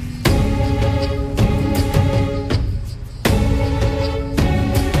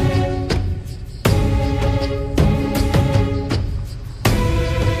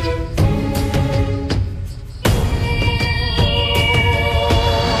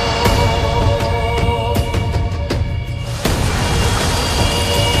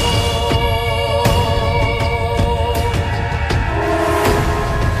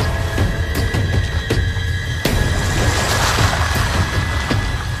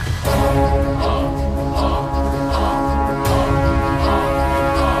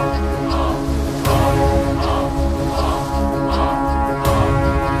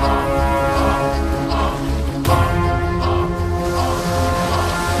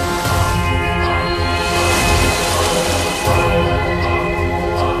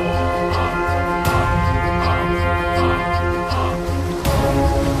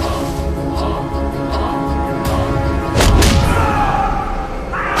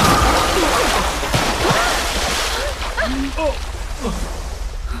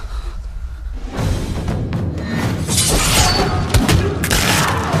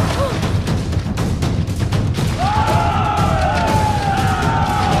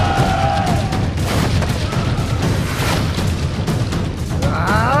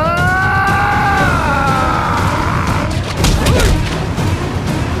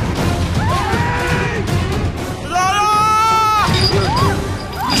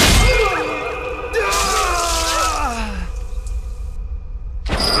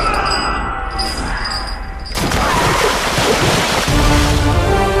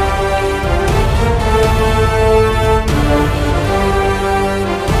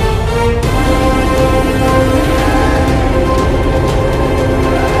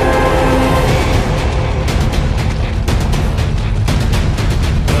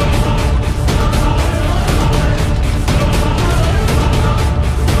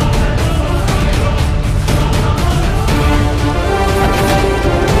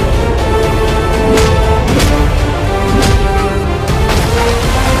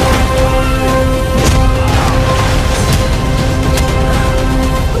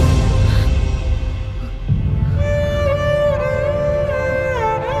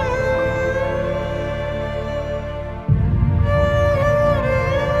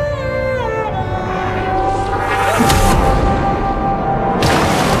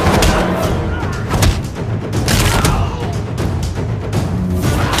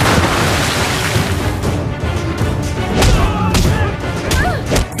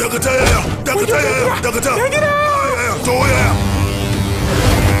 dakata to yaya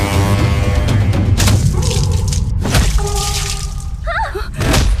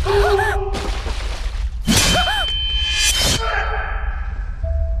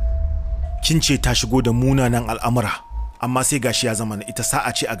kin ce ta shigo da munanan al'amura amma sai gashi ya zama ita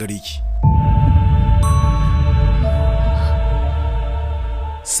sa'a ce a gare ki.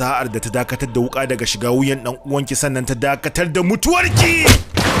 Sa'ar da ta dakatar da wuka daga shiga wuyan dan uwanki sannan ta dakatar da mutuwarki.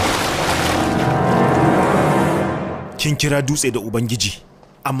 Kin kira dutse da ubangiji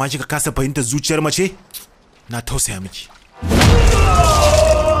amma kika kasa fahimtar zuciyar mace? Na tausaya miki.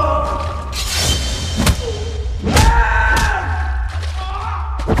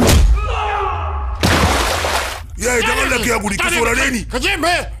 Yaya dan Allah ka guri ka saurare ni. Ka je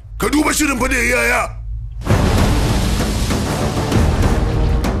me? Ka duba shirin fa da yaya.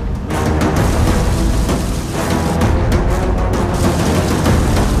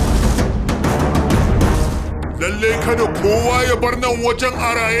 kowa ya bar nan wajen a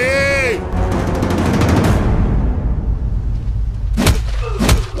raye.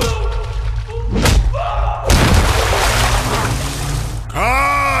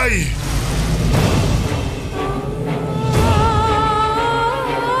 Kai!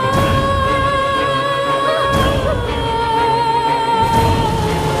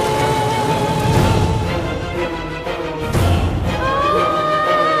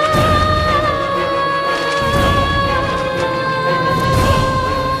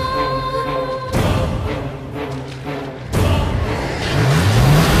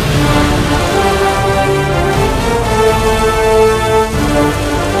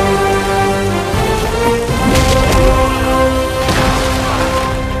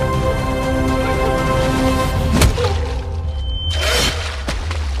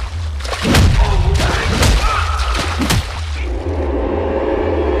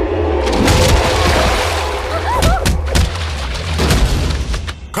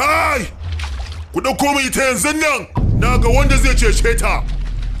 Komai ta yanzu nan na ga wanda zai cece ta.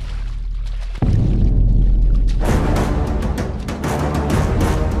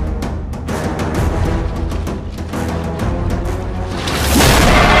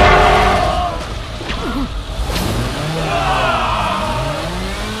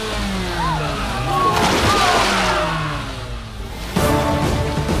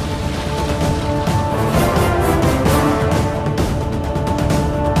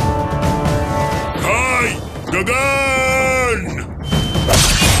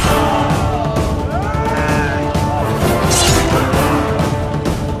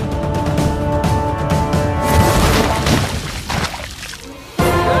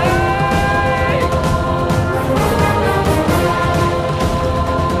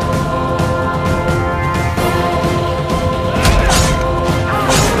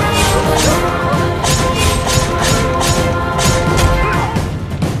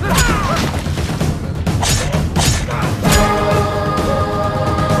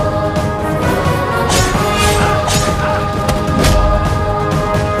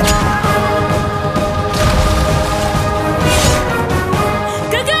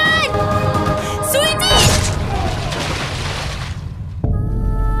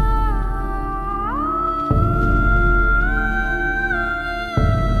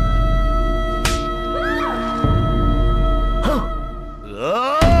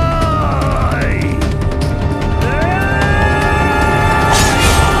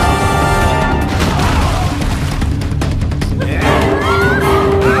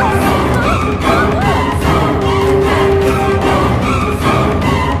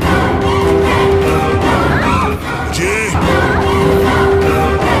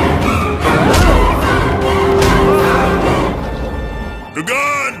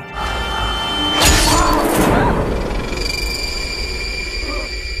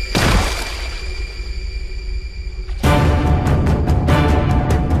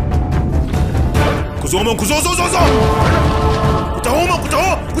 Ku zo! Ku taho man, ku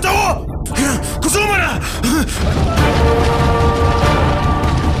taho! Ku zo mana!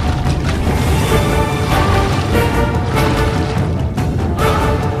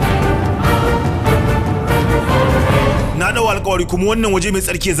 Na dawo alƙawari kuma wannan waje mai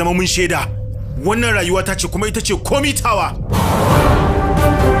tsarki ya zama mun shaida. Wannan rayuwa ta ce kuma ita ce komitawa.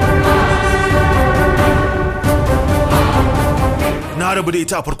 Na rabu da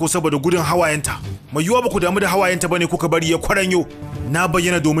ita a farko saboda gudun hawayenta. Mai yiwa ba ku damu da hawayenta bane kuka bari ya kwaranyo. Na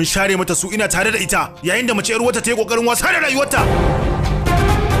bayyana domin share mata su ina tare da ita yayin da mace 'yar wata ta yi kokarin wasa da rayuwarta.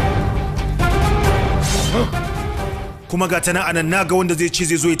 Kuma ga ta nan anan na ga wanda zai ce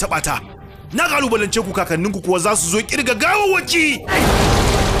zai zo ya taba ta. Na kalubalance ku kakanninku kuwa za su zo kirga gawawwaki.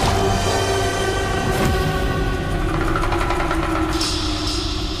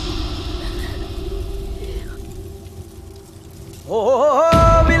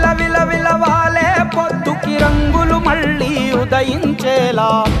 విలవాలే పొద్దుకి రంగులు మళ్ళీ ఉదయించేలా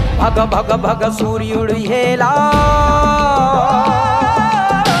భగ భగ భగ సూర్యుడు హేలా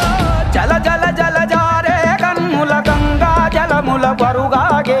జల జల జల జారే కన్నుల గంగా జలముల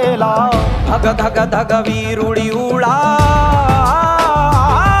బరుగాగేలా ధగ ధగ ధగ వీరుడి ఊళా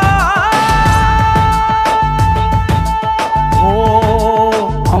ఓ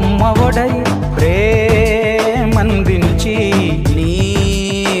అమ్మఒడై ప్రేమందించి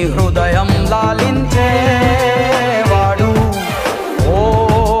హృదయం లాలించేవాడు ఓ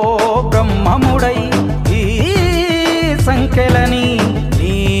బ్రహ్మముడై ఈ సంఖ్యలని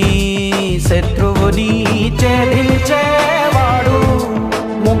నీ శత్రువుని ఛేదించేవాడు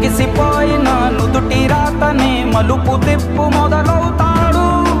ముగిసిపోయిన నుదుటి రాతనే మలుపు తిప్పు మొదలవుతాడు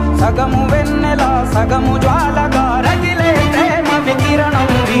సగము వెన్నెల సగము జ్వాలగా రగిల ಕಿರಣಂ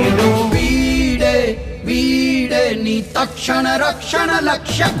ವೀಡು ವೀಡೆ ವೀಡೆ ನೀ ತಕ್ಷಣ ರಕ್ಷಣ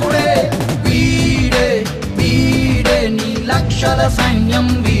ಲಕ್ಷ್ಯ ಕೊಡೆ ವೀಡೆ ವೀಡೆ ನೀ ಲಕ್ಷದ ಸೈನ್ಯಂ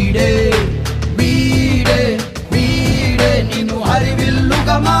ವೀಡೆ ವೀಡೆ ವೀಡೆ ನೀನು ಹರಿವಿಲ್ಲುಗ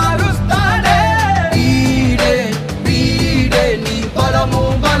ಮಾರುಸ್ತಾನೆ ವೀಡೆ ವೀಡೆ ನೀ ಬಲಮು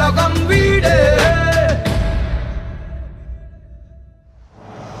ಬಲಗಂ ವೀಡೆ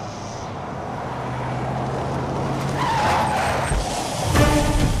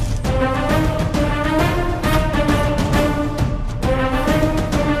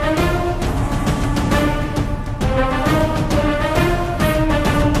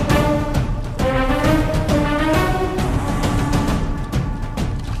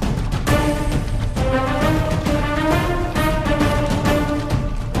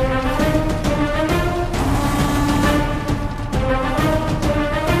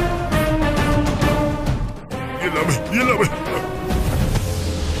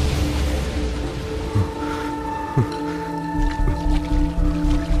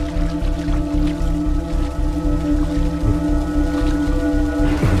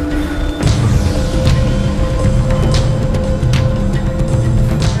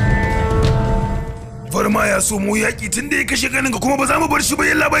Farma ya so mu yaƙi tun da ya kashe ganin ka kuma ba za mu bar shi ba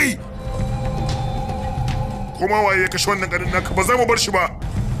yalla bai. Kuma waye ya kashe wannan ganin naka ba za mu bar shi ba.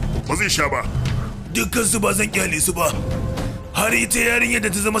 Ba zai sha ba. Dukkan su ba zan kyale su ba. Har ita yarinyar da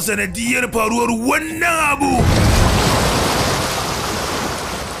ta zama sanadiyar faruwar wannan abu.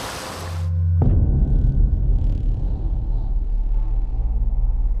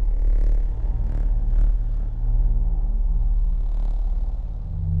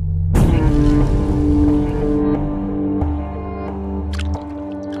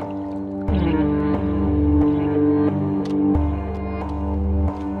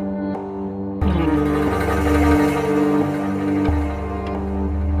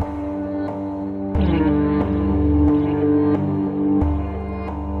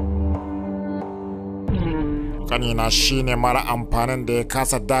 Kanina shine mara amfanin da ya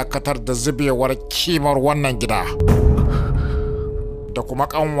kasa dakatar da zubewar kimar wannan gida. Da kuma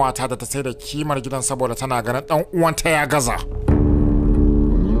kanwata da ta sai da kimar gidan saboda tana ganin dan uwanta ya gaza.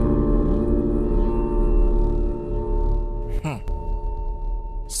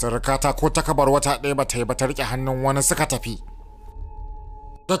 Sarkata ko takabar wata ɗaya ba ta yi ba ta riƙe hannun wani suka tafi.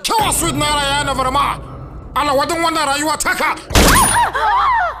 Da kyawa sweet naira ya na verma. Ala wadin wannan rayuwa taka.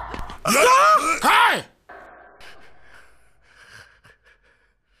 Kai!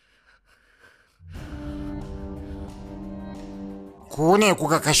 Ku ne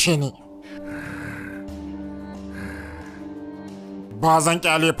kuka kashe ni. Ba zan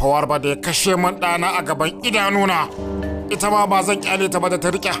kyale fawar ba da ya kashe min ɗana a gaban idanuna. Ita ma ba zan kyale ta ba da ta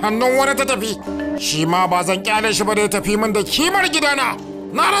rike hannun wani ta tafi. Shi ma ba zan kyale shi ba da ya tafi min da kimar gidana.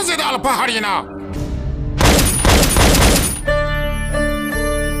 Na rantse da alfahari na.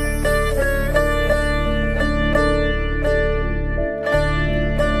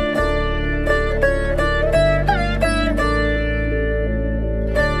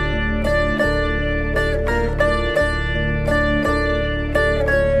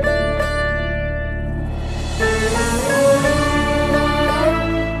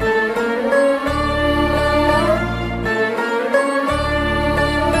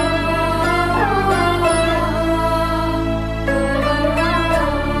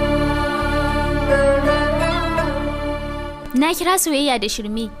 Na kira soyayya da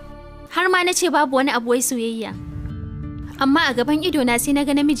shirme, har ma na ce babu wani abu wai soyayya. Amma a gaban ido na sai na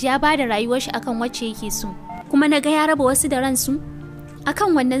ga namiji ya bada rayuwar shi akan wacce yake so, kuma na ga ya raba wasu da ransu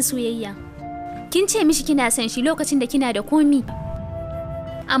akan wannan soyayya. Kin ce mishi kina son shi lokacin da kina da komi,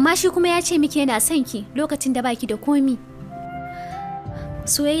 amma shi kuma ya ce miki yana son ki lokacin da baki da komi.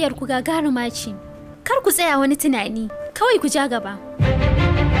 Soyayyar ku gagaruma ce, kar ku tsaya wani tunani, kawai ku ja gaba.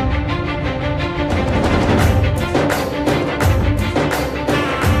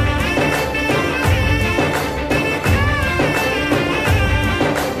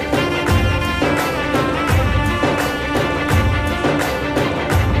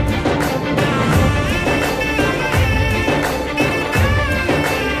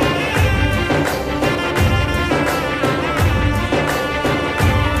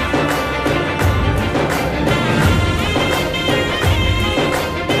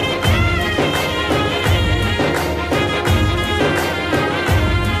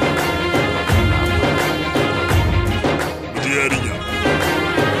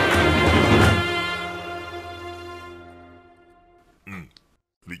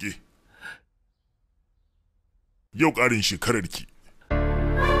 Yau ƙarin shekararki.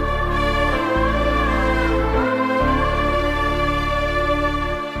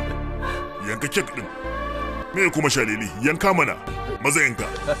 yanka kek din. Me kuma shalili yanka mana maza yanka.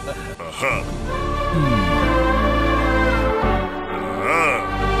 Aha.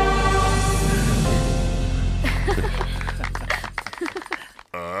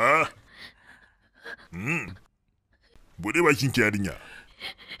 Bude bakin ki yarinya.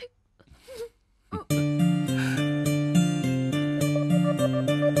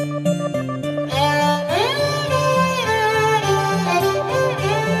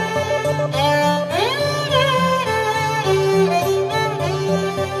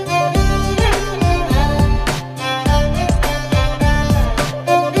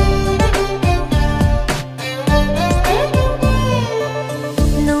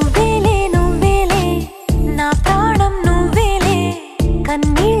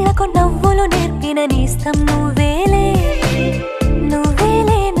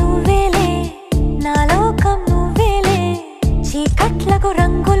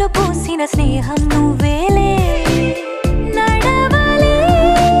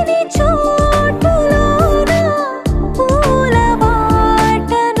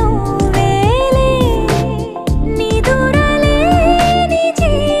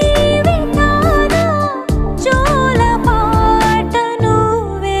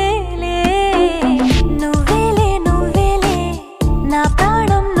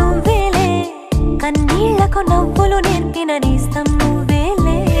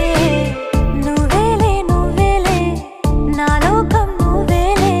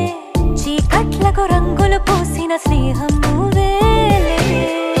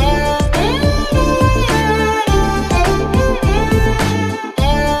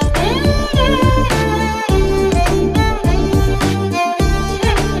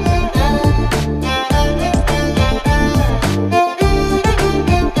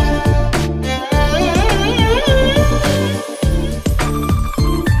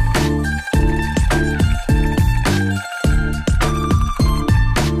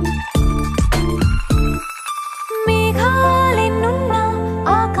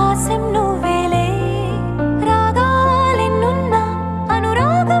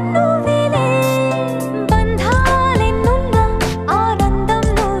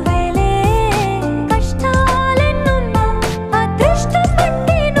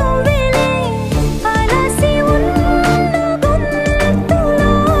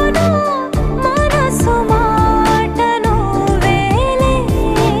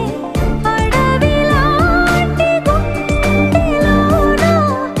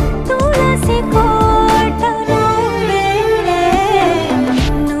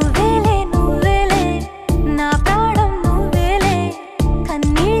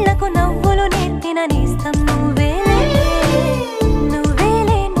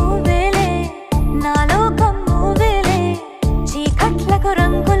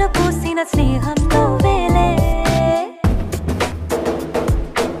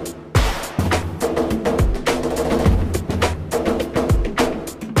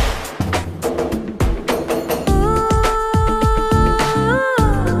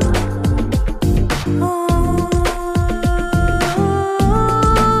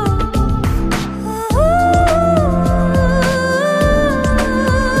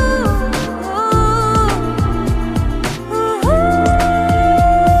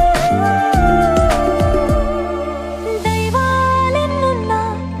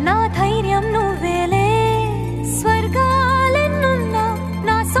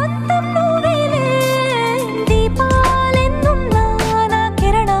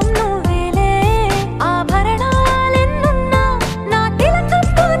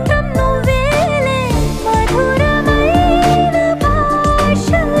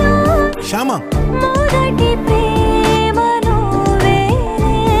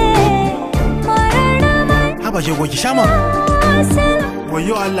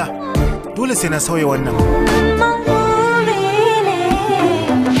 sai na sauya wannan.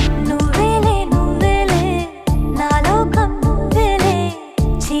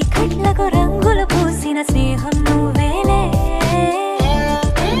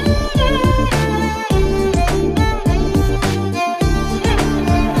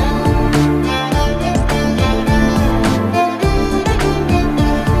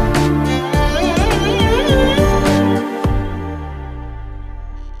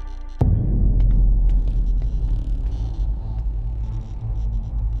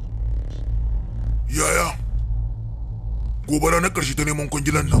 Gobara na ƙarshe ta neman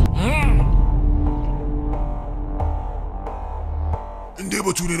kwangilan nan. In dai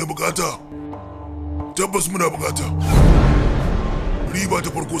batu ne na bukata, tabbas muna bukata. Riba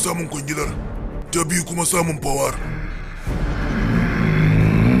ta farko samun kwangilar, ta biyu kuma samun fawar.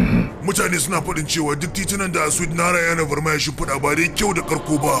 Mutane suna faɗin cewa duk titunan da Asud Narayana Verma ya shimfiɗa ba dai kyau da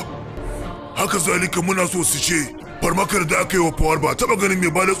karko ba. Haka zalika muna so su ce farmakar da aka yi wa Fawar ba taɓa ganin mai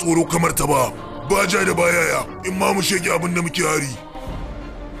bada tsoro kamar ta ba. Ba ja da bayaya in ma mu shege abin da muke hari.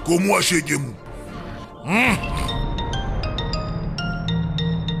 Ko mu a shege mu.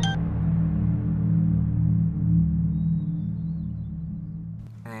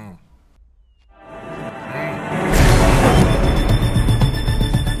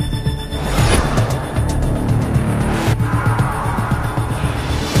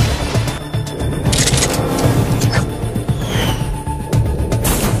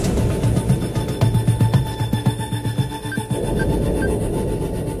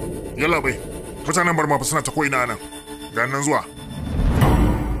 Mutanen Barma fa suna ta ko'ina nan. Ga nan zuwa.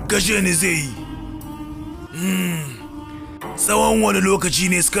 Kashe ni zai yi. Tsawon wani lokaci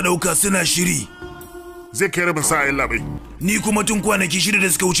ne suka ɗauka suna shiri. Zai kai rabin sa'a yin labai. Ni kuma tun kwanaki shida da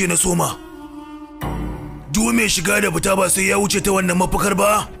suka wuce na soma. Duk mai shiga da fita ba sai ya wuce ta wannan mafakar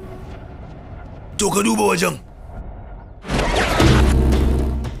ba. To ka duba wajen.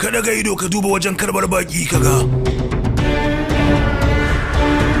 Ka daga ido ka duba wajen karbar baki kaga.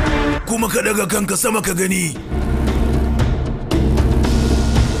 Kuma ka daga kanka sama ka gani.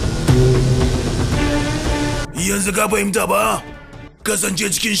 Yanzu ka fahimta ba?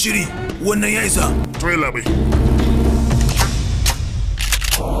 Kasance cikin shiri, wannan ya isa. To yi labai.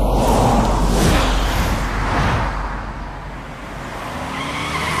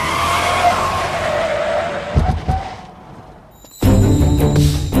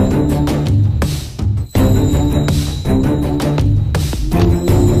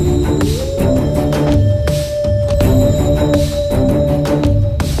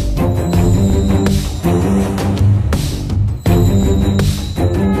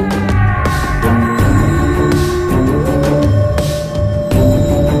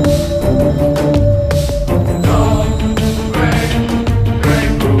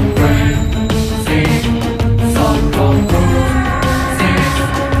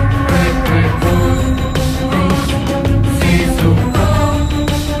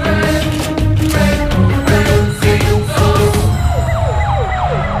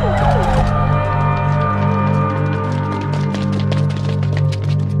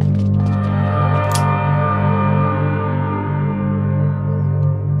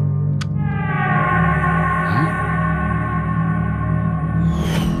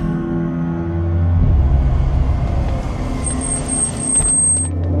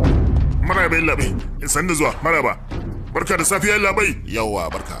 San da zuwa maraba. Barka da safiya labai. Yawwa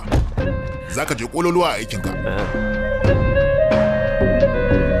barka. Zaka je kololuwa a aikinka.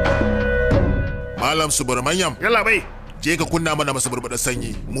 Malam Subramanyam. Ya labai. Je ka kunna mana masa burbuɗar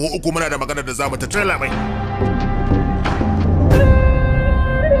sanyi. Mu uku muna da magana da zamu tattauna. labai.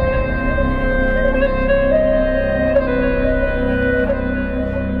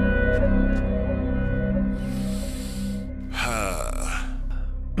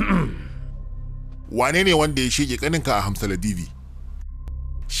 Wane ne wanda ya shige kaninka a Hamsala Divi?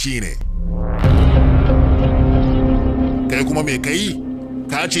 Shi ne. Kai kuma me kai?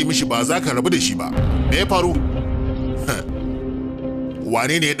 Ka ce mishi ba za ka rabu da shi ba. Me ya faru?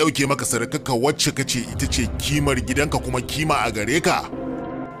 Wane ne ya ɗauke maka sarakaka wacce ka ce ita ce kimar gidanka kuma kima a gare ka?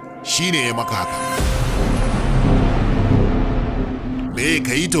 Shi ne ya maka haka. Me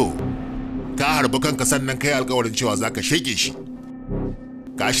ka yi to? Ka harbi kanka sannan kai alkawarin cewa za ka sheke shi.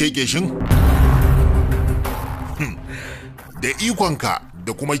 Ka sheke shin? Da ikonka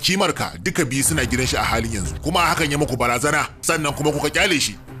da kuma kimarka duka biyu suna gidan shi a halin yanzu kuma hakan ya muku barazana sannan kuma kuka kyale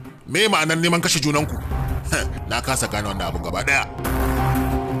shi. Me ma'anar neman kashe junanku? Na kasa gane wannan abin gaba daya.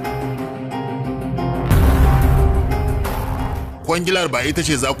 Kwangilar ba ita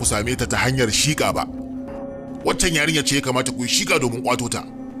ce za ku same ta ta hanyar shika ba. Waccan yarinya ce ya kamata ku yi shika domin kwato ta.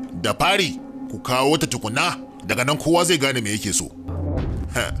 Da fari ku kawo ta tukunna daga nan kowa zai gane me yake so.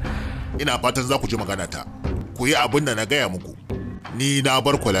 Ina fatan za ku ji magana ta. Ku yi abin da na gaya muku. Ni na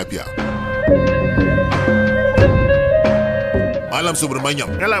bar ku lafiya. Malam Subramanyam.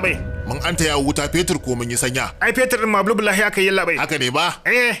 Yalla bai. Mun anta ya wuta fetur ko mun yi sanya. Ai fetur din mablubullahi aka yi yalla bai. Haka ne ba?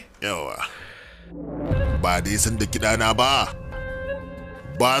 Yawa. Ba dai san da kidana ba.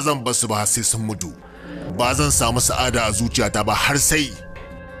 Ba zan basu ba sai sun mutu. Ba zan samu sa'ada a zuciyata ba har sai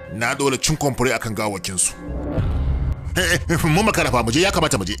na dole cin kwamfure akan gawakin su. Mu makarafa mu je ya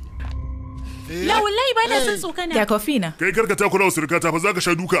kamata mu je. Lawulai ba na son tsokana. Ya kofi na. Kai karka ta kula surkata fa zaka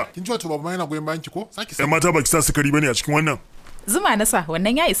sha duka. Kin ji wato baba yana goyen bayan ki ko? Saki sai. Mata baki sa sukari bane a cikin wannan. Zuma na sa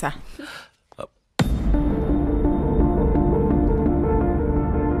wannan ya isa.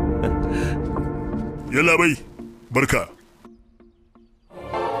 Yalla bai. Barka.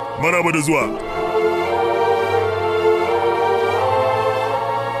 Maraba da zuwa.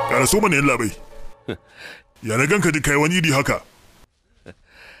 Kara so mana yalla bai. Ya na ganka duk kai wani iri haka.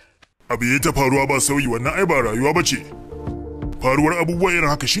 Abu ya ta faruwa ba sauyi wannan ai ba rayuwa bace. Faruwar abubuwa irin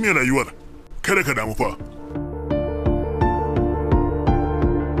haka shine rayuwar. Kada ka damu fa.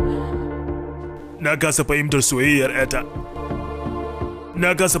 Na kasa fahimtar soyayyar ƴata.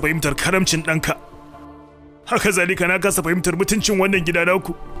 Na kasa fahimtar karamcin ɗanka. Haka zalika na kasa fahimtar mutuncin wannan gida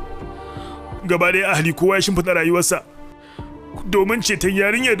naku. Gaba ɗaya ahli kowa ya shimfiɗa rayuwarsa domin ceton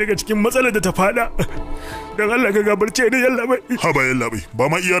yarinya daga cikin matsalar da ta faɗa. Don Allah ka gabarce ni yalla bai. Ha ba yalla bai, ba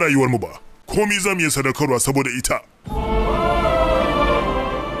ma iya rayuwar mu ba. Komai za mu yi sadakarwa saboda ita.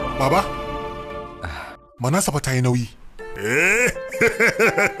 Baba, Manasa fa ta yi nauyi.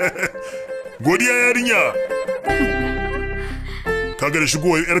 Godiya yarinya. Kaga da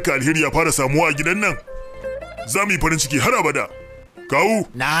shigowar yarka alheri ya fara samuwa a gidan nan. Za mu yi farin ciki har abada. Kawu.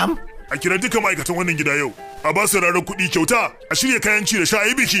 Na'am. A kira duka ma'aikatan wannan gida yau. A ba su ranar kuɗi kyauta, a shirya kayan ci da sha a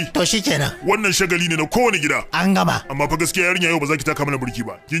yi biki. To shikenan. Wannan shagali ne na kowane gida. An gama. Amma fa gaskiya yarinya yau ba za ki taka mana burki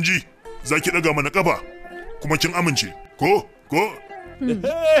ba. Kin ji? Za ki ɗaga mana ƙafa. Kuma kin amince. Ko? Ko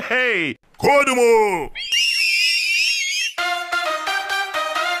dumo!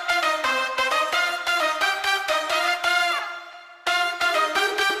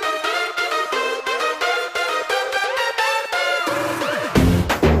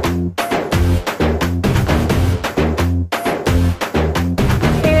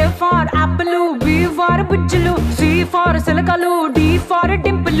 బుజ్జులు C for సిలకలు D for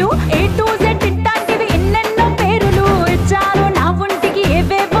డింపులు A to Z ఇట్లాంటివి ఎన్నెన్నో పేరులు ఇచ్చారు నా ఒంటికి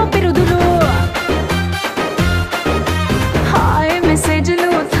ఏవేవో బిరుదులు హాయ్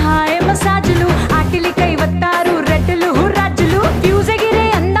మెసేజ్లు థాయ్ మసాజులు ఆటిలికై వస్తారు రెడ్డులు రాజులు ఫ్యూజ్ ఎగిరే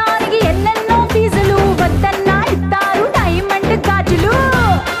అందానికి ఎన్నెన్నో ఫీజులు వద్దన్నా ఇస్తారు డైమండ్ గాజులు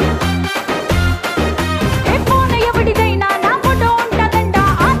ఏ ఫోన్ ఎవడిదైనా నా ఫోటో ఉంటదంట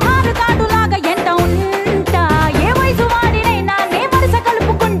ఆధార్ కార్డు లాగా ఎంత ఉంటా ఏ వయసు వాడినైనా నే వరుస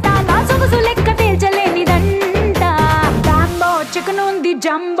కలుపుకుంటా నా సొగసు లెక్క తేల్చలేనిదంట డాంబో చికెన్ ఉంది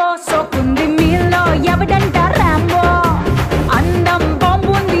జంబో సోకుంది మీల్లో ఎవడంట రాంబో అందం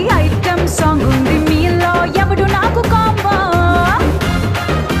బాంబు ఉంది ఐటమ్ సాంగ్ ఉంది మీల్లో ఎవడు నాకు కాంబో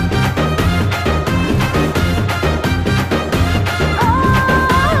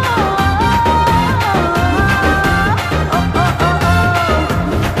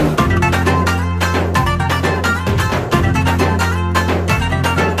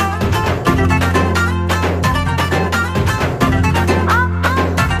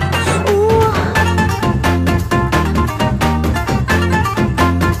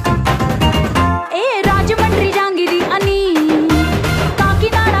ఏ రాజమండ్రి జాంగిరి అని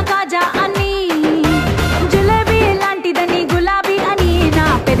కాకినాడ కాజా అని జిలేబీ లాంటిదని గులాబీ అని నా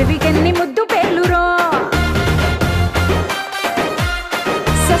పెదవికెన్ని ముద్దు పేర్లు రో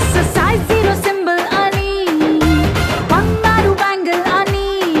సైజ్ జీరో సింబల్ అని బంగారు బ్యాంగిల్ అని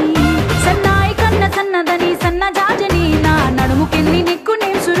సన్నాయి కన్న సన్నదని సన్న జాజని నా నడుముకెన్ని నిక్కు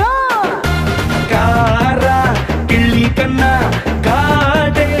నేసురో కారా కిళ్ళి కన్నా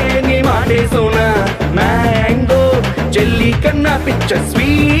కాడే నీ మాటే సోనా మ్యాంగో చెల్లి కన్నా పిచ్చ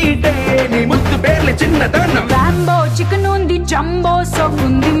స్వీటే నీ ముద్దు పేర్లు చిన్నదనం రాంబో చికెన్ ఉంది జంబో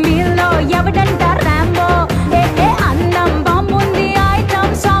సోకుంది మీల్లో ఎవడంట రాంబో ఏ అన్నం బాంబు ఉంది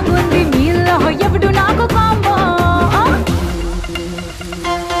ఐటమ్ సాంగ్ ఉంది మీల్లో ఎవడు నాకు కాంబో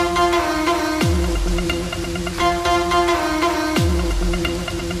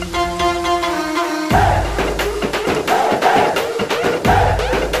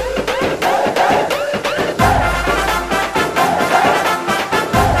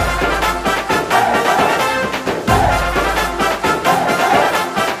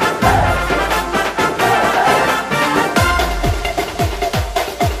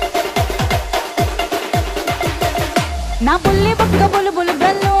నా బుల్లి బుక్క బులుబులు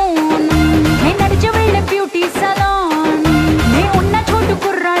బెలూన్ నే నడిచి వెళ్ళే బ్యూటీ సలోన్ నే ఉన్న చోటు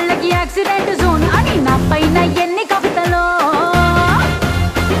కుర్రాళ్ళకి యాక్సిడెంట్ జోన్ అని నా పైన ఎన్ని కవితలో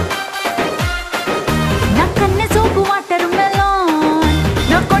నా కన్నె సోపు వాటర్ మెలోన్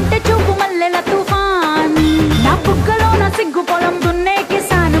నా కొంటె చూపు మల్లెల తుఫాన్ నా బుగ్గలో నా సిగ్గు పొలం దున్నే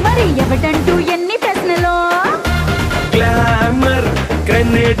కిసాన్ మరి ఎవడంటూ ఎన్ని ప్రశ్నలో గ్లామర్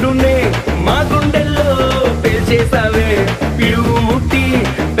గ్రెనేడునే మా గుండెల్లో పేల్చేసావే బ్యూటీ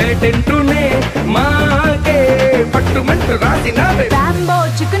పేటెంటునే మాకే పట్టుమంటూ రాసినావే రాంబో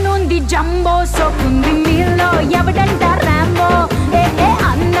చికెన్ ఉంది జంబో సోకుంది మీల్లో ఎవడంట రాంబో ఏ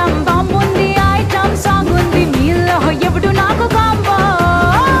అన్నం బాంబు ఉంది ఐటమ్ సాంగ్ ఉంది మీల్లో ఎవడు నాకు కాంబో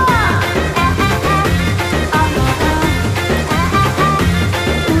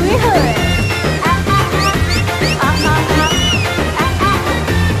ఉయ్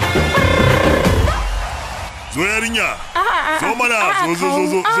yarinya. Zo mana,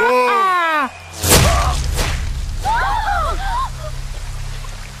 zo.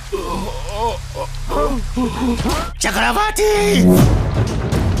 Chakravarti!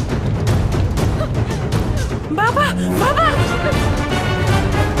 Baba!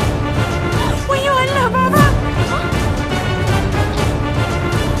 Wayo Allah, Baba!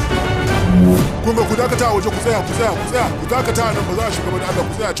 Kun ga ku dakata a waje ku tsaya. Ku dakata nan ba za a shiga ba da Allah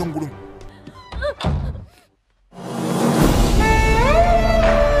ku tsaya can gurin.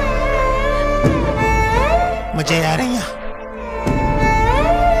 Mu je yarinya.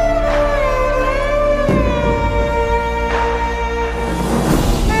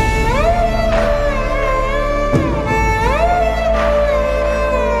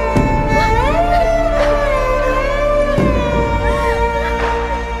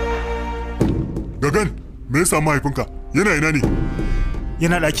 Gagan, me ya samu mahaifinka? Yana ina ne?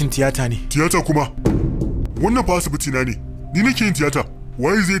 Yana ɗakin tiyata ne. Tiyata kuma? Wannan fa asibiti na ne. Ni nake yin tiyata.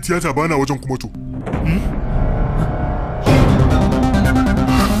 Waye zai tiyata bana wajen kuma to?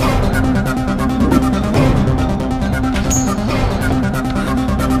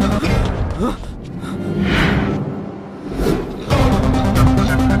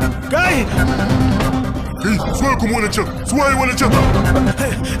 Kai! Suwaye kuma wani can? Suwaye wani can?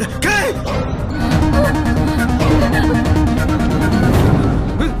 Kai!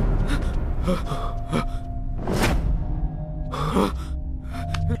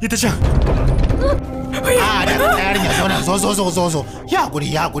 Ita can. Da yarinya zauna zo. Ya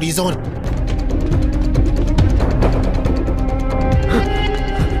guri zauna.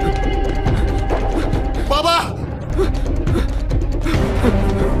 Baba!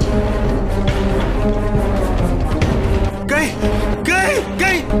 Kai!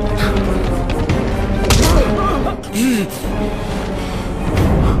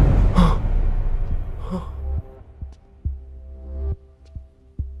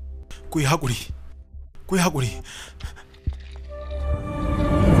 Ku yi haƙuri.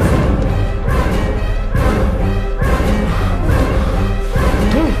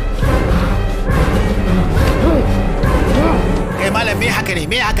 Kai malam me haka ne?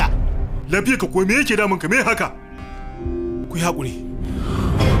 Me haka? Lafiya ka ko me yake damun ka? Me haka? Ku yi haƙuri.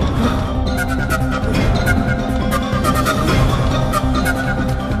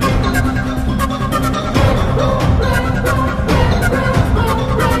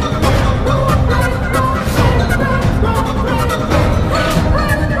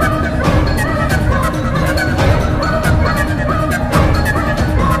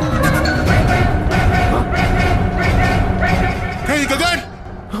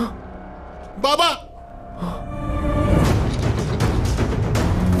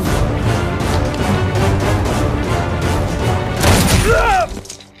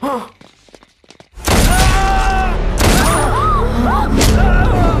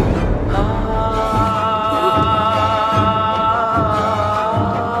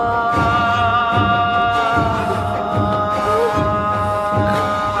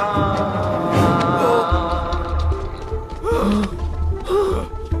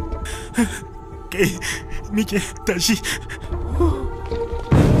 Mike, tashi.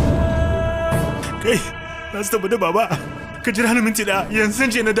 Kai, na su tabbata baba. Ka jira ni minti da yanzu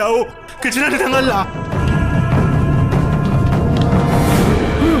je na dawo. Ka jira ni dan Allah.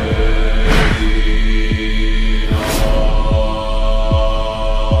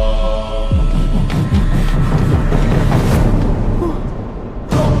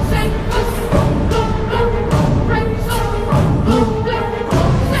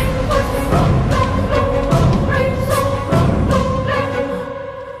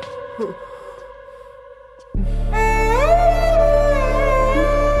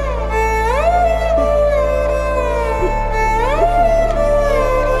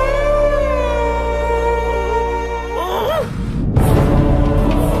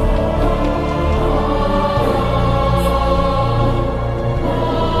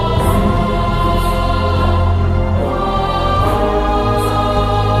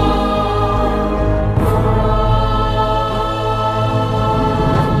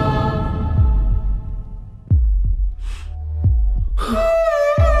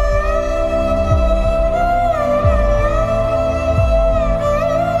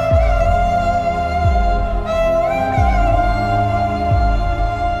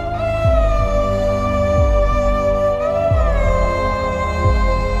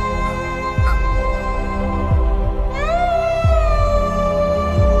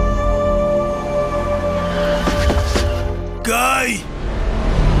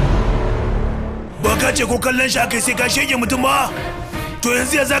 ce ko kallon shi aka sai ka shege mutum ba To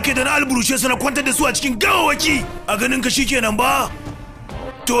yanzu ya zaka da na alburushe su na kwantar da su a cikin gawawaki a ganin ka shikenan ba?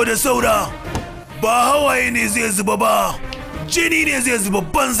 To da saura ba hawaye ne zai zuba ba, jini ne zai zuba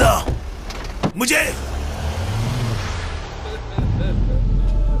banza. Mu je.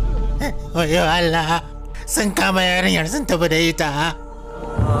 Wayo Allah, sun kama yarinyar sun tafi da ita.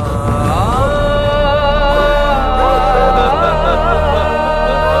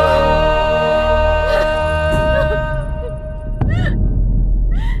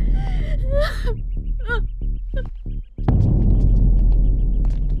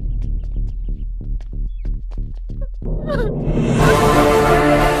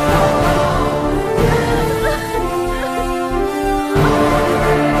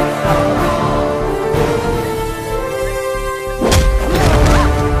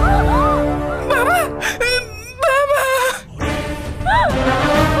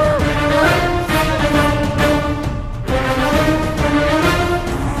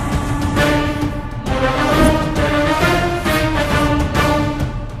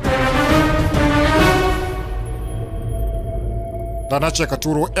 Da na ce ka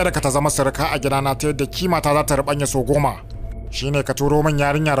turo ‘yarka ta zama sarka a gidana ta yadda kimata za ta rubanya so 10, shine ka turo min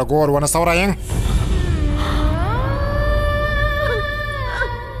yarinya ragowar wani saurayin?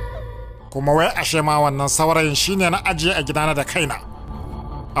 Kuma wai ashe ma wannan saurayin shine na ajiye a gidana da kaina.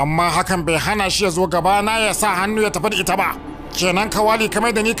 Amma hakan bai hana shi ya zo gabana ya sa hannu ya tafi da ita ba. Kenan ka wali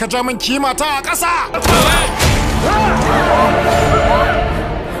kamar da ni ka ja min kimata a ƙasa.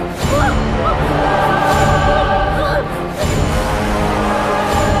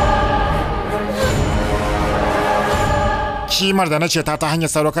 Kimar da na ce ta hanyar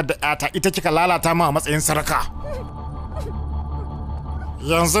sadaukar da ‘yata ita kika lalata mu a matsayin saraka.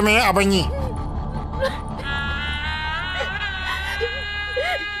 Yanzu me abin yi?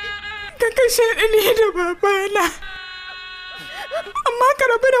 Ka kashe ni da babana. Amma ka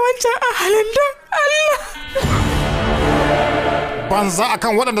rabu da wancan a halin don Allah. Banza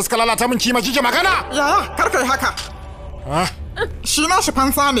akan waɗanda suka lalata min kima kike magana? Yaya, kar kai haka. Shi na shi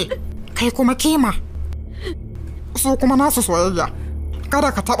fansa ne, kai kuma kima. Su kuma nasu soyayya.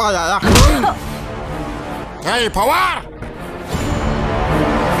 Kada ka taɓa yaya. Kai, Fawar!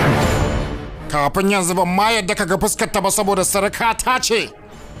 Kafin yanzu ban ma yadda ka ga fuskarta ba saboda sarka ta ce.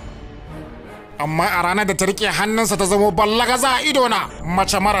 Amma a ranar da ta rike hannunsa ta zamo ballagaza a idona,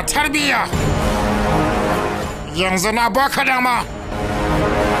 mace mara tarbiyya. Yanzu na baka dama.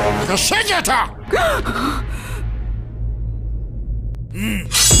 Ka shige ta!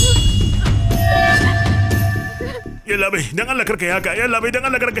 Yalla bai, dan Allah karka yi haka. Yalla bai, dan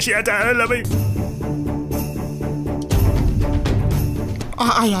Allah karka shi ta. Yalla bai.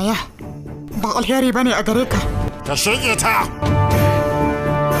 A'a yaya, ba alheri bane a gare ka. Ka shige ta!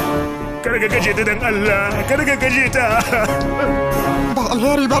 Kada ka gaje ta dan Allah, kada ka gaje ta. Ba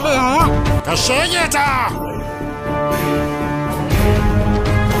alheri bane yaya. Ka shige ta!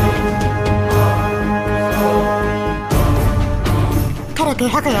 Kada kai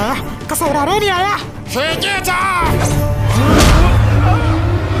haka yaya, ka saurare ni yaya. Shige ta!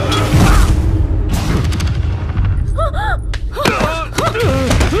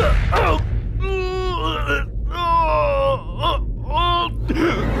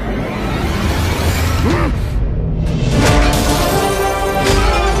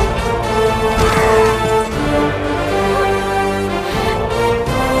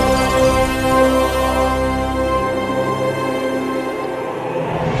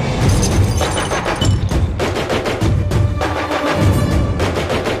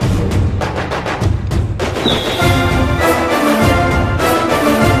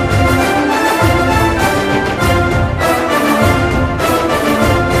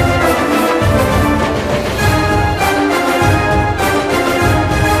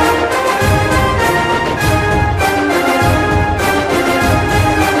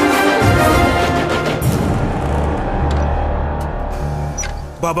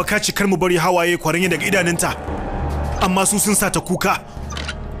 Baba ka ci kar mu bari hawaye kwaranye daga idanunta, amma su sun sa ta kuka.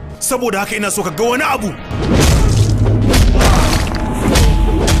 Saboda haka ina so ka ga wani abu.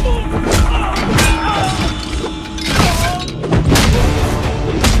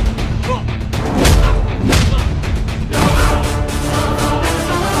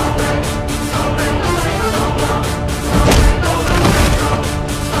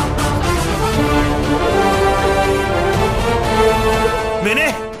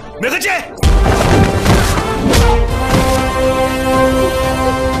 Me kace?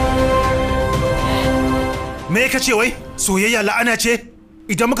 Me kace wai? Soyayya la'ana ce?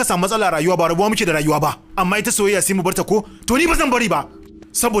 Idan muka samu matsala rayuwa ba rabuwa muke da rayuwa ba, amma ita soyayya sai mu barta ko? To ni ba zan bari ba,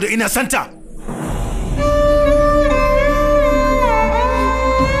 saboda ina santa.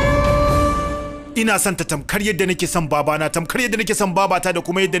 ina son ta tamkar yadda nake son babana, tamkar yadda nake son babata da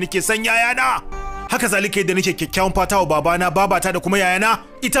kuma yadda nake son yayana. Haka zalika yadda nake kyakkyawan fata wa babana, babata da kuma yayana,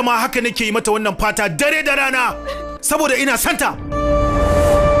 ita ma haka nake yi mata wannan fata dare da rana saboda ina son ta.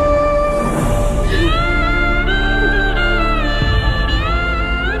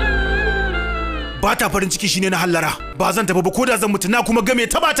 Ba ta farin ciki shine na hallara, ba zan tafi ba ko da zan mutu na kuma game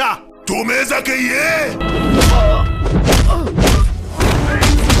ta bata. To me za ka yi?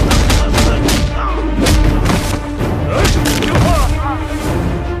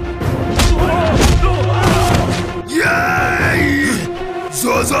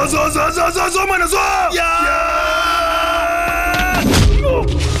 Zo mana zo!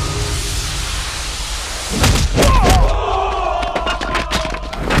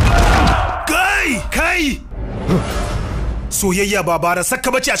 Kai! Soyayya ba bara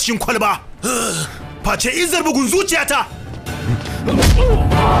saka bace a cikin kwalba. Face izar bugun zuciyata.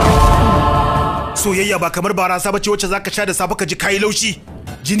 Soyayya ba kamar barasa bace wacce zaka sha da safe ka ji kai laushi.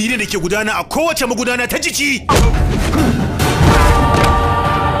 Jini ne da ke gudana a kowace magudana ta jiki.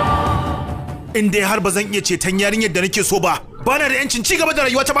 In dai har ba zan iya ceton yarinyar da nake so ba, bana da yancin ci gaba da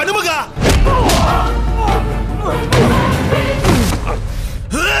rayuwa ta ba ni buga.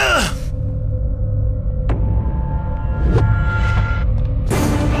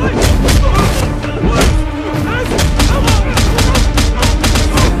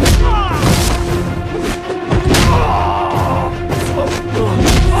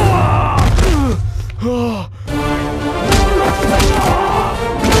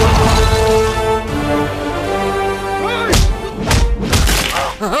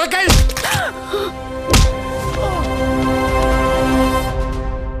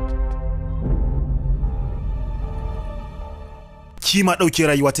 Kima ɗauke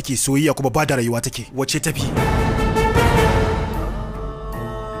rayuwa take, soyayya kuma ba da rayuwa take. Wace tafi?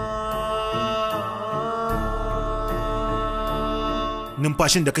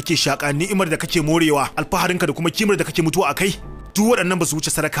 Numfashin da kake shaƙa, ni'imar da kake morewa, alfaharinka da kuma kimar da kake mutuwa a kai, duk waɗannan ba su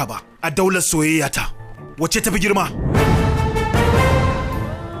wuce sadaka ba a daular soyayya ta. Wace tafi girma?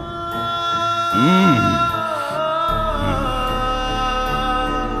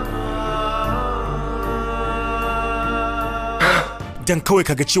 Dan kawai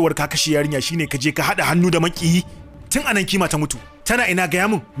kaga cewar ka kashe yarinya shine ka je ka hada hannu da makiyi tun anan kima ta mutu. Tana ina gaya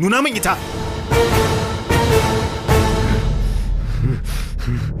min, nuna min ita.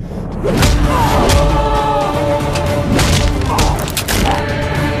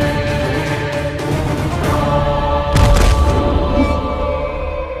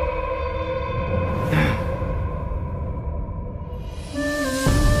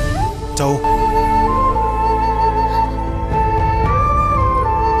 Tau.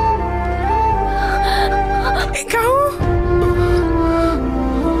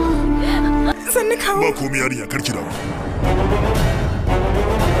 Ba komai yarinya karki da mu.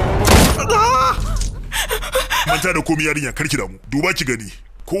 Manta da komai yarinya karki da mu. Duba ki gani.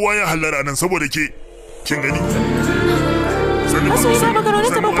 Kowa ya hallara nan saboda ke. Kin gani?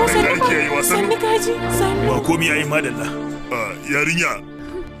 Ba komai yayi madalla. Yarinya,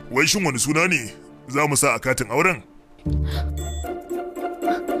 wai shin wani suna ne za mu sa a katin auren?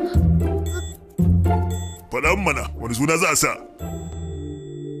 Faɗa mana wani suna za a sa?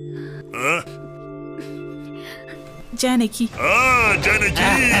 Janaki. Janaki!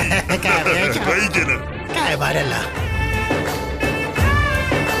 Bai kenan. Kai badalla.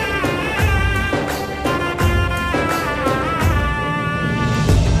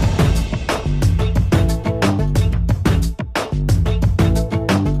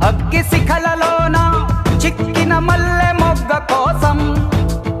 అగ్గి శిఖలలోన చిక్కిన మల్లె మొగ్గ కోసం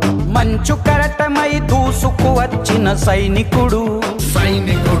మంచు కరటమై దూసుకు వచ్చిన సైనికుడు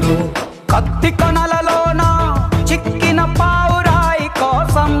కత్తి కొనలలోన చిక్కిన పావురాయి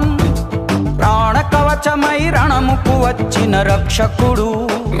కోసం ప్రాణ కవచమై రణముకు వచ్చిన రక్షకుడు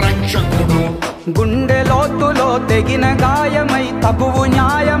గుండె లోతులో తెగిన గాయమై తగువు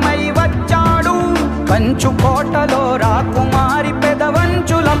న్యాయమై వచ్చాడు కంచు కోటలో రాకుమారి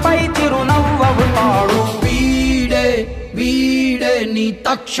పెదవంచులపై చిరునవ్వవుతాడు వీడే వీడే నీ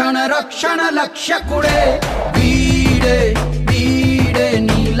తక్షణ రక్షణ లక్ష్యకుడే వీడే వీడే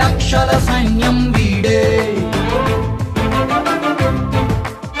నీ లక్షల సైన్యం వీడే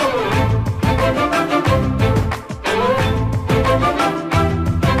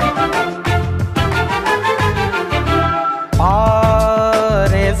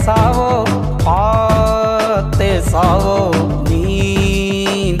సావో నీ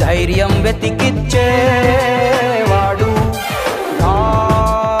ధైర్యం వెతికిచ్చేవాడు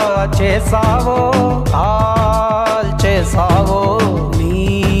చేసావో నీ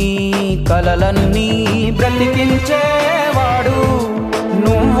కలలన్నీ బ్రతికించేవాడు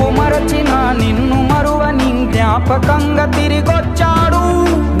నువ్వు మరచిన నిన్ను మరువని జ్ఞాపకంగా తిరిగొచ్చాడు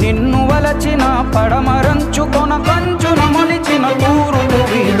నిన్ను వలచిన పడమరంచు కొన కంచున మొలిచిన తూరుడు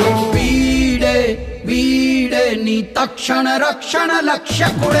వీడు వీడే వీడే నీ తక్షణ రక్షణ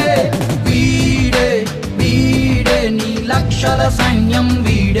లక్ష్యకుడే వీడే వీడే నీ లక్షల సైన్యం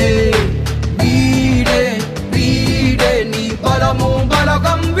వీడే